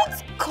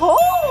 It's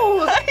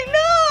cold. I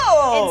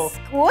know. It's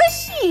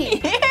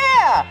squishy.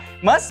 Yeah.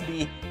 Must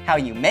be how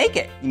you make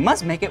it. You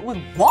must make it with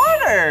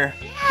water.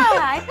 Yeah,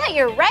 I bet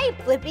you're right,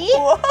 Blippi.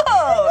 Whoa!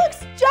 It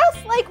looks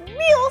just like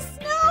real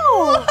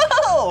snow.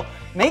 Whoa!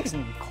 Makes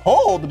me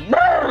cold.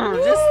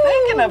 Brr, just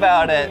thinking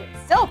about it.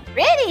 So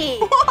pretty.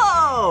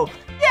 Whoa!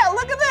 Yeah,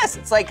 look at this.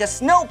 It's like a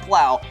snow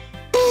plow.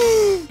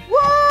 Whoa!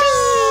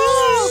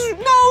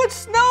 No, it's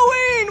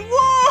snowing.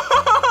 Whoa!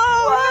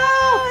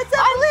 Whoa, it's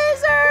a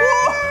blizzard.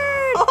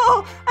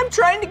 Whoa! I'm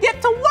trying to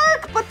get to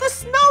work, but the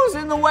snow's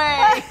in the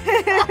way.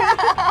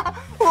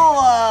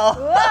 Whoa!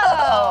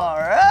 All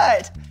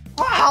right.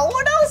 Wow,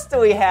 what else do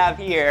we have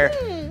here?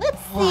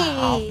 Let's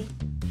see.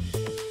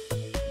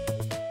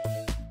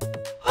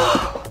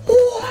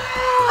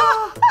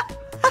 Wow!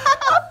 A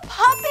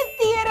puppet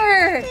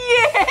theater.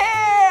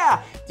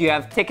 Yeah! Do Do you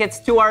have tickets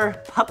to our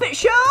puppet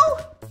show?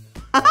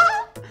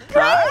 All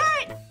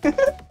right.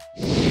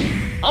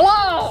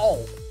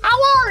 Hello! How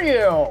are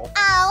you? Oh,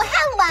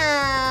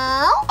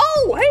 hello.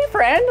 Oh, hey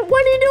friend,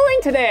 what are you doing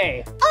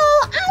today?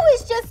 Oh, I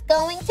was just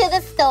going to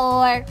the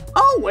store.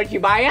 Oh, what'd you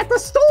buy at the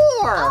store?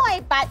 Oh, I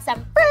bought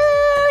some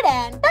fruit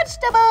and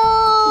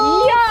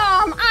vegetables.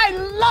 Yum! I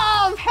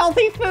love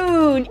healthy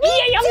food.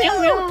 Yum,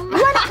 yum, yum. You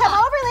want to come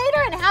over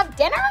later and have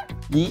dinner?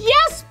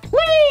 Yes,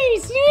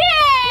 please!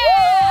 Yeah!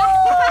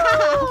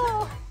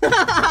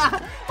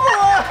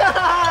 Whoa,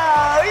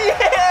 yeah!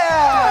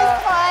 That was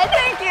fun.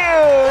 Thank you.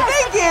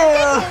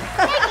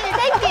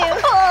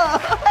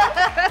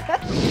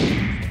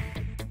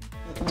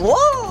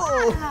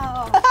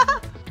 Whoa!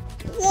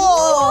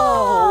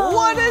 Whoa!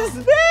 What is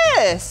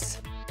this?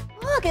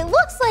 Look, it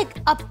looks like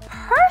a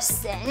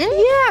person.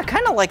 Yeah,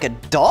 kind of like a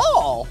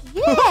doll.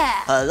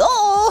 Yeah.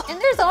 Hello? And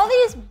there's all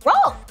these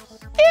ropes.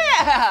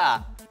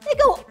 Yeah! They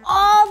go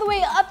all the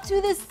way up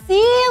to the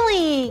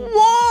ceiling.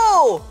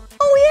 Whoa!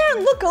 Oh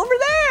yeah, look over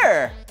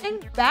there.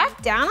 And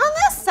back down on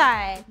this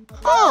side.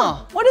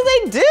 Huh, what do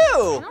they do?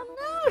 I don't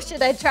know.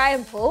 Should I try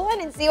and pull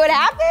one and see what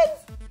happens?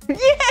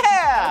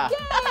 Yeah!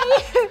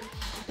 Yay!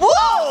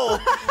 Whoa!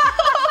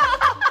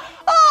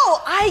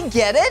 Oh, I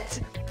get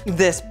it.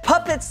 This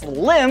puppet's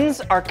limbs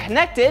are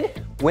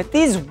connected with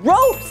these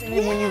ropes, and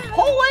then when you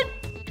pull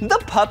it, the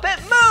puppet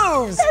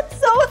moves. That's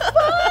so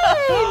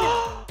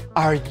fun!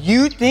 Are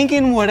you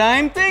thinking what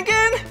I'm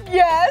thinking?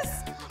 Yes.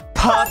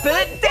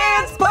 Puppet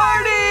dance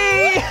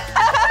party!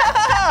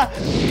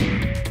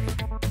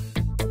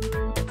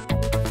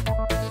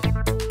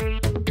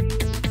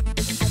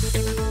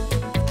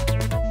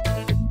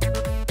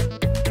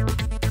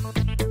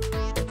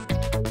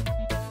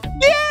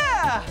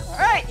 Yeah! All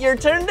right, your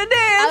turn to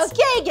dance.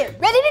 Okay, get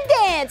ready to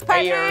dance,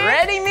 partner. Are you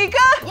ready,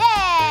 MEEKAH? Yeah.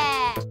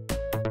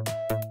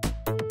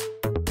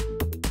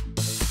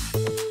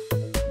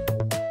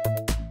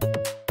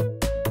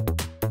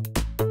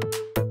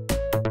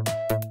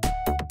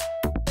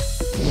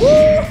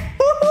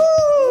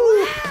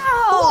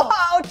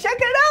 Wow, check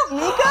it out,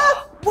 MEEKAH.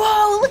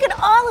 Whoa, look at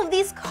all of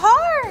these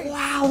cars.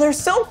 Wow, they're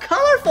so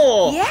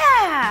colorful.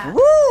 Yeah.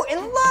 Woo,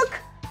 and look,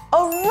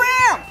 a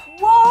ramp.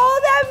 Whoa,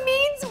 that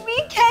means we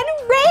can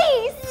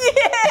race.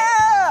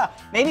 Yeah.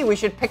 Maybe we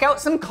should pick out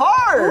some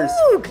cars.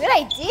 Ooh, good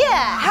idea.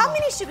 How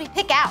many should we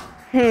pick out?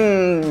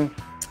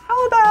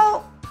 How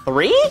about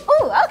 3?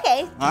 Ooh,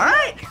 okay. All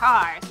right.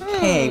 Cars.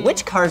 Hey,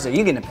 which cars are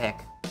you gonna pick?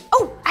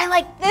 Oh, I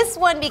like this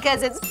one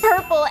because it's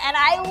purple and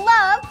I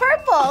love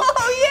purple.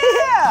 Oh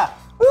yeah!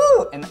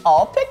 Ooh, and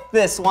I'll pick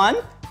this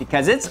one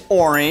because it's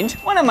orange,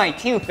 one of my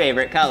 2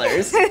 favorite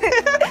colors.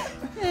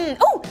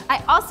 Oh,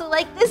 I also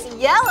like this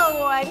yellow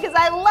one because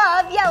I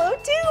love yellow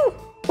too.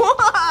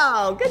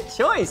 Wow, good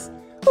choice.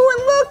 Ooh,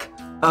 and look,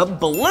 a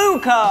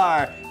blue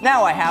car.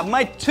 Now I have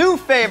my 2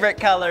 favorite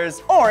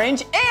colors,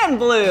 orange and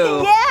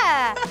blue.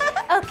 Yeah.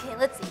 Okay,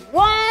 let's see.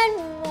 One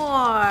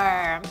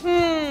more.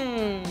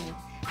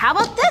 How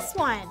about this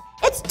one?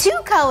 It's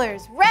 2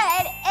 colors,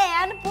 red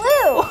and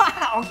blue.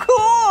 Wow,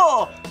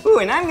 cool. Ooh,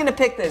 and I'm gonna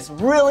pick this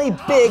really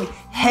big,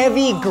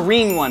 heavy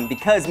green one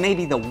because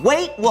maybe the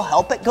weight will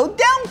help it go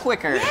down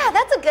quicker. Yeah,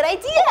 that's a good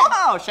idea.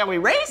 Wow, shall we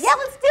race? Yeah,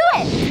 let's do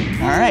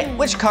it. All right,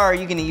 which car are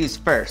you gonna use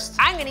first?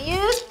 I'm gonna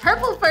use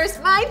purple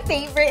first, my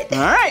favorite. All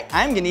right,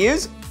 I'm gonna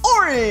use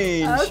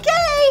orange.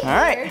 Okay, All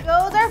right. here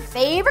goes our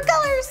favorite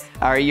colors.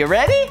 Are you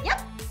ready? Yep.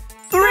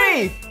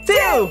 3, 2,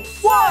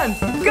 1,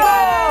 go!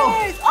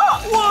 Oh!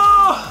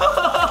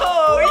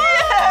 Whoa!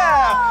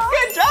 Yeah!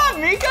 Good job,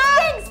 MEEKAH!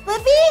 Thanks,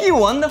 Blippi. You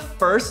won the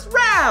first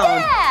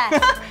round.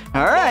 Yeah.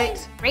 All right.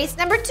 Race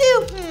number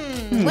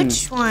 2.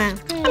 Which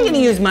one? I'm gonna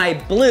use my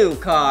blue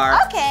car.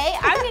 Okay,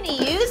 I'm gonna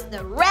use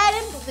the red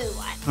and blue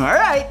one. All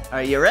right.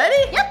 Are you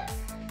ready? Yep.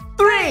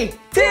 3,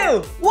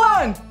 2,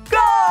 1, go!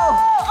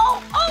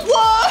 Oh!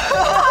 Whoa!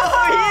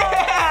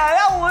 Yeah!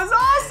 That was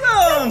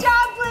awesome! Good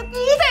job,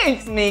 Blippi.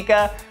 Thanks,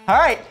 MEEKAH. All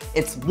right,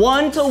 it's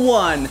 1 to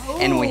 1,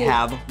 and we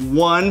have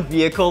 1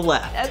 vehicle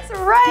left. That's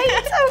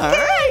right. Okay. All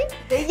right.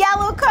 The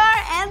yellow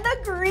car and the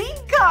green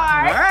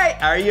car. All right,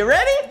 are you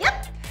ready?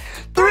 Yep.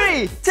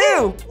 3,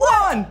 2,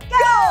 1,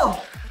 go!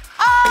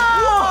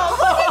 Oh!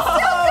 It's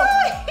still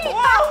going.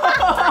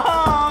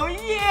 Whoa!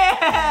 Yeah!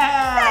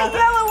 That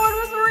yellow one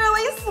was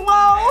really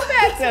slow.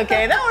 That's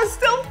okay. That was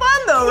still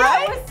fun, though,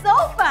 right? It was so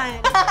fun.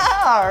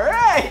 All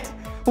right.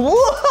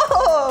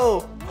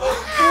 Whoa!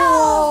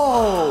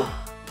 Whoa!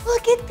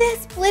 Look at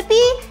this,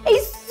 Blippi. A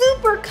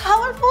super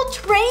colorful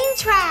train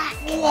track.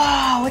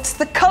 Wow, it's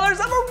the colors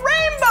of a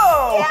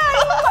rainbow. Yeah, I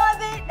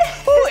love it.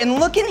 Ooh, and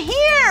look in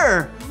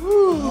here.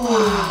 Ooh.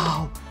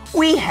 Wow,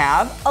 we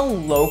have a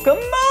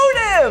locomotive.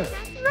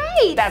 That's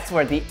right. That's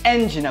where the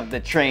engine of the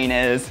train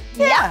is.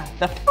 Yep. Yeah,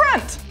 the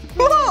front.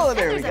 Whoa,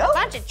 there we There's go. a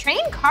bunch of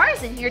train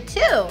cars in here,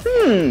 too.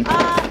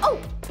 Oh,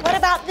 What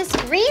about this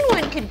green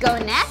one could go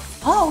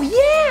next? oh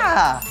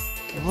yeah.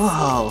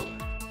 Whoa.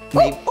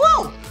 Maybe,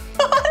 whoa.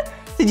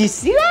 Did you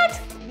see that?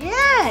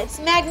 Yeah, it's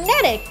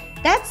magnetic.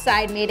 That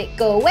side made it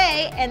go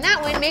away, and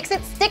that one makes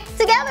it stick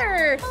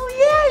together. Oh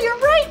yeah, you're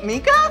right,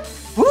 Meekah.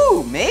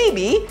 Ooh,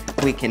 maybe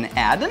we can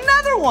add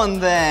another one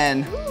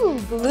then. Ooh,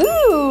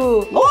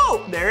 blue.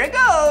 Whoa, there it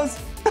goes.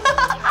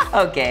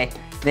 Okay,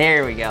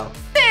 there we go.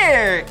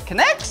 There, it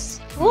connects.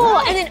 Cool,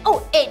 and then,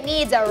 it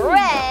needs a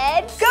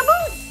red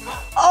caboose.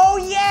 Oh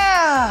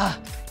yeah,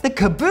 the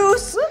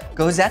caboose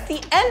goes at the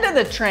end of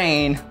the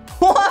train.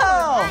 Whoa.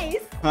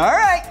 Nice. All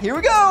right, here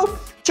we go.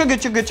 Chugga,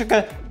 chugga,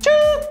 chugga,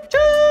 choo, choo.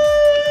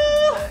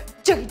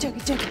 Chugga, chugga,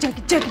 chugga,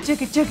 chugga, chugga,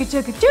 chugga, chugga,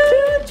 chugga, choo,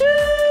 choo.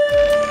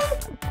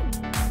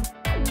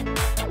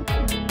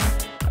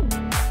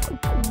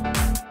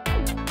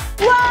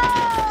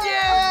 Whoa!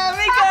 Yeah,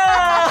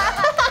 Meekah!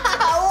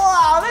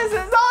 Wow, this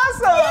is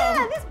awesome!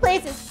 Yeah, this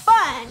place is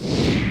fun.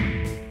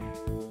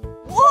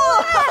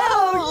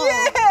 Whoa!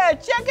 Yeah,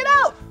 check it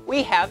out.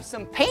 We have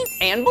some paint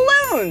and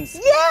balloons.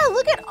 Yeah,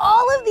 look at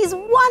all of these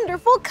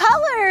wonderful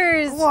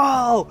colors.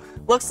 Whoa!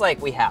 Looks like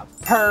we have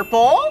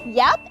purple.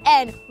 Yep,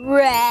 and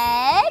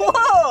red.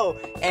 Whoa!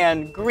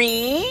 And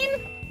green.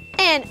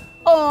 And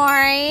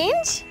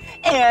orange.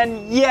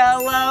 And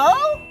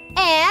yellow.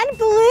 And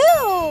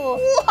blue.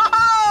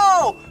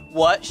 Whoa!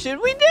 What should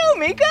we do,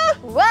 Meekah?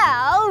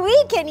 Well,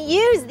 we can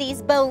use these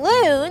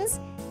balloons,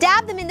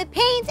 dab them in the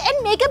paint,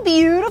 and make a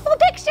beautiful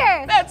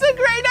picture. That's a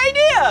great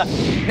idea.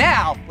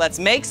 Now, let's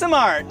make some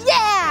art.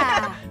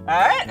 Yeah.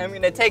 All right, I'm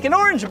gonna take an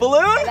orange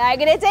balloon. I'm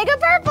gonna take a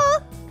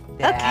purple.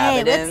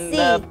 Dab it in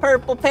the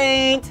purple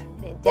paint.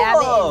 Dab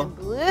it in the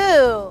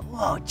blue.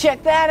 Whoa,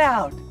 check that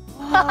out.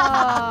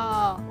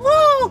 Whoa.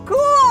 Whoa,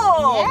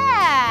 cool.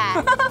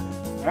 Yeah.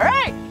 All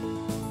right.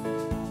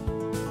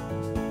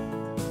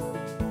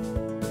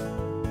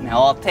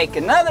 Now I'll take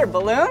another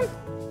balloon,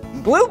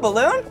 blue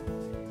balloon,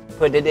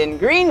 put it in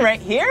green right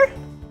here.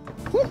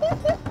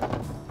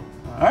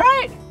 All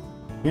right,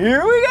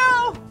 here we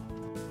go.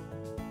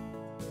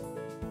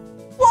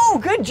 Whoa,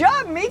 good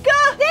job,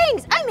 Meekah.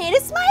 Thanks, I made a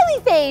smiley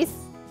face.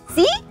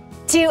 See?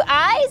 2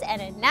 eyes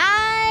and a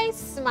nice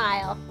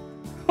smile.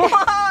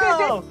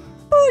 Whoa,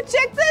 ooh,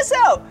 check this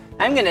out.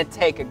 I'm gonna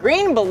take a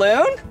green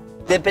balloon,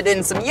 dip it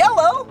in some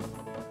yellow,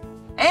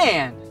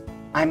 and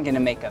I'm gonna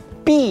make a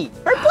B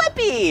for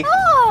Blippi.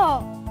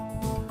 Oh,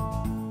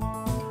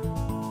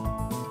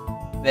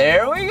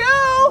 There we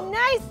go.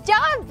 nice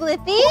job,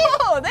 Blippi.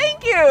 Whoa,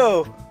 thank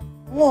you.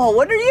 Whoa,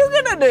 what are you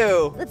gonna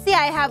do? Let's see,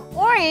 I have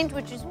orange,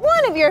 which is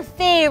one of your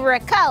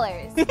favorite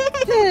colors.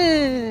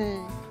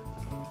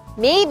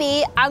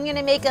 Maybe I'm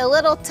gonna make a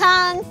little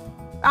tongue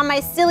on my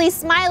silly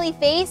smiley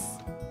face.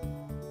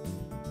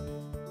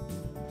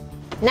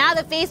 Now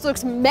the face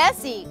looks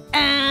messy.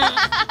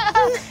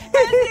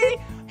 Messy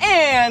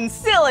and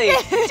silly,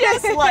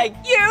 just like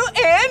you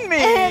and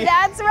me.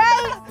 That's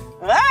right.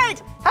 All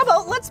right, how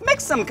about let's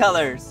mix some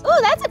colors?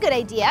 Ooh, that's a good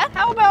idea.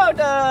 How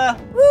about,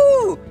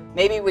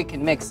 maybe we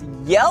can mix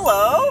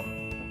yellow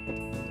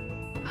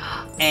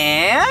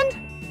and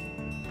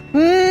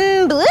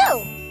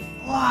blue.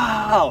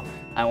 wow.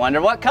 I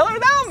wonder what color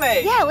that'll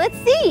make. Yeah, let's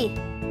see.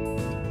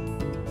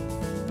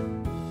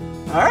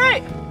 All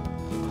right.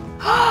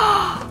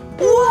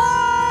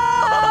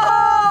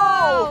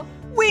 Whoa!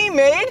 We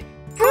made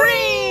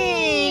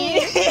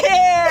green!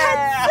 Yeah!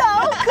 That's so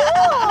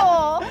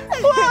cool!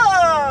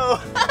 Whoa!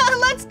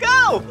 Let's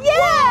go!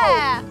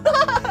 Yeah!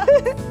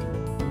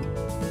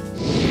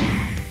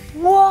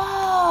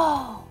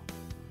 Whoa!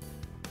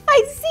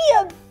 I see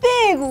a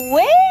big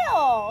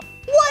whale!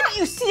 What?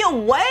 You see a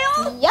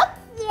whale? Yep.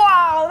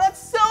 Wow,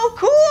 that's so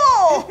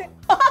cool!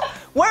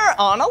 We're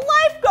on a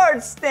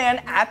lifeguard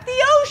stand at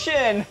the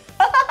ocean.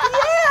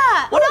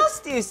 Yeah! What else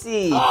do you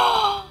see?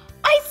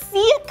 I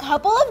see a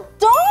couple of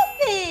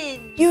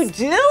dolphins! You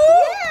do?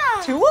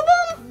 Yeah! 2 of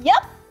them?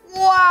 Yep.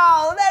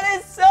 Wow, that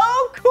is so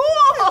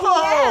cool!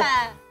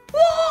 Yeah!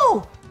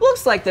 Whoa!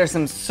 Looks like there's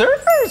some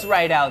surfers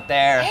right out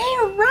there. Hey,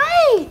 you're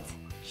right!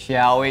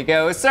 Shall we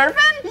go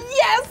surfing?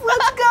 Yes,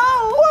 let's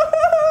go!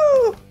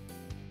 Woohoo!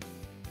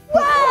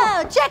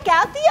 Wow, check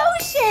out the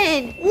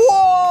ocean!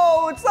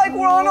 Whoa, it's like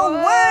we're on a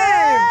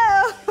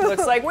wave! Whoa.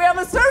 Looks like we have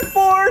a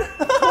surfboard!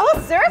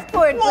 Cool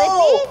surfboard, Whoa.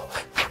 Blippi!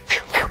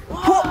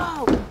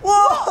 Whoa!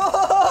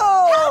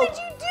 Whoa! How did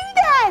you do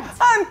that?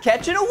 I'm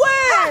catching a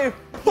wave!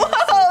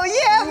 Whoa,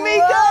 yeah,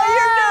 Meekah,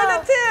 you're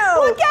doing it too!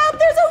 Look out,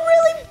 there's a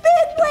really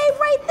big wave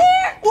right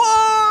there!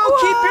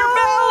 Whoa, keep your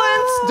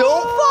balance,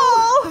 don't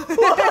fall!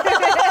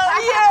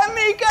 Yeah,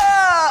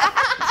 Meekah!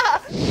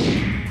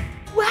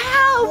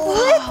 Wow,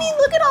 Blippi,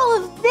 look at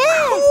all of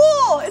this!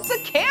 Cool, it's a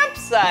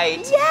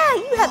campsite! Yeah,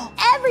 you have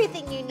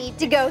everything you need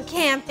to go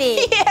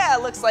camping. Yeah,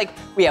 looks like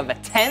we have a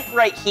tent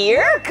right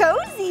here.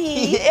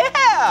 Cozy.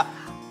 Yeah!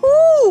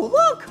 Ooh,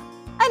 look!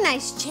 A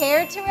nice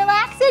chair to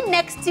relax in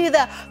next to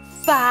the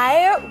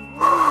fire.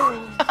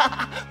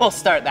 We'll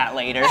start that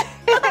later.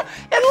 And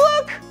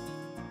look!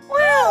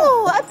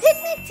 Wow, a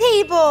picnic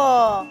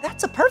table.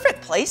 That's a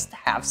perfect place to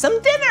have some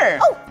dinner.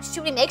 Oh,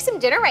 should we make some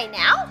dinner right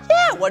now?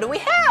 Yeah, what do we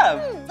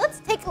have? Let's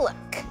take a look.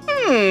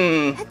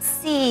 Let's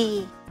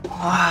see.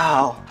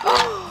 Wow.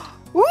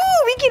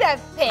 Ooh, we could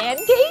have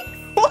pancakes.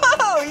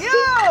 Whoa,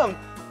 yum!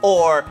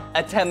 or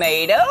a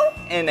tomato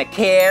and a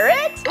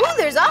carrot. Ooh,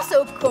 there's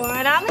also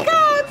corn on the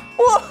cob.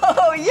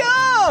 Whoa,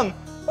 yum!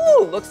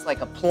 Ooh, looks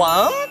like a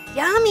plum.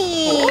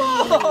 Yummy.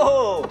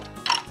 Whoa!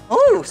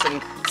 Ooh, some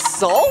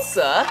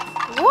salsa.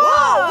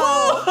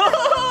 Whoa.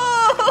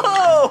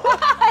 Whoa!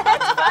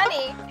 That's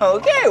funny.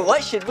 Okay,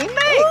 what should we make?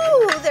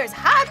 Ooh, there's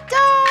hot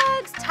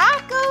dogs,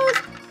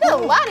 tacos. There's a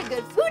lot of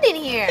good food in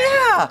here.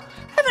 Yeah, I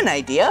have an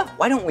idea.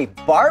 Why don't we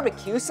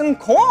barbecue some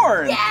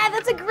corn? Yeah,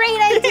 that's a great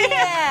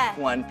idea.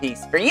 One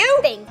piece for you.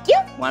 Thank you.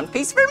 One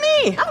piece for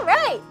me. All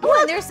right. Oh,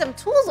 and there's some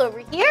tools over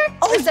here.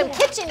 There's some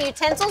kitchen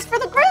utensils for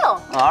the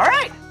grill. All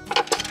right.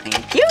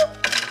 Thank you.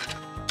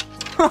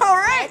 All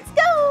right. Let's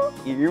go.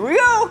 Here we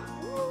go.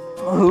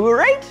 All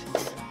right.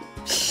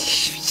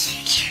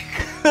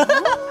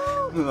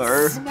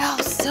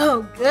 Smells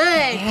so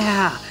good.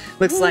 Yeah.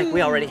 Looks like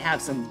we already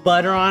have some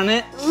butter on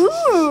it.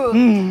 Ooh.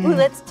 Ooh,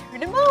 let's turn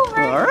them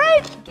over. All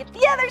right. Get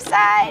the other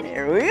side.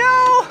 Here we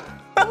go.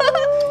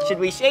 Should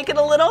we shake it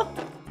a little?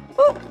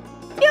 Ooh.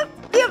 Yep.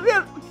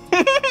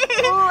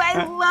 Ooh,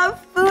 I love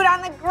food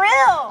on the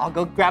grill. I'll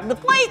go grab the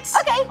plates.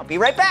 Okay. I'll be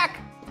right back.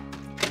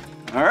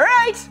 All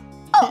right.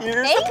 Oh,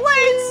 here's thank the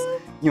plates.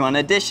 You want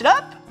to dish it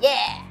up?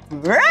 Yeah. All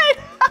right.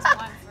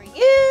 One for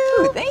you.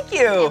 Ooh, thank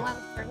you. And one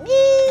for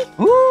me.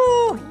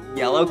 Ooh,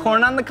 yellow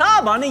corn on the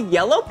cob on a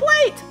yellow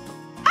plate.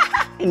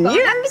 And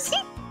yours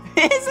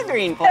is a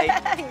green plate.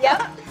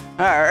 Yep.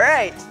 All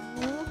right.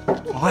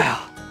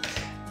 Wow.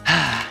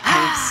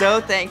 I'm so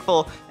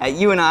thankful that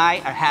you and I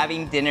are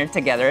having dinner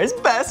together as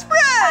best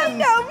friends. I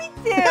know, me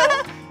too.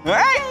 All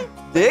right,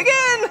 dig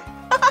in.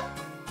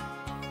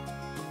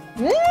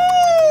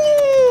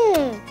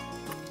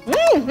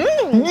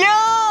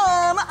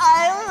 Yum!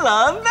 I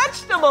love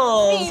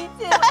vegetables. Me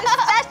too,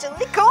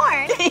 especially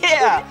corn.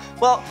 Yeah.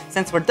 Well,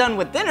 since we're done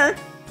with dinner,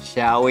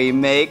 shall we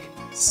make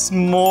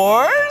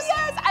s'mores?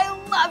 Yes, I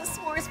love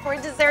s'mores for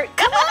dessert.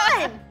 Come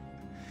on.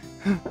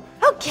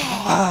 Okay.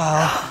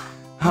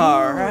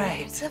 All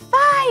right. There's a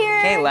fire.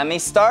 Okay, let me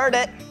start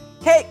it.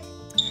 Okay.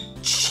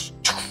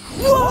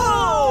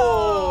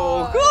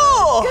 Whoa!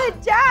 Cool.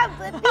 Good job,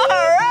 Blippi. All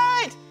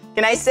right.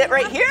 Can I sit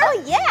right here?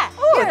 Oh, yeah.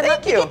 Oh, Here, thank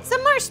let me you. get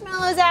some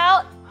marshmallows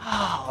out.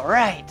 All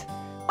right.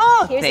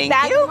 Oh, Here's thank a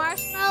bag you. of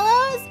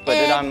marshmallows. Put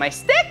it on my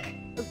stick.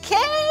 Okay.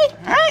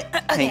 All right.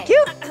 Thank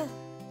you.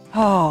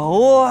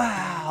 Oh,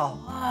 wow.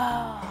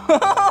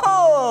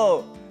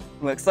 Oh,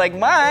 looks like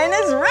mine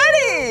is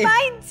ready.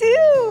 Mine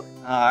too.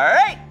 All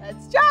right.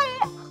 Let's try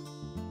it.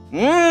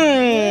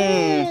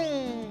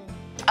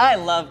 I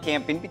love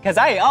camping because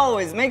I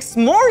always make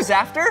s'mores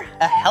after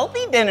a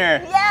healthy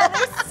dinner. Yeah,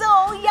 they're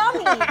so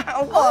yummy.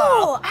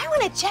 Oh, I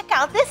want to check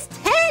out this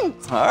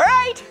tent. All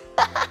right.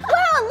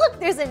 Wow, look,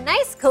 there's a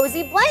nice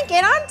cozy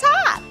blanket on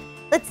top.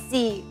 Let's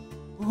see.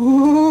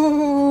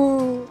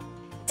 Ooh,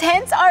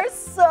 tents are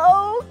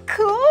so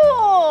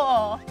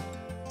cool.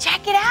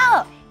 Check it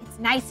out. It's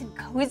nice and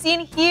cozy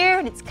in here,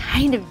 and it's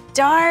kind of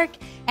dark,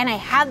 and I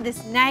have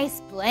this nice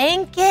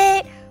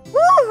blanket.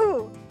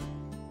 Woo!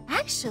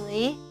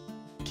 Actually,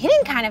 I'm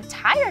getting kind of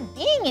tired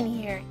being in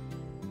here.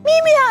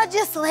 Maybe I'll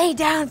just lay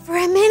down for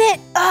a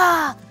minute.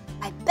 My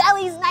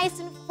belly's nice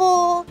and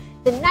full.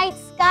 The night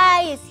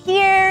sky is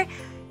here.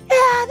 Yeah,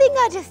 I think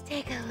I'll just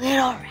take a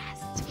little rest.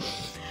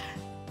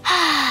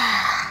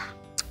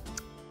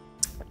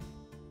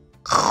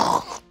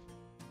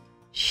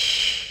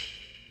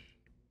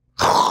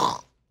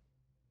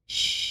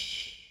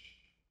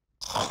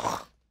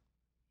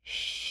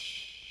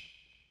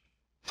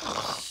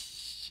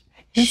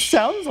 It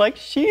sounds like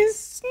she's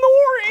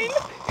snoring.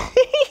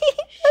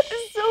 That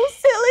is so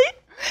silly.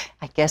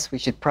 I guess we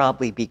should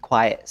probably be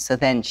quiet so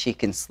then she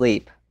can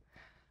sleep.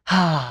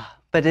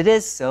 But it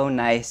is so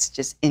nice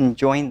just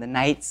enjoying the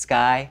night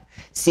sky,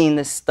 seeing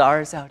the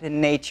stars out in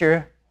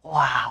nature.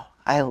 Wow,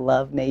 I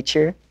love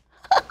nature.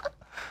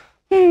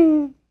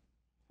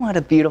 What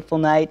a beautiful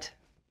night.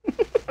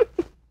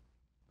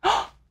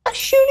 A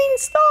shooting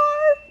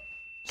star.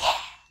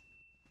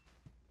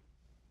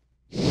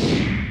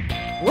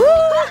 Woo!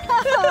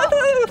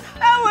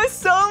 That was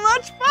so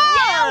much fun!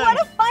 Yeah, what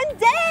a fun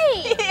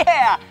day!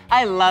 Yeah,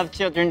 I love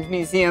children's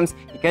museums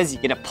because you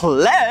get to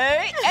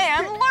play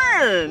and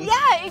learn.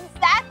 Yeah,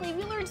 exactly.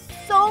 We learned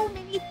so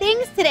many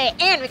things today,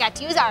 and we got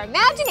to use our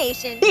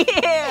imagination.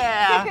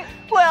 Yeah!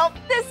 Well,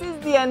 this is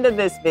the end of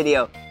this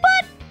video.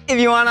 But if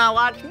you want to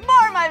watch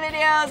more of my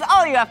videos,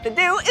 all you have to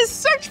do is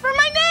search for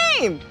my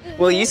name.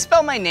 Will you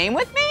spell my name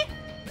with me?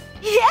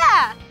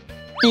 Yeah.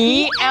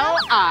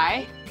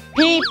 B-L-I-P-P-I.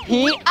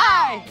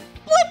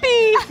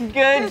 Blippi!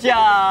 Good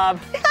job.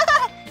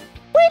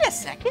 Wait a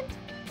second.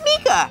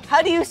 Meekah,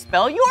 how do you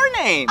spell your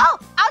name? Oh,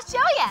 I'll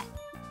show you.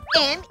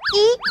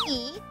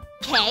 M-E-E-K-A-H.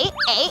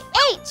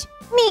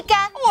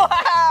 Meekah.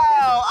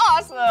 Wow,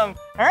 awesome.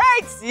 All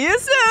right, see you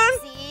soon.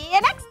 See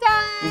you next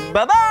time.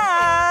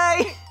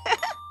 Bye-bye.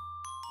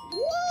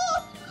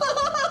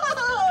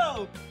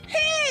 Whoa!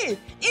 Hey,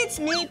 it's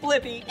me,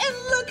 Blippi, and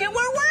look at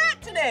where we're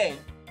at today.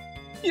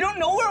 You don't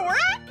know where we're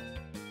at?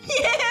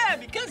 Yeah,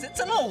 because it's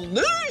an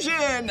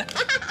illusion.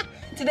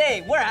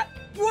 Today, we're at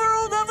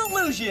World of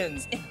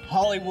Illusions in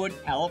Hollywood,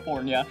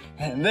 California.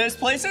 And this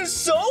place is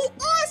so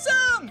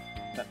awesome!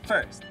 But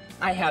first,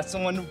 I have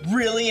someone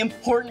really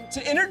important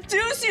to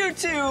introduce you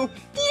to.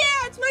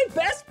 Yeah, it's my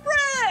best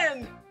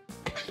friend.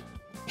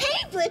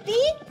 Hey,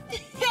 Blippi.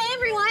 Hey,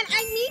 everyone.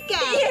 I'm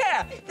Meekah.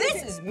 Yeah,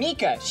 this is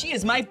Meekah. She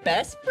is my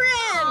best friend.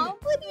 Oh,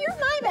 Blippi, you're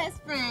my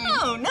best friend.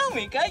 Oh, no,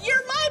 Meekah,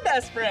 you're my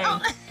best friend. Oh.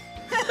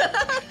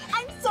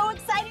 I'm so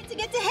excited to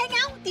get to hang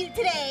out with you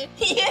today.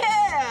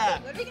 Yeah.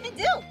 What are we going to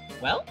do?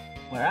 Well,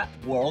 we're at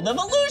World of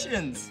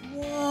Illusions.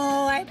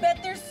 Whoa, I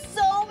bet there's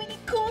so many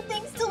cool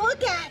things to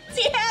look at.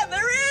 Yeah,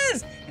 there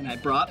is. And I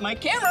brought my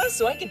camera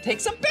so I can take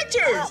some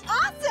pictures. Oh,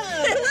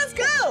 awesome. Let's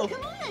go.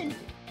 Come on.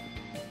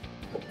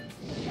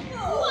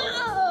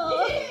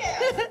 Whoa.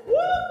 Yeah.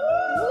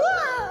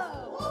 Whoa.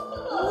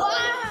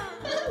 Wow.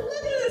 Look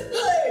at this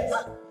place.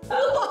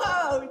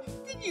 Whoa.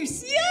 Did you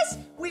see us?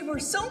 We were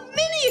so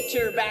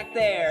miniature back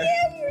there.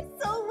 Yeah, we were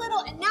so little,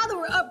 and now that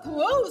we're up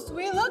close,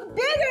 we look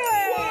bigger.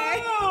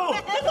 Whoa.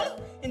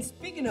 And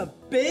speaking of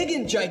big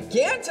and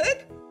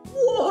gigantic,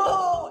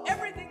 whoa,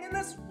 everything in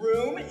this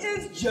room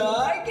is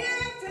gigantic.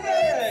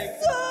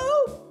 It's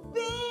so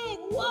big.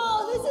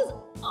 Whoa, this is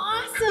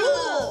awesome.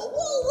 Cool.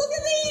 Whoa, look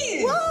at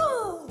these.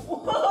 Whoa.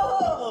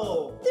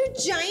 Whoa. They're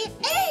giant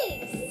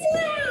eggs.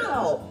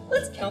 Wow.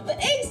 Let's count the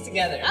eggs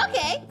together.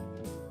 Okay.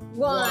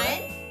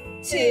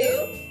 1,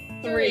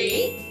 2,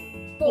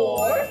 3,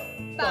 4,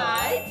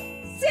 5,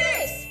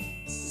 6.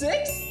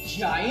 6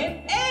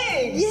 giant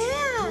eggs.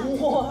 Yeah.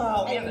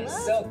 Wow, I and they're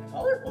love- so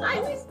colorful. I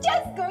was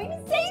just going to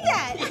say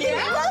that.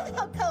 Yeah? I love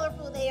how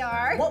colorful they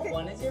are. What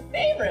one is your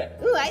favorite?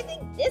 Ooh, I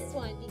think this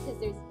one because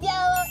there's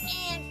yellow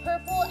and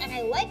purple, and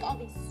I like all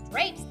these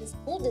stripes, this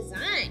cool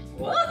design.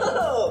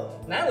 Whoa,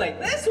 and I like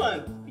this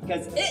one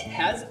because it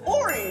has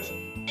orange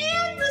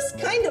and this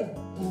kind of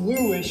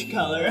bluish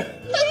color.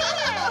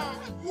 Yeah.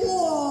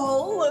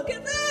 Whoa, look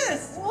at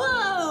this.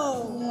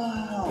 Whoa.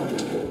 Wow,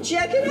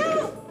 check it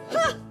out.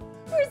 Huh.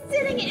 We're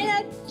sitting in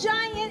a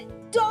giant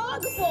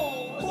dog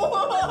bowl.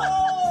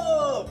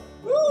 Whoa!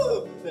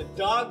 Ooh, the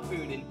dog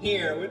food in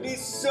here would be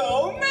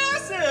so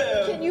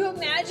massive! Can you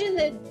imagine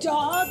the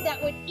dog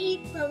that would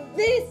eat from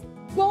this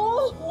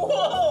bowl?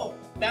 Whoa!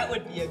 That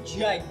would be a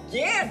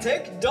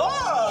gigantic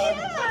dog!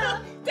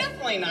 Yeah!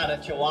 Definitely not a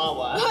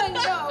chihuahua. Oh,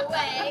 no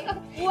way.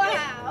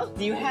 Wow.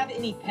 Do you have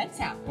any pets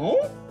at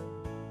home?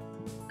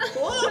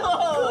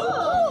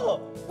 Whoa!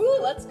 Cool. Ooh,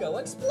 let's go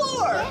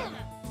explore! Yeah.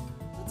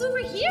 What's over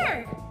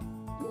here?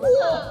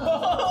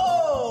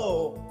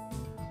 Whoa!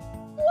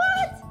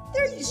 What?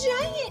 They're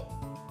giant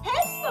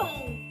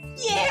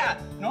headphones. Yeah!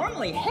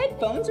 Normally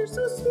headphones are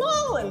so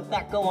small and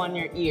that go on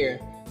your ear.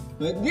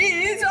 But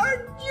these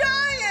are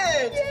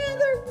giant! Yeah,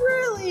 they're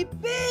really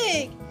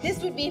big. This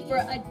would be for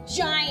a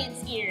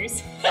giant's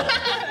ears.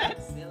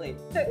 That's silly.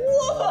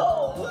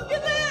 Whoa! Look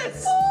at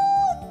this!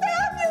 Oh,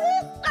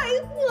 fabulous!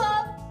 I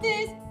love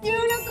this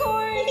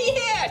unicorn.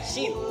 Yeah,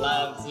 she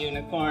loves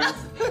unicorns.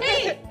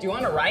 Hey, do you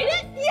want to ride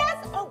it?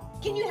 Yes. Oh,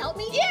 can you help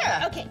me?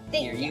 Yeah. Okay,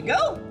 thank Here you. you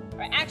go.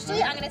 Right,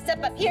 actually, I'm gonna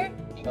step up here.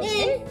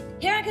 Okay.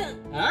 And here I come.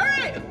 All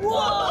right.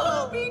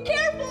 Whoa! Be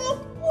careful!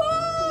 Whoa!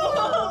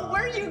 Whoa!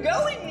 Where are you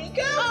going,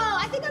 Meekah? Oh,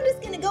 I think I'm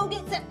just gonna go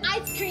get some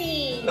ice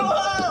cream.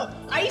 Whoa!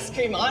 Ice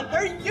cream on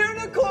her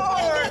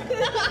unicorn!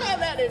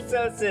 That is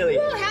so silly.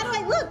 Whoa, how do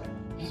I look?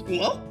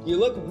 Well, you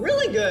look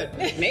really good.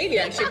 Maybe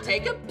I should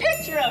take a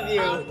picture of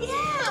you. Oh,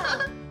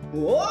 yeah.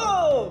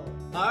 Whoa!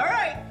 All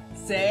right.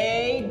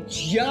 Say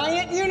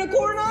giant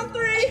unicorn on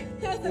 3.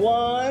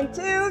 1,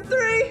 2,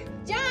 3.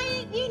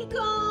 Giant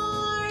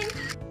unicorn.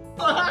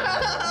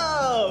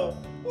 Wow!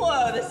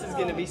 Whoa, this is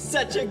gonna be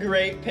such a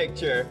great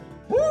picture.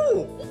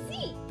 Woo! Let's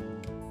see.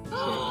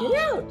 Check it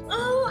out.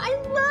 Oh, I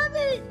love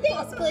it.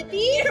 Thanks,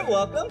 Blippi. You're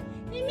welcome.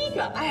 Hey,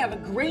 Meekah, I have a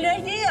great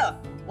idea.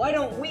 Why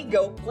don't we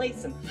go play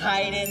some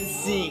hide and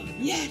seek?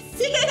 Yes!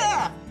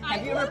 Yeah!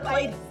 Have you ever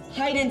played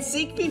hide and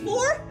seek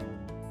before?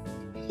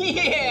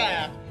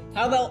 Yeah!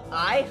 How about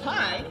I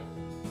hide?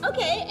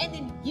 Okay, and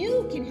then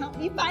you can help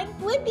me find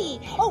Blippi.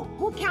 Oh,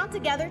 we'll count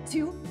together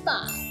to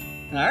 5.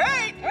 All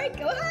right. All right,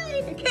 go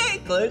hide. Okay,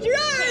 close your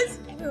eyes.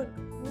 Everyone,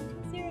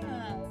 close your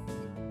eyes.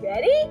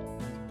 Ready?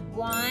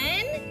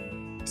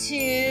 1,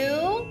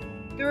 2,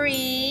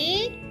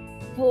 3,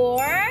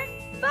 4,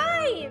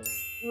 5.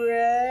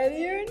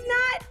 Ready or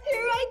not,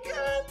 here I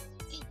come.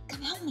 Hey,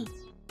 come help me.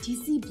 Do you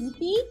see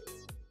Blippi?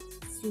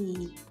 Let's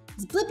see.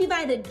 Is Blippi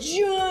by the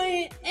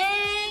giant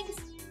eggs?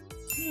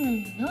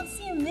 Don't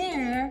see him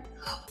there.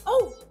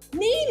 Oh,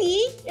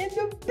 maybe in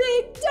the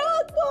big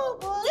dog bowl.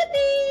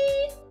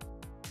 Blippi!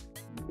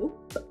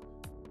 Nope.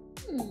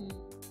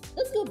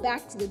 Let's go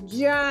back to the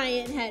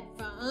giant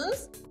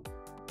headphones.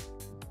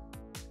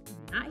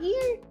 Not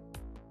here.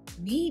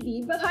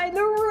 Maybe behind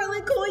the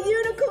really cool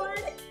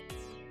unicorn.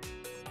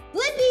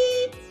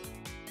 Blippi!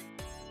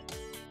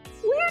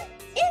 Where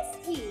is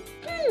he?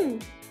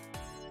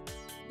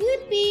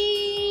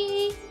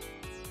 Blippi!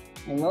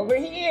 I'm over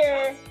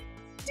here.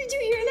 Did you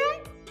hear that?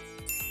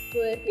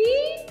 Blippi?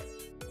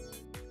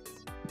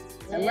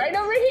 I'm right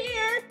over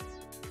here.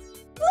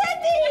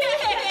 Blippi!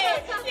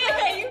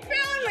 Yeah, you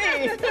found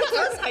me.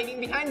 hiding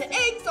behind the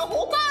eggs the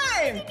whole time.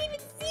 I didn't even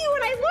see you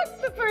when I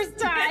looked the first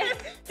time.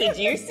 Did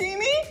you see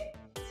me?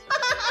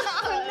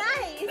 Oh,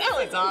 nice. That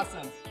was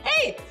awesome.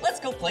 Hey, let's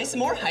go play some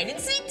more hide and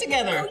seek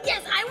together. Oh,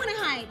 yes, I want to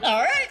hide.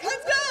 All right,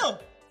 let's go.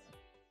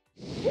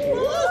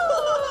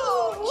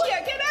 Whoa!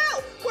 Check it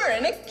out. We're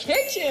in a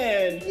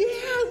kitchen.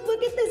 Yeah,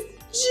 look at this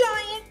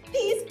giant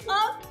piece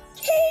of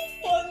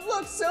cake. Oh, it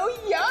looks so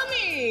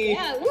yummy.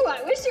 Yeah, ooh,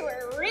 I wish it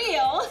were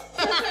real.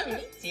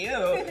 Me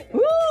too.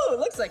 Ooh,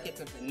 looks like it's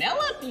a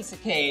vanilla piece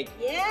of cake.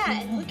 Yeah,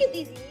 and look at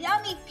these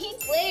yummy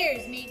pink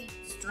layers. Maybe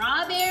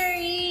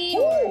strawberry.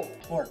 Ooh,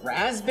 or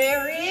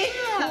raspberry.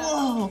 Yeah.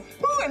 Whoa.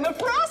 Ooh, and the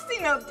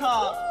frosting up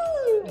top.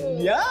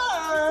 Ooh. Yum.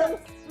 Some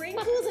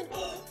sprinkles and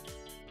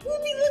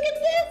Blippi, look at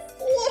this.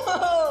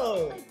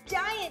 Whoa. A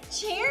giant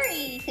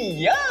cherry.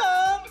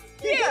 Yum.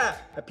 Yeah,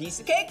 a piece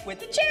of cake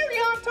with the cherry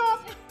on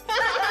top.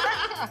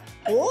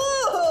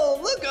 Whoa,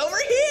 look over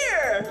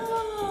here.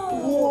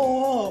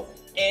 Whoa,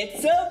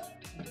 it's a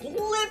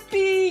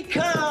Blippi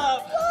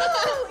cup.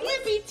 Whoa,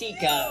 Blippi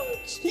teacup.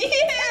 Yeah.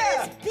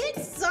 Yeah. Big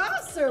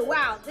saucer.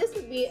 Wow, this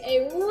would be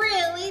a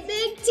really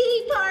big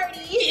tea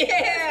party.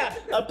 Yeah,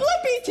 a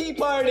Blippi tea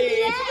party.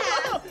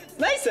 Yeah. It's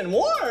nice and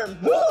warm.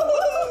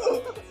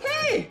 Woo-hoo.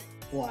 Hey,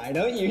 why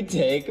don't you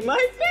take my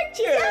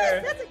picture?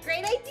 Yes, that's a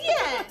great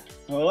idea.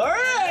 All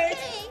right.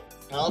 Okay.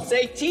 I'll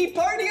say tea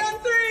party on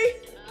 3.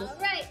 All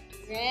right,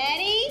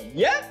 ready?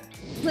 Yep.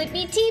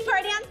 Blippi tea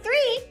party on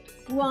 3.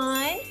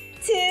 1,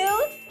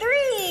 2,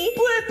 3.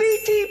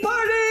 Blippi tea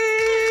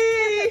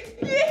party!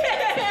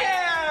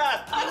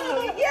 Yeah!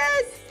 Oh,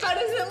 yes. How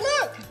does it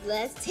look?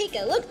 Let's take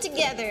a look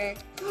together.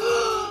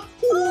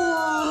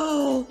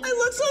 Whoa! I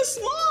look so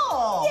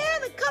small! Yeah,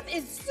 the cup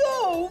is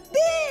so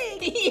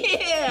big.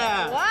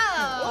 Yeah!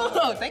 Wow.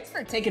 Whoa, thanks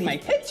for taking my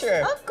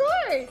picture. Of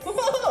course.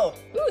 Whoa!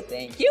 Ooh,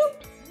 thank you.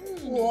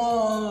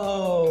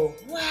 Whoa!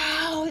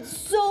 Wow, it's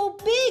so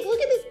big.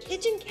 Look at this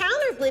kitchen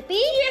counter,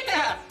 Blippi.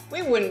 Yeah!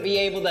 We wouldn't be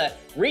able to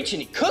reach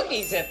any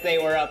cookies if they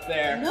were up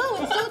there. No,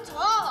 it's so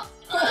tall.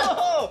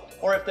 Whoa!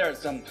 Or if there's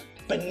some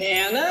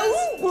bananas.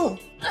 Ooh.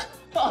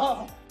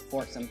 Oh,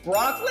 or some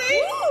broccoli.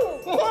 Ooh.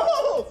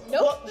 Whoa!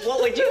 Nope. What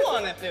would you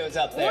want if it was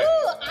up there?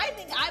 Ooh, I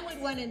think I would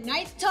want a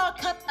nice tall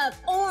cup of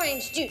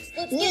orange juice.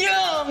 Let's get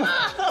Yum!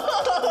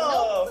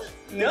 Oh.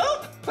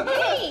 Nope.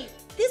 Hey,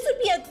 this would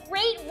be a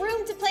great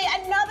room to play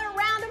another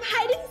round of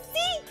hide and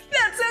seek.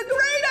 That's a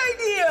great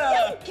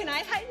idea. Can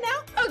I hide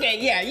now? Okay,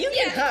 yeah, you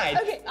can hide.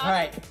 Okay, All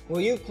right,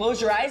 will you close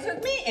your eyes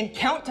with me and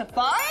count to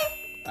 5?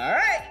 All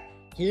right,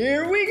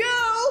 here we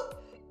go.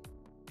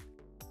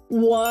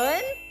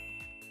 1,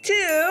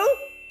 2,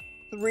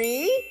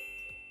 3,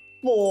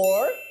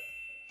 4,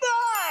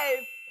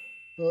 5.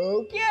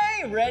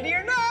 Okay, ready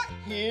or not,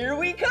 here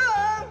we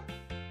come.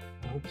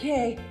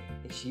 Okay,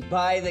 did she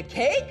buy the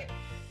cake?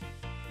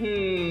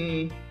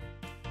 Where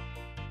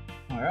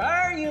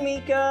are you,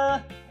 MEEKAH?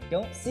 I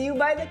don't see you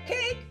by the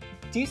cake.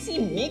 Do you see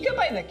MEEKAH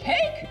by the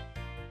cake?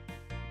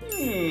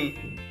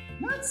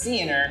 Not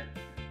seeing her.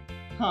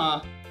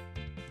 Huh.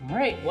 All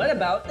right, what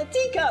about the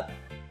teacup?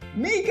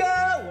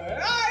 MEEKAH,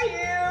 where are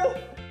you?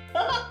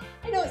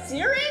 I don't see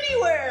her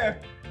anywhere.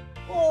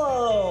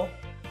 Whoa,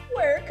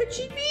 where could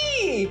she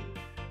be?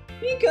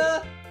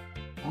 MEEKAH.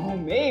 Oh,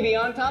 maybe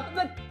on top of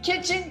the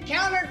kitchen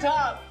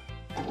countertop.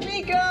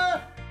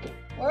 MEEKAH,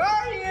 where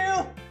are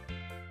you?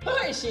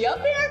 Oh, is she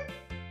up here?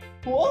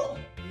 Whoa,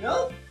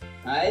 no,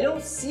 I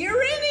don't see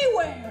her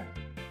anywhere.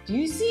 Do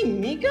you see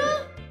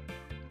MEEKAH?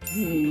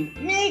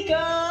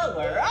 MEEKAH,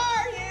 where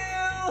are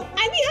you?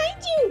 I'm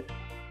behind you.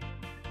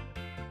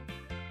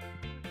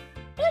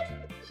 What?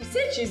 She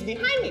said she's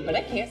behind me, but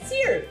I can't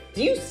see her.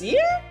 Do you see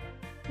her?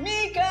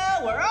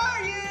 MEEKAH, where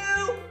are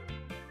you?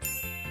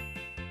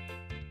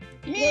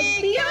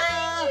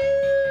 MEEKAH!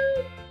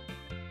 You.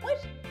 What?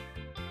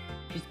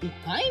 She's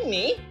behind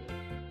me?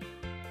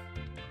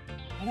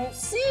 I don't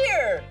see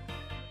her.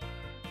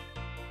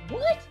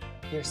 What?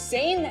 You're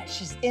saying that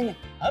she's in a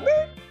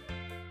cupboard?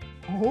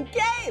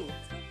 Okay,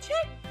 let's go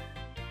check.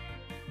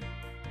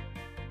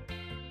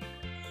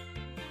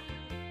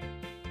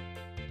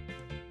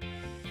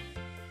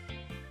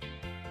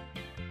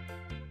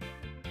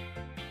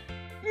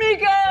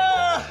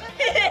 MEEKAH!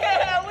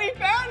 Yeah, we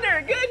found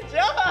her. Good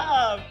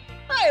job.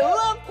 I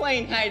love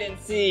playing hide and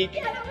seek.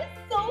 Yeah, that was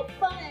so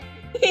fun.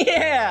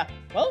 Yeah.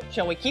 Well,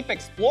 shall we keep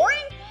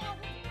exploring? Yeah,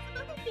 let's do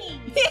some other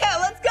things. Yeah,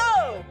 let's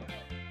go.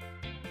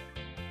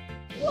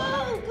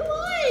 Whoa, come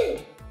on.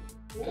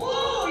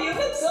 Whoa, you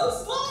look so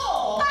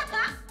small.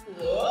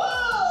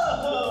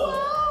 Whoa.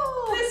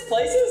 Whoa. This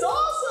place is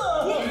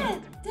awesome. Yeah,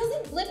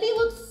 doesn't Blippi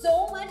look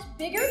so much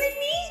bigger than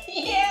me?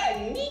 Yeah,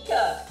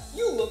 MEEKAH,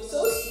 you look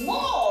so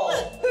small.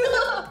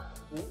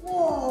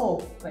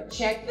 Whoa, but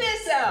check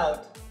this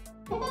out.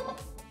 Whoa,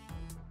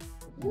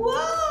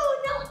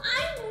 no,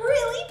 I'm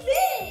really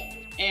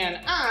big. And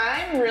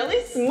I'm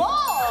really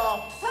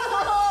small. Do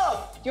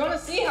you want to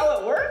see how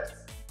it works?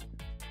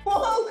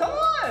 Whoa, come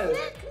on.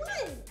 Yeah, come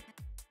on.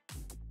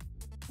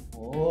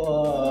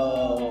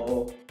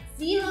 Whoa.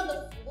 See how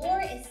the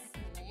floor is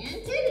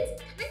slanted?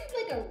 It's kind of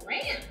like a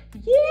ramp.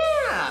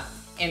 Yeah,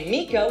 And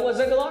Meekah was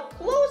a lot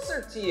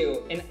closer to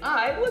you, and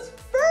I was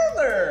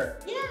further.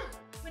 Yeah,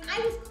 when I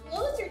was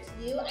closer to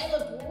you, I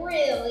looked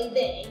really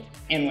big.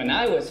 And when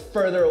I was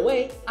further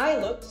away, I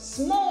looked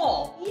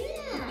small.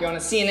 Yeah. Do you want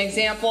to see an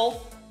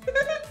example?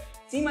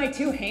 See my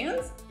two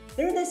hands?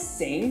 They're the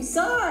same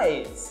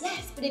size.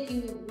 Yes, but if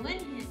you move one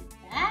hand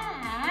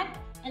back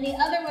and the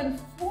other one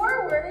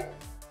forward,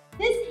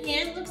 this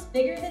hand looks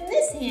bigger than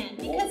this hand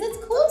because it's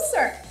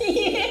closer.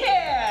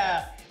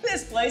 Yeah!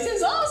 This place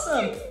is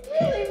awesome. It's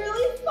really,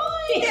 really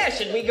fun. Yeah,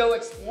 should we go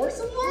explore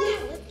some more?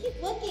 Yeah, let's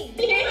keep looking.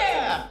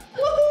 Yeah!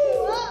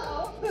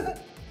 Whoa!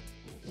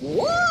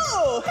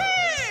 Whoa!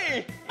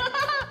 Hey!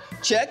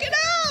 Check it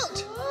out!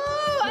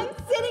 Whoa, I'm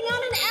sitting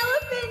on an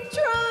elephant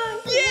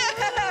trunk.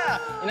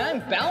 Yeah! And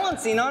I'm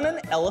balancing on an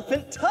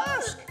elephant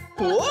tusk.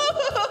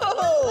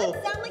 Whoa!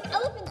 Let's sound like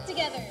elephants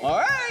together. All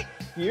right,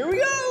 here we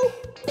go.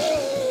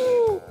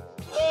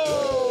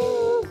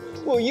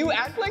 Will you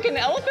act like an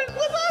elephant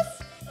with us?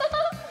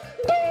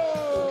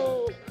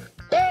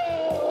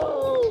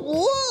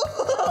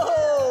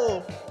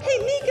 Whoa! Hey,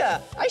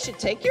 Meekah, I should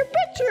take your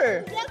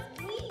picture. Yes,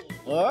 please.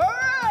 All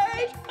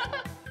right.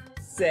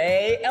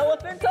 Say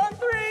elephant on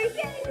 3.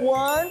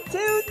 1, 2,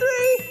 3.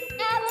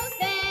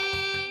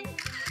 Elephant.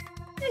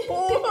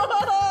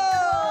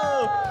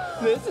 Whoa!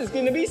 This is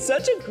gonna be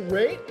such a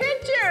great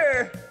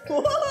picture.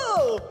 Whoa!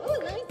 Oh,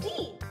 let me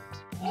see.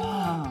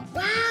 Wow.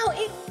 Wow,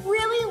 it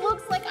really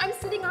looks like I'm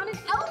sitting on an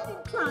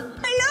elephant trunk.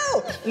 I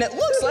know, and it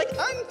looks like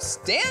I'm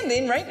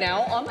standing right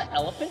now on the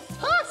elephant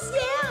tusk.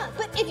 Yeah,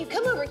 but if you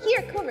come over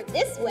here, come over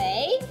this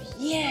way,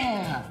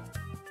 Yeah.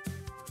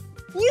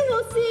 you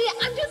will see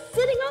I'm just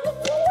sitting on the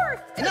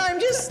floor. And I'm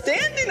just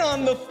standing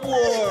on the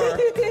floor.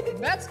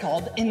 That's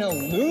called an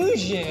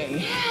illusion.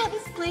 Yeah,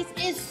 this place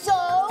is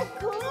so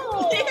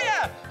cool.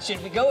 Yeah.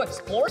 Should we go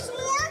explore some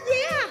more?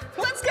 Yeah.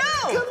 Let's go.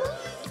 Come on.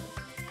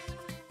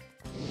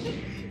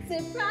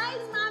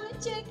 Surprise, Mama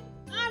Chick.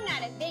 I'm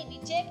not a baby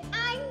chick.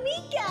 I'm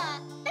Meekah.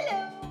 Hello.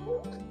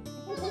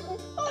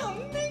 Oh,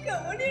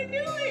 Meekah, what are you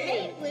doing?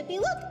 Hey, Blippi,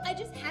 look. I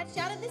just hatched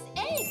out of this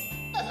egg.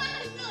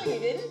 No, you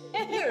didn't.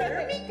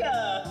 You're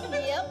Meekah.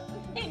 Yep.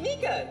 Hey,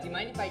 Meekah, do you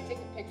mind if I take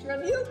a picture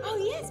of you? Oh,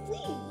 yes,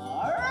 please.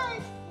 All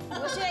right.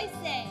 What should I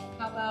say?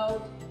 How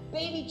about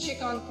baby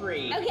chick on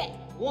 3? Okay.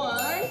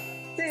 1,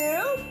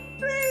 2,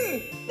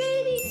 3.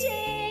 Baby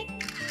chick.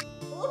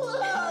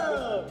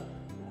 Whoa!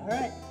 All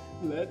right,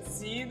 let's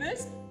see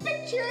this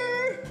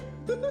picture.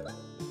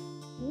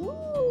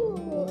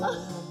 Ooh.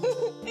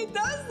 It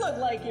does look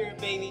like you're a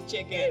baby It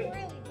chicken.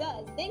 really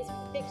does. Thanks for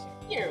the picture.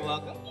 You're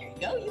welcome. Here you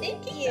go. You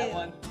Thank can keep you. that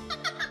one.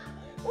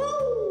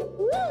 Woo!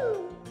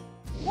 Woo!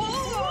 Whoa!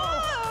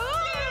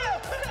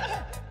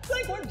 Yeah! It's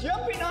like we're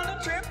jumping on a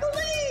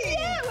trampoline.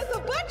 Yeah, with a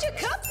bunch of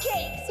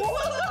cupcakes.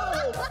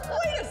 Whoa!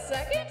 Wait a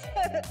second.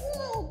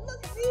 Whoa,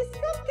 look at these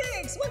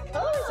cupcakes. What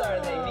colors are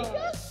they,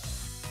 Meekah?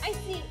 I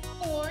see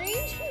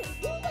orange.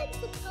 Who likes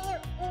the color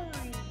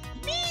orange?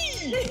 Me!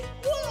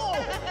 Whoa!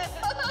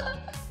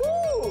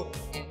 Ooh!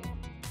 And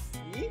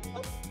see a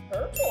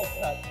purple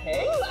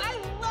cupcake. Ooh, I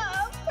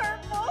love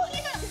purple.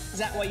 Is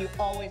that why you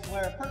always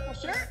wear a purple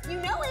shirt? You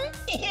know it.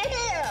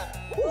 Yeah!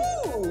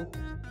 Ooh!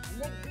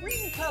 And a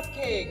green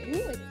cupcake.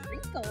 Ooh, it's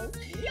wrinkled.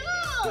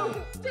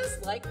 Yum!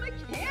 Just like my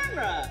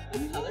camera. The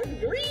color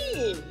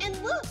green. And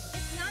look,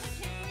 it's not a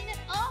trampoline at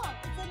all.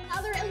 It's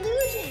another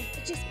illusion.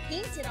 It's just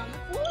painted on the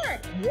floor.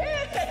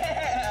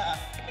 Yeah!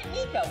 Hey,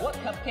 Meekah, what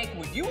cupcake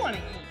would you want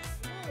to eat?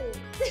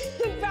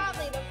 Ooh,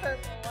 probably the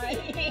purple one.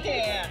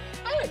 Yeah!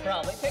 I would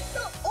probably pick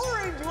the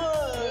orange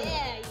one.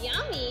 Yeah,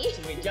 yummy.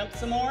 Should we jump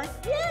some more?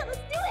 Yeah, let's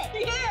do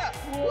it. Yeah!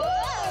 Whoa!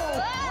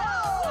 Whoa!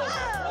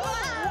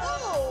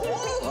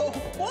 Whoa!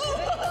 Whoa!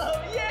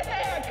 Whoa! Yeah!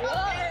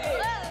 Cupcake!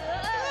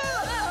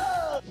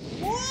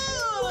 Whoa!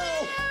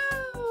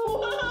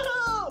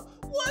 Whoa!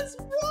 What's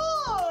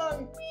wrong?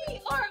 We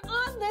are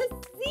on the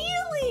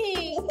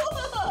ceiling.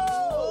 Whoa!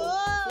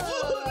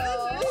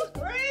 This is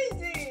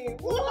crazy!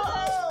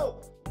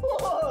 Whoa!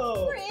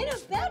 Whoa! We're in a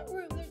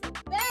bedroom. There's a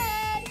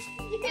bed,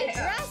 a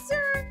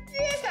dresser.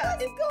 Yeah!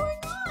 What's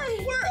going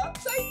on? We're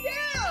upside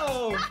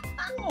down!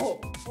 Whoa!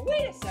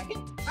 Wait a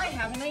second. I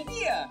have an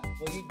idea.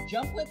 Will you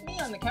jump with me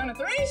on the count of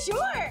 3?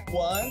 Sure.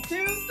 1,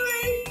 2,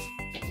 3.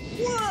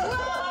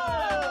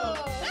 Whoa!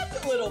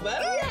 That's a little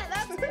better. Yeah,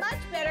 that's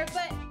much better.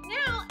 But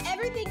now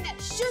everything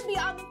that should be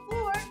on the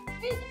floor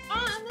is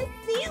on the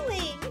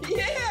ceiling.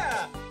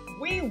 Yeah!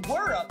 We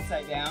were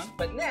upside down,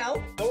 but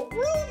now the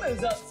room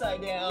is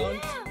upside down.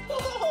 Yeah.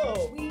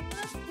 Whoa! We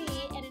must be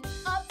in an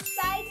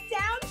upside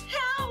down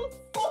house.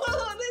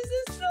 Whoa, this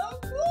is so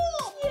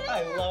cool! Yeah.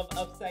 I love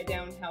upside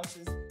down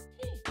houses.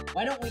 Hey,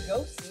 why don't we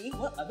go see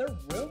what other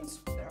rooms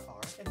there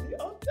are in the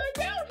upside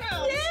down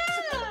house?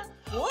 Yeah.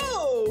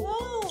 Whoa!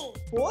 Whoa.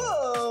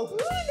 Whoa! Ooh,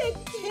 the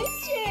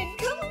kitchen.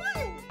 Come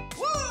on.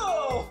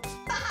 Whoa!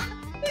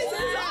 This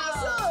is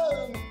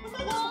awesome!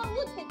 Whoa,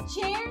 look, the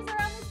chairs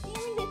are on the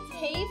ceiling, the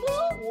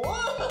table.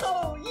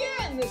 Whoa!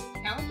 Yeah, and this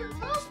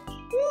countertop.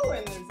 Ooh,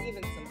 and there's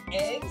even some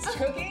eggs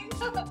cooking.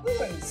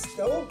 Ooh, and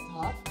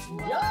stovetop.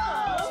 Yum!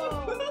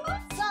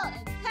 Salt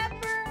and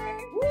pepper.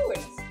 Ooh,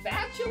 and a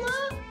spatula.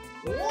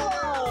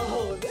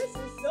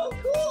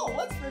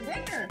 what's for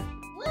dinner?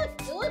 Look,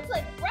 it looks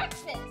like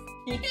breakfast.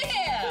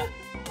 Yeah!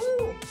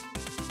 Ooh.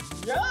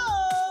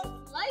 Yum!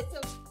 Slice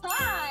of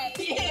pie.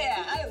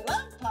 Yeah, I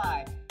love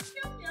pie.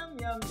 Yum, yum,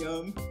 yum,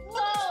 yum.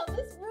 Whoa,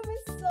 this room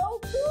is so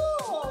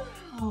cool.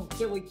 Oh,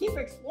 can we keep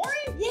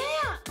exploring?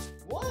 Yeah.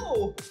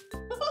 Whoa!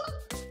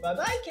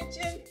 Bye-bye,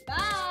 kitchen.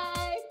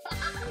 Bye.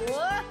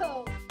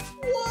 Whoa.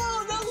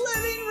 Whoa, the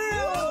living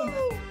room!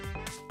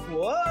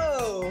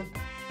 Whoa!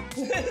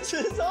 This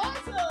is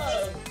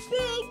awesome!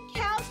 Big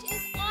couch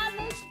is on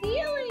the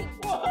ceiling.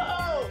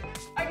 Whoa!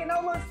 I can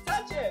almost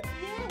touch it!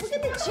 Yeah, look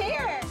at the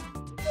chair.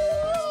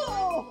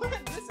 Whoa!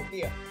 This would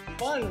be a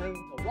fun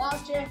room to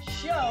watch a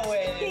show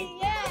in.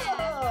 Yeah.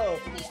 Whoa!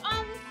 Be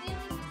on the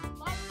ceiling just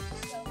watch the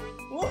show.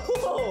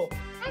 Whoa!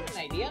 I have an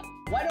idea.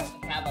 Why don't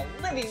we have a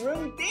living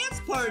room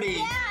dance party?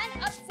 Yeah,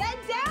 an upside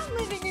down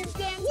living room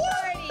dance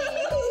party.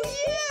 Woo!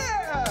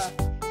 Yeah!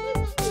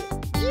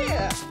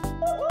 Yeah!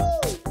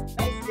 Woohoo!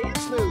 Nice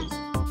dance moves.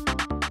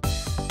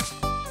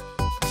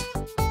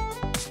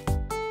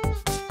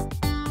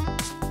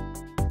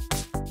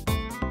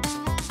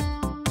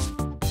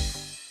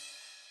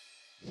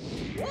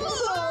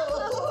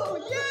 Whoa!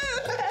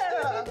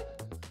 Yeah!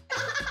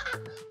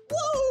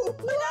 Whoa!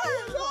 That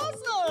is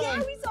awesome! Yeah,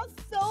 we saw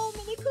so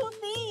many cool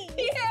things.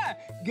 Yeah!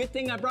 Good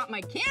thing I brought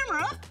my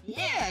camera.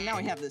 Yeah, now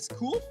we have this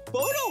cool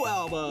photo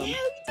album. Yeah,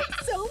 we took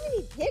so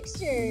many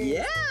pictures.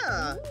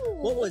 Yeah! Ooh.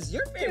 What was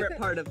your favorite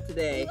part of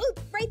today? Look,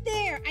 right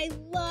there. I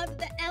love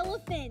the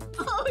elephant.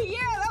 Oh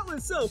yeah, that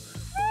was so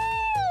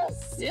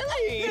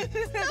silly.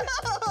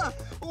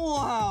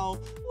 Wow.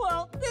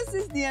 Well, this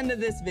is the end of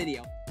this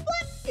video.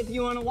 But if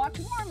you want to watch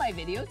more of my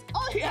videos,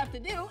 all you have to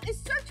do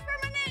is search for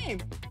my name.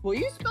 Will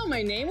you spell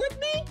my name with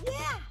me?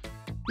 Yeah.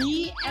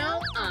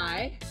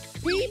 B-L-I-P-P-I.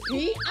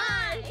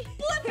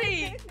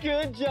 Blippi.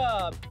 Good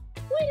job.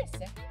 Wait a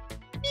second.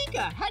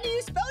 Meekah, how do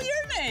you spell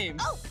your name?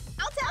 Oh,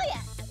 I'll tell ya.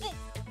 It's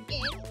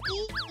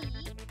M-E-E-K-A-H.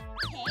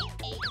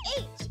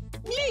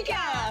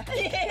 Meekah.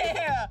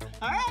 Yeah.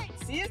 All right.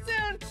 See you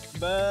soon.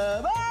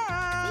 Bye-bye.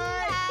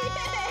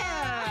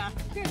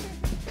 Yeah.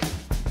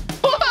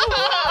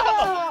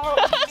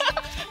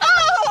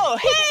 Oh,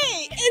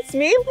 hey, it's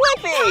me,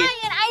 Blippi. Hi,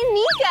 and I'm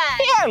Meekah.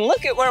 Yeah, and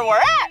look at where we're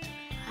at.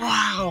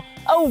 Wow,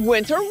 a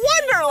winter wonderland.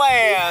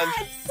 Yeah,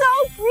 it's so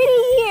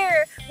pretty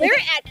here.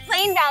 We're at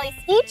Plain Valley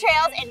Ski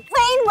Trails in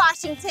Plain,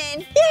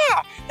 Washington.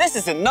 Yeah, this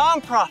is a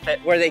non-profit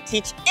where they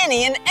teach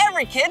any and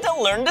every kid to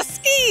learn to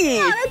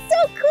ski. Oh, that's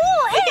so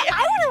cool. Hey,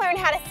 I want to learn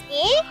how to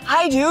ski.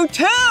 I do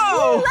too.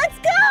 Ooh, let's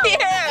go.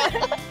 Yeah.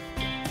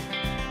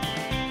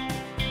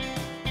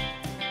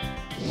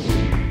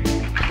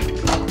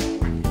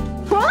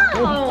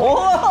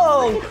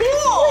 Whoa. Whoa,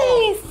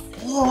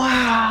 cool.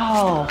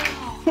 Wow.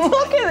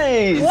 Look at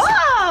these.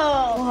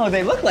 Whoa. Whoa,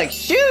 they look like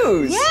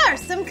shoes. Yeah, or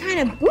some kind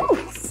of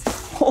boots.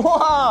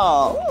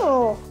 Wow.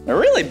 Ooh. They're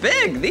really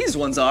big, these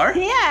ones are.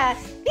 Yeah,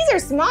 these are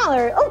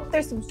smaller. Oh,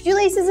 there's some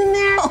shoelaces in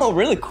there. Oh,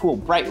 really cool,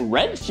 bright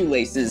red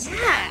shoelaces.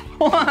 Yeah.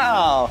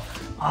 Wow.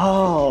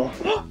 Oh.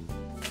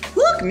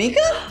 Look,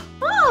 Meekah.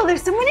 Oh,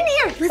 there's someone in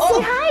here. Let's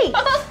say hi.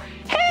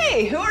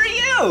 Hey, who are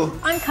you?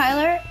 I'm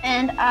Kyler,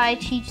 and I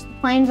teach the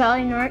Plain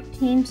Valley North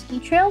Team Ski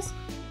Trails,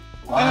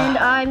 and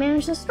I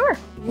manage the store.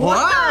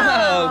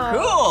 Wow,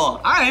 cool.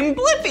 I'm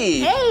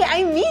Blippi. Hey,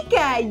 I'm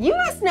Meekah. You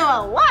must know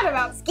a lot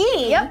about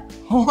skiing. Yep.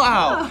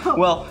 Wow.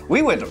 Well,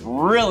 we would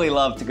really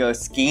love to go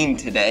skiing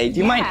today.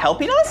 Do you mind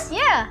helping us?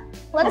 Yeah.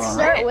 Let's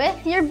start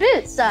with your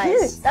boot size.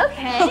 Boots,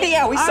 okay. Oh,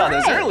 yeah, we saw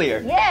those right.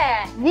 earlier.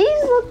 Yeah.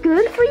 These look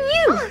good for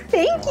you. Oh,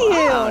 thank you.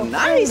 Wow,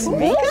 nice, These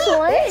Meekah.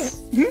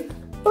 ones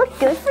look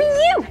good for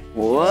you.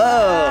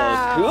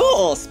 Whoa,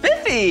 cool,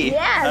 spiffy.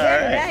 Yeah,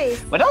 very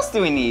nice. What else do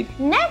we need?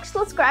 Next,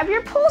 let's grab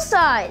your pull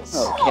size.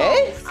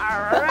 Okay.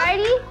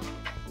 Alrighty.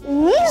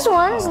 These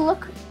ones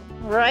look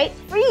right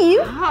for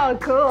you. Oh,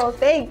 cool.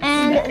 Thanks.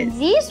 And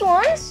these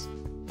ones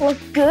look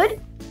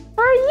good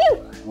for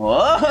you.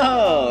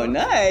 Whoa,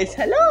 nice.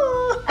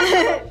 Hello.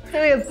 So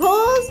we have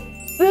poles,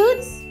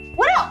 boots.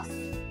 What else?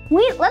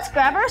 Let's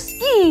grab our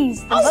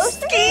skis. The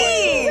most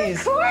skis.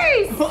 Of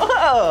course.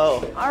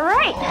 Whoa. All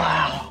right.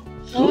 Wow.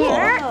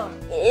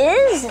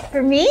 Here is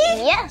For me?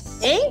 yes.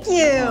 Thank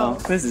you. Oh,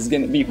 this is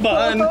gonna be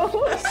fun.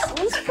 This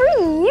is for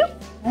you.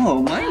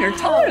 Oh, mine are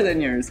taller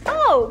than yours.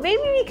 Oh,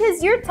 maybe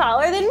because you're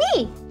taller than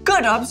me.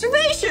 Good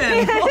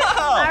observation. All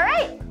Wow.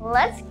 right,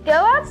 let's go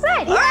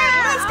outside. All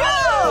right, let's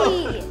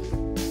go.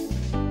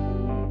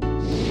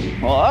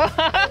 Wow.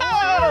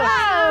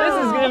 This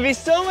is gonna be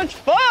so much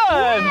fun.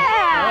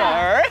 Yeah.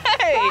 All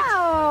right.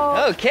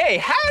 Wow. Okay,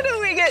 how do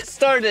we get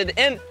started?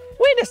 And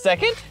wait a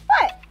second.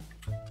 What?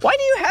 Why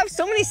do you have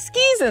so many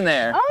skis in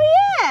there? Oh,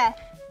 yeah.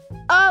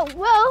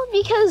 Well,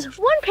 because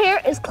one pair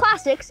is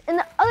classics and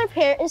the other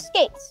pair is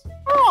skates.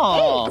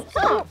 Oh,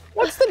 So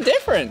what's the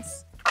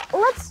difference?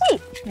 let's see.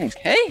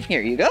 Okay,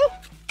 here you go.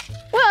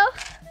 Well,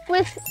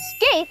 with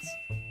skates,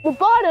 the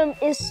bottom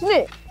is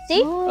smooth.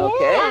 See?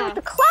 Okay. And with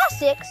the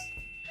classics,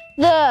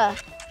 a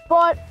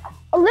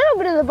little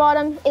bit of the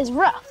bottom is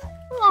rough.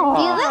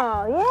 Feel it?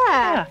 Oh,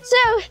 yeah. So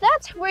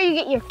that's where you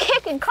get your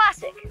kick in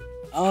classic.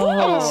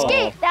 And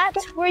skate,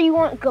 that's where you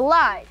want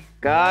glide.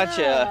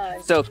 Gotcha.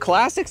 So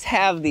classics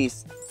have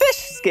these fish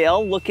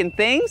scale looking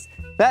things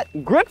that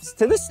grips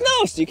to the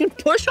snow so you can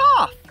push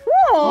off.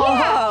 Cool.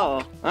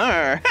 Wow.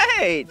 All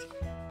right.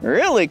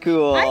 Really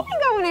cool. I think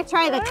I want to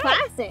try the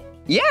classic.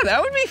 Yeah,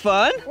 that would be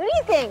fun. What do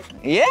you think?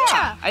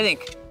 Yeah. I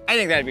think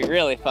that'd be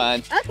really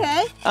fun.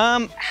 Okay. How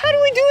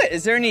do we do it?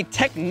 Is there any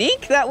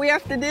technique that we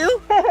have to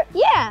do?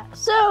 Yeah,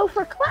 so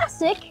for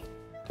classic,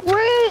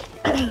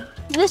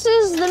 this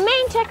is the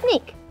main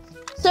technique.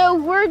 So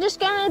we're just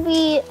gonna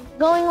be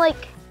going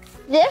like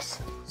this.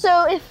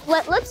 So if,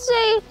 let's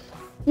say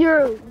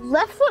your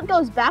left foot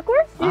goes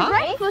backwards, your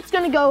right foot's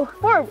gonna go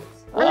forwards.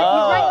 And then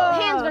your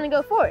right hand's gonna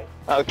go forward.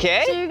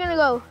 Okay. So you're gonna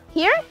go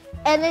here,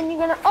 and then you're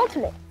gonna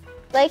alternate,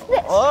 like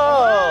this.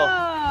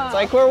 Oh, it's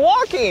like we're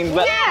walking,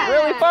 but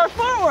really far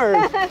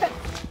forward.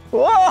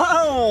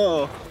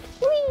 Whoa.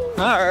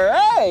 All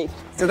right.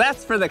 So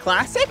that's for the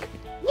classic?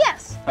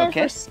 Yes. And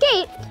for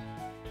skate,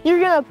 you're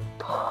gonna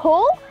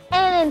pull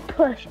and then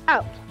push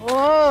out.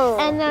 Whoa.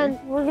 And then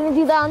we're gonna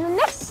do that on the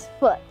next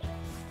foot.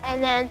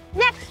 And then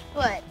next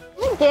foot.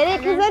 I get it,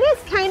 because that is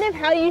kind of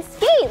how you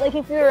skate. Like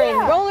if you're in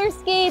roller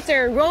skates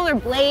or roller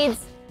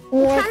blades,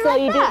 more so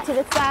you do it to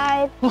the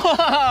side.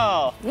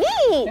 Whoa. Neat.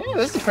 Yeah,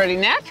 this is pretty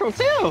natural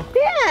too.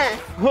 Yeah.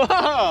 Whoa.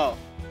 All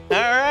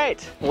right.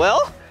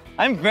 Well,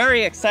 I'm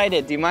very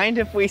excited. Do you mind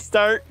if we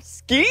start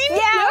skiing?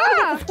 Yeah,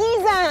 we'll get the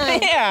skis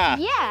on. Yeah.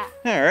 Yeah.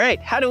 All right.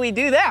 How do we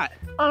do that?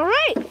 All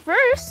right,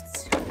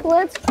 first,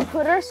 let's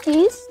put our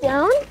skis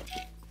down,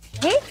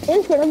 okay,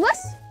 in front of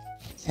us.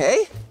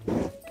 Okay.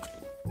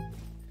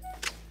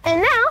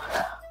 And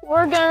now,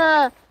 we're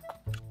gonna,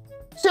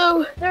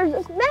 so there's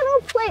this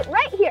metal plate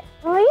right here.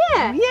 Oh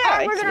yeah. Yeah.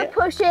 And we're gonna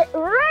push it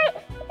right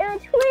in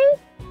between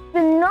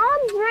the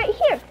knobs right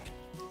here.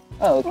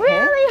 Okay.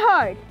 Really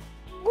hard.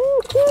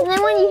 And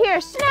then when you hear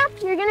a snap,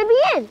 you're gonna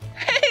be in.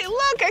 Hey,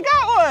 look, I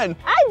got one.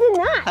 I did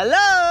not.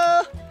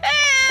 Hello.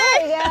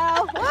 There you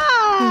go.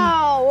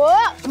 Wow.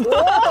 Whoa.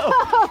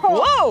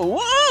 Whoa,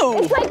 whoa.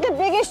 It's like the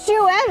biggest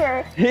shoe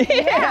ever.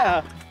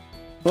 Yeah.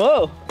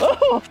 Whoa,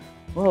 whoa.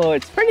 Whoa,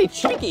 it's pretty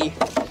tricky.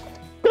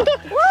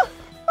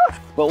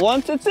 But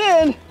once it's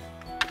in,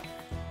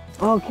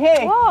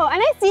 okay. Whoa,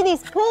 and I see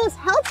these pulls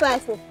help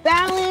us with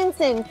balance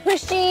and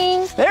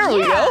pushing. There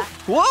we go.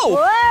 Whoa.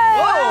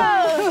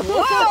 Whoa.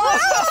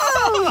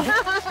 Whoa.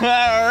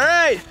 All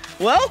right.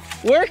 Well,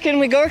 where can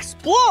we go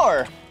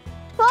explore?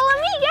 Follow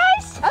me,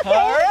 guys. Okay.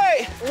 All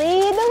right.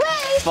 Lead the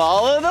way.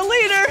 Follow the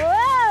leader.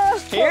 Whoa.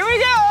 Here we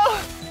go.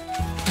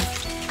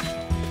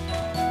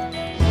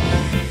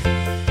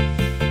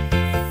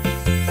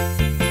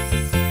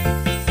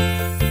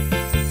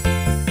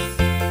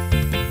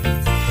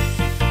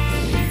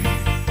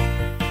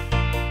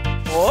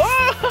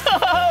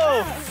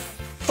 Whoa!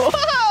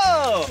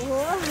 Whoa!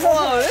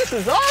 Whoa, this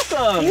is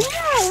awesome!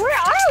 Yeah, where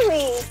are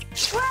we?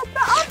 We're at the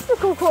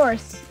obstacle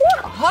course.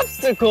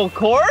 Obstacle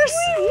course?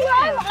 We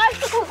love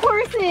obstacle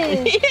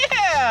courses.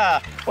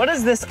 Yeah! What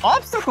does this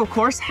obstacle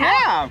course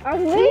have?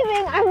 I'm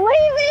leaving.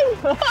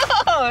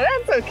 Oh,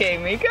 that's okay,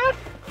 Meekah.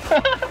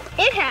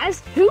 It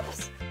has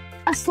hoops,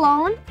 a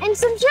slalom, and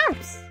some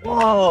jumps.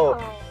 Whoa!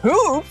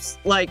 Hoops?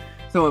 Like,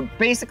 so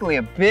basically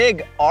a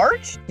big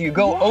arch? Do you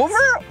go over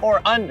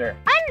or under?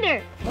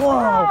 Under.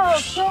 Whoa! Oh,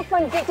 so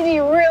fun. Get to be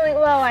really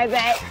low, I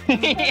bet.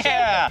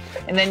 Yeah!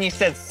 And then you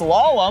said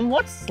slalom.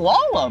 What's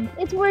slalom?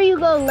 It's where you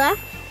go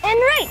left and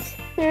right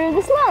through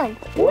the slalom.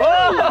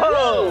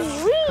 Whoa!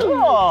 Cool!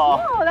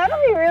 Oh, that'll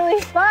be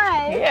really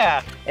fun.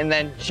 Yeah, and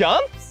then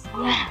jumps?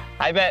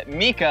 I bet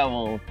Meekah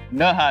will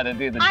know how to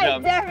do the I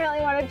jumps.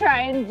 definitely want to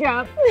try and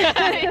jump.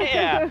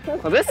 Yeah,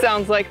 well this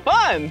sounds like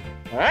fun.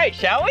 All right,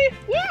 shall we?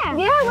 Yeah.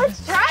 Yeah,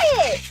 let's try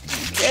it.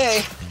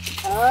 Okay.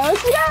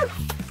 Let's go.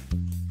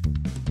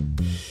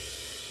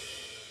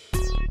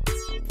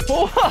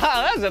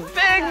 Wow, that's a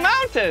big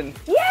mountain.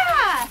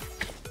 Yeah.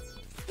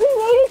 We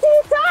made it to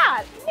the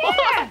top.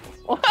 Yeah.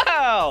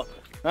 Wow.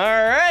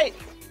 All right,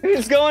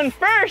 who's going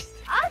first?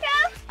 I'll go.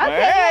 All Okay,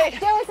 right. yeah,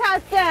 show us how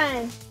it's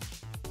done.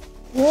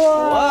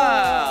 Whoa.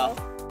 Wow.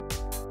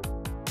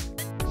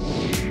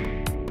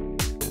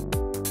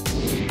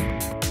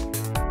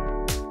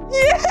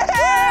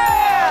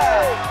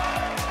 Yeah!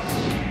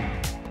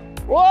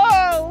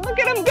 Whoa, look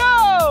at him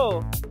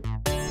go!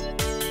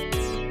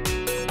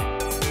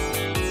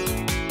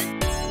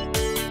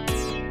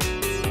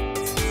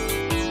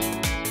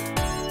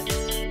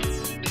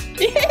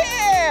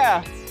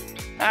 Yeah!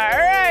 All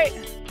right.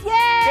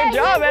 Yay! Good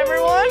job,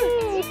 everyone.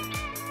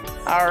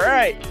 All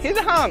right, here's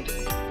the humps.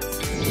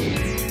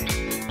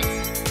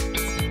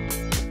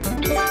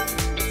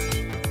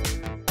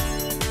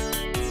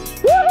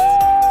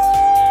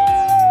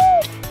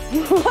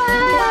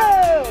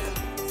 Whoa!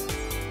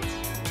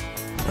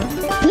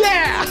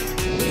 Yeah!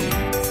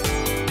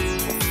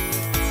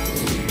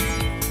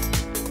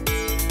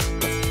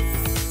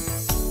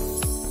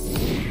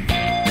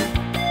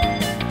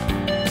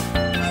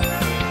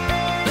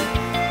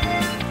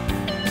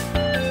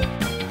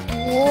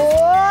 Whoa!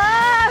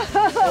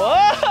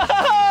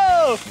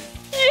 Whoa!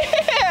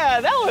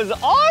 Yeah, that was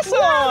awesome!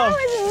 Wow, that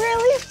was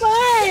really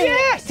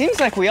seems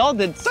like we all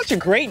did such a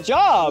great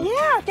job.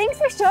 Yeah, thanks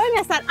for showing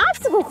us that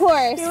obstacle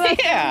course.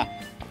 Yeah.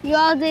 You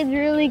all did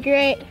really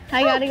great.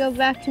 I gotta go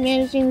back to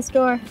managing the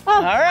store. Oh,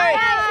 All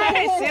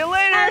right. See you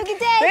later. Have a good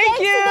day. Thank Thanks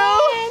you.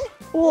 again.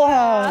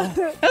 Wow.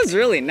 That was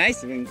really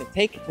nice of him to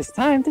take his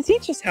time to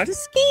teach us how to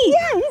ski.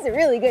 Yeah, he's a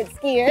really good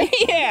skier.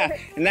 Yeah,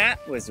 and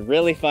that was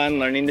really fun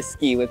learning to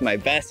ski with my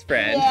best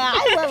friend. Yeah,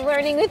 I love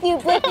learning with you,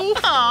 Blippi.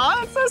 Aw,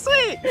 that's so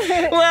sweet.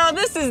 Well,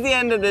 this is the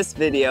end of this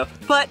video,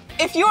 but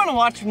if you want to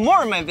watch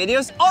more of my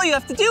videos, all you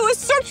have to do is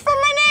search for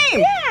my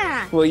name.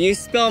 Yeah. Will you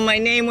spell my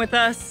name with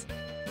us?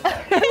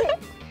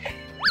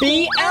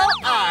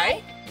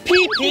 B-L-I-P-P-I,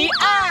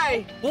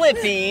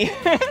 Blippi.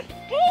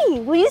 Hey,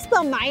 will you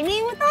spell my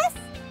name with us?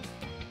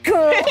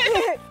 Cool.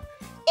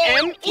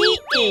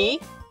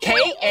 M-E-E-K-A-H,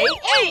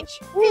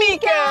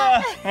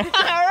 MEEKAH.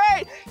 All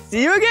right,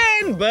 see you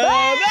again.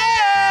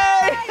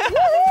 Bye-bye.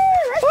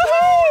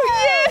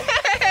 Woohoo!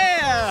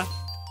 Yeah!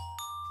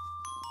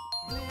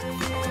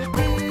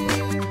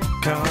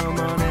 Come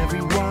on,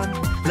 everyone,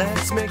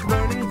 let's make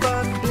learning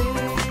fun.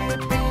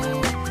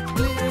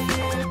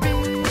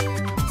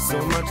 So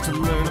much to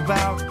learn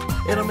about,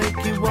 it'll make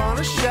you want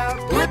to shout.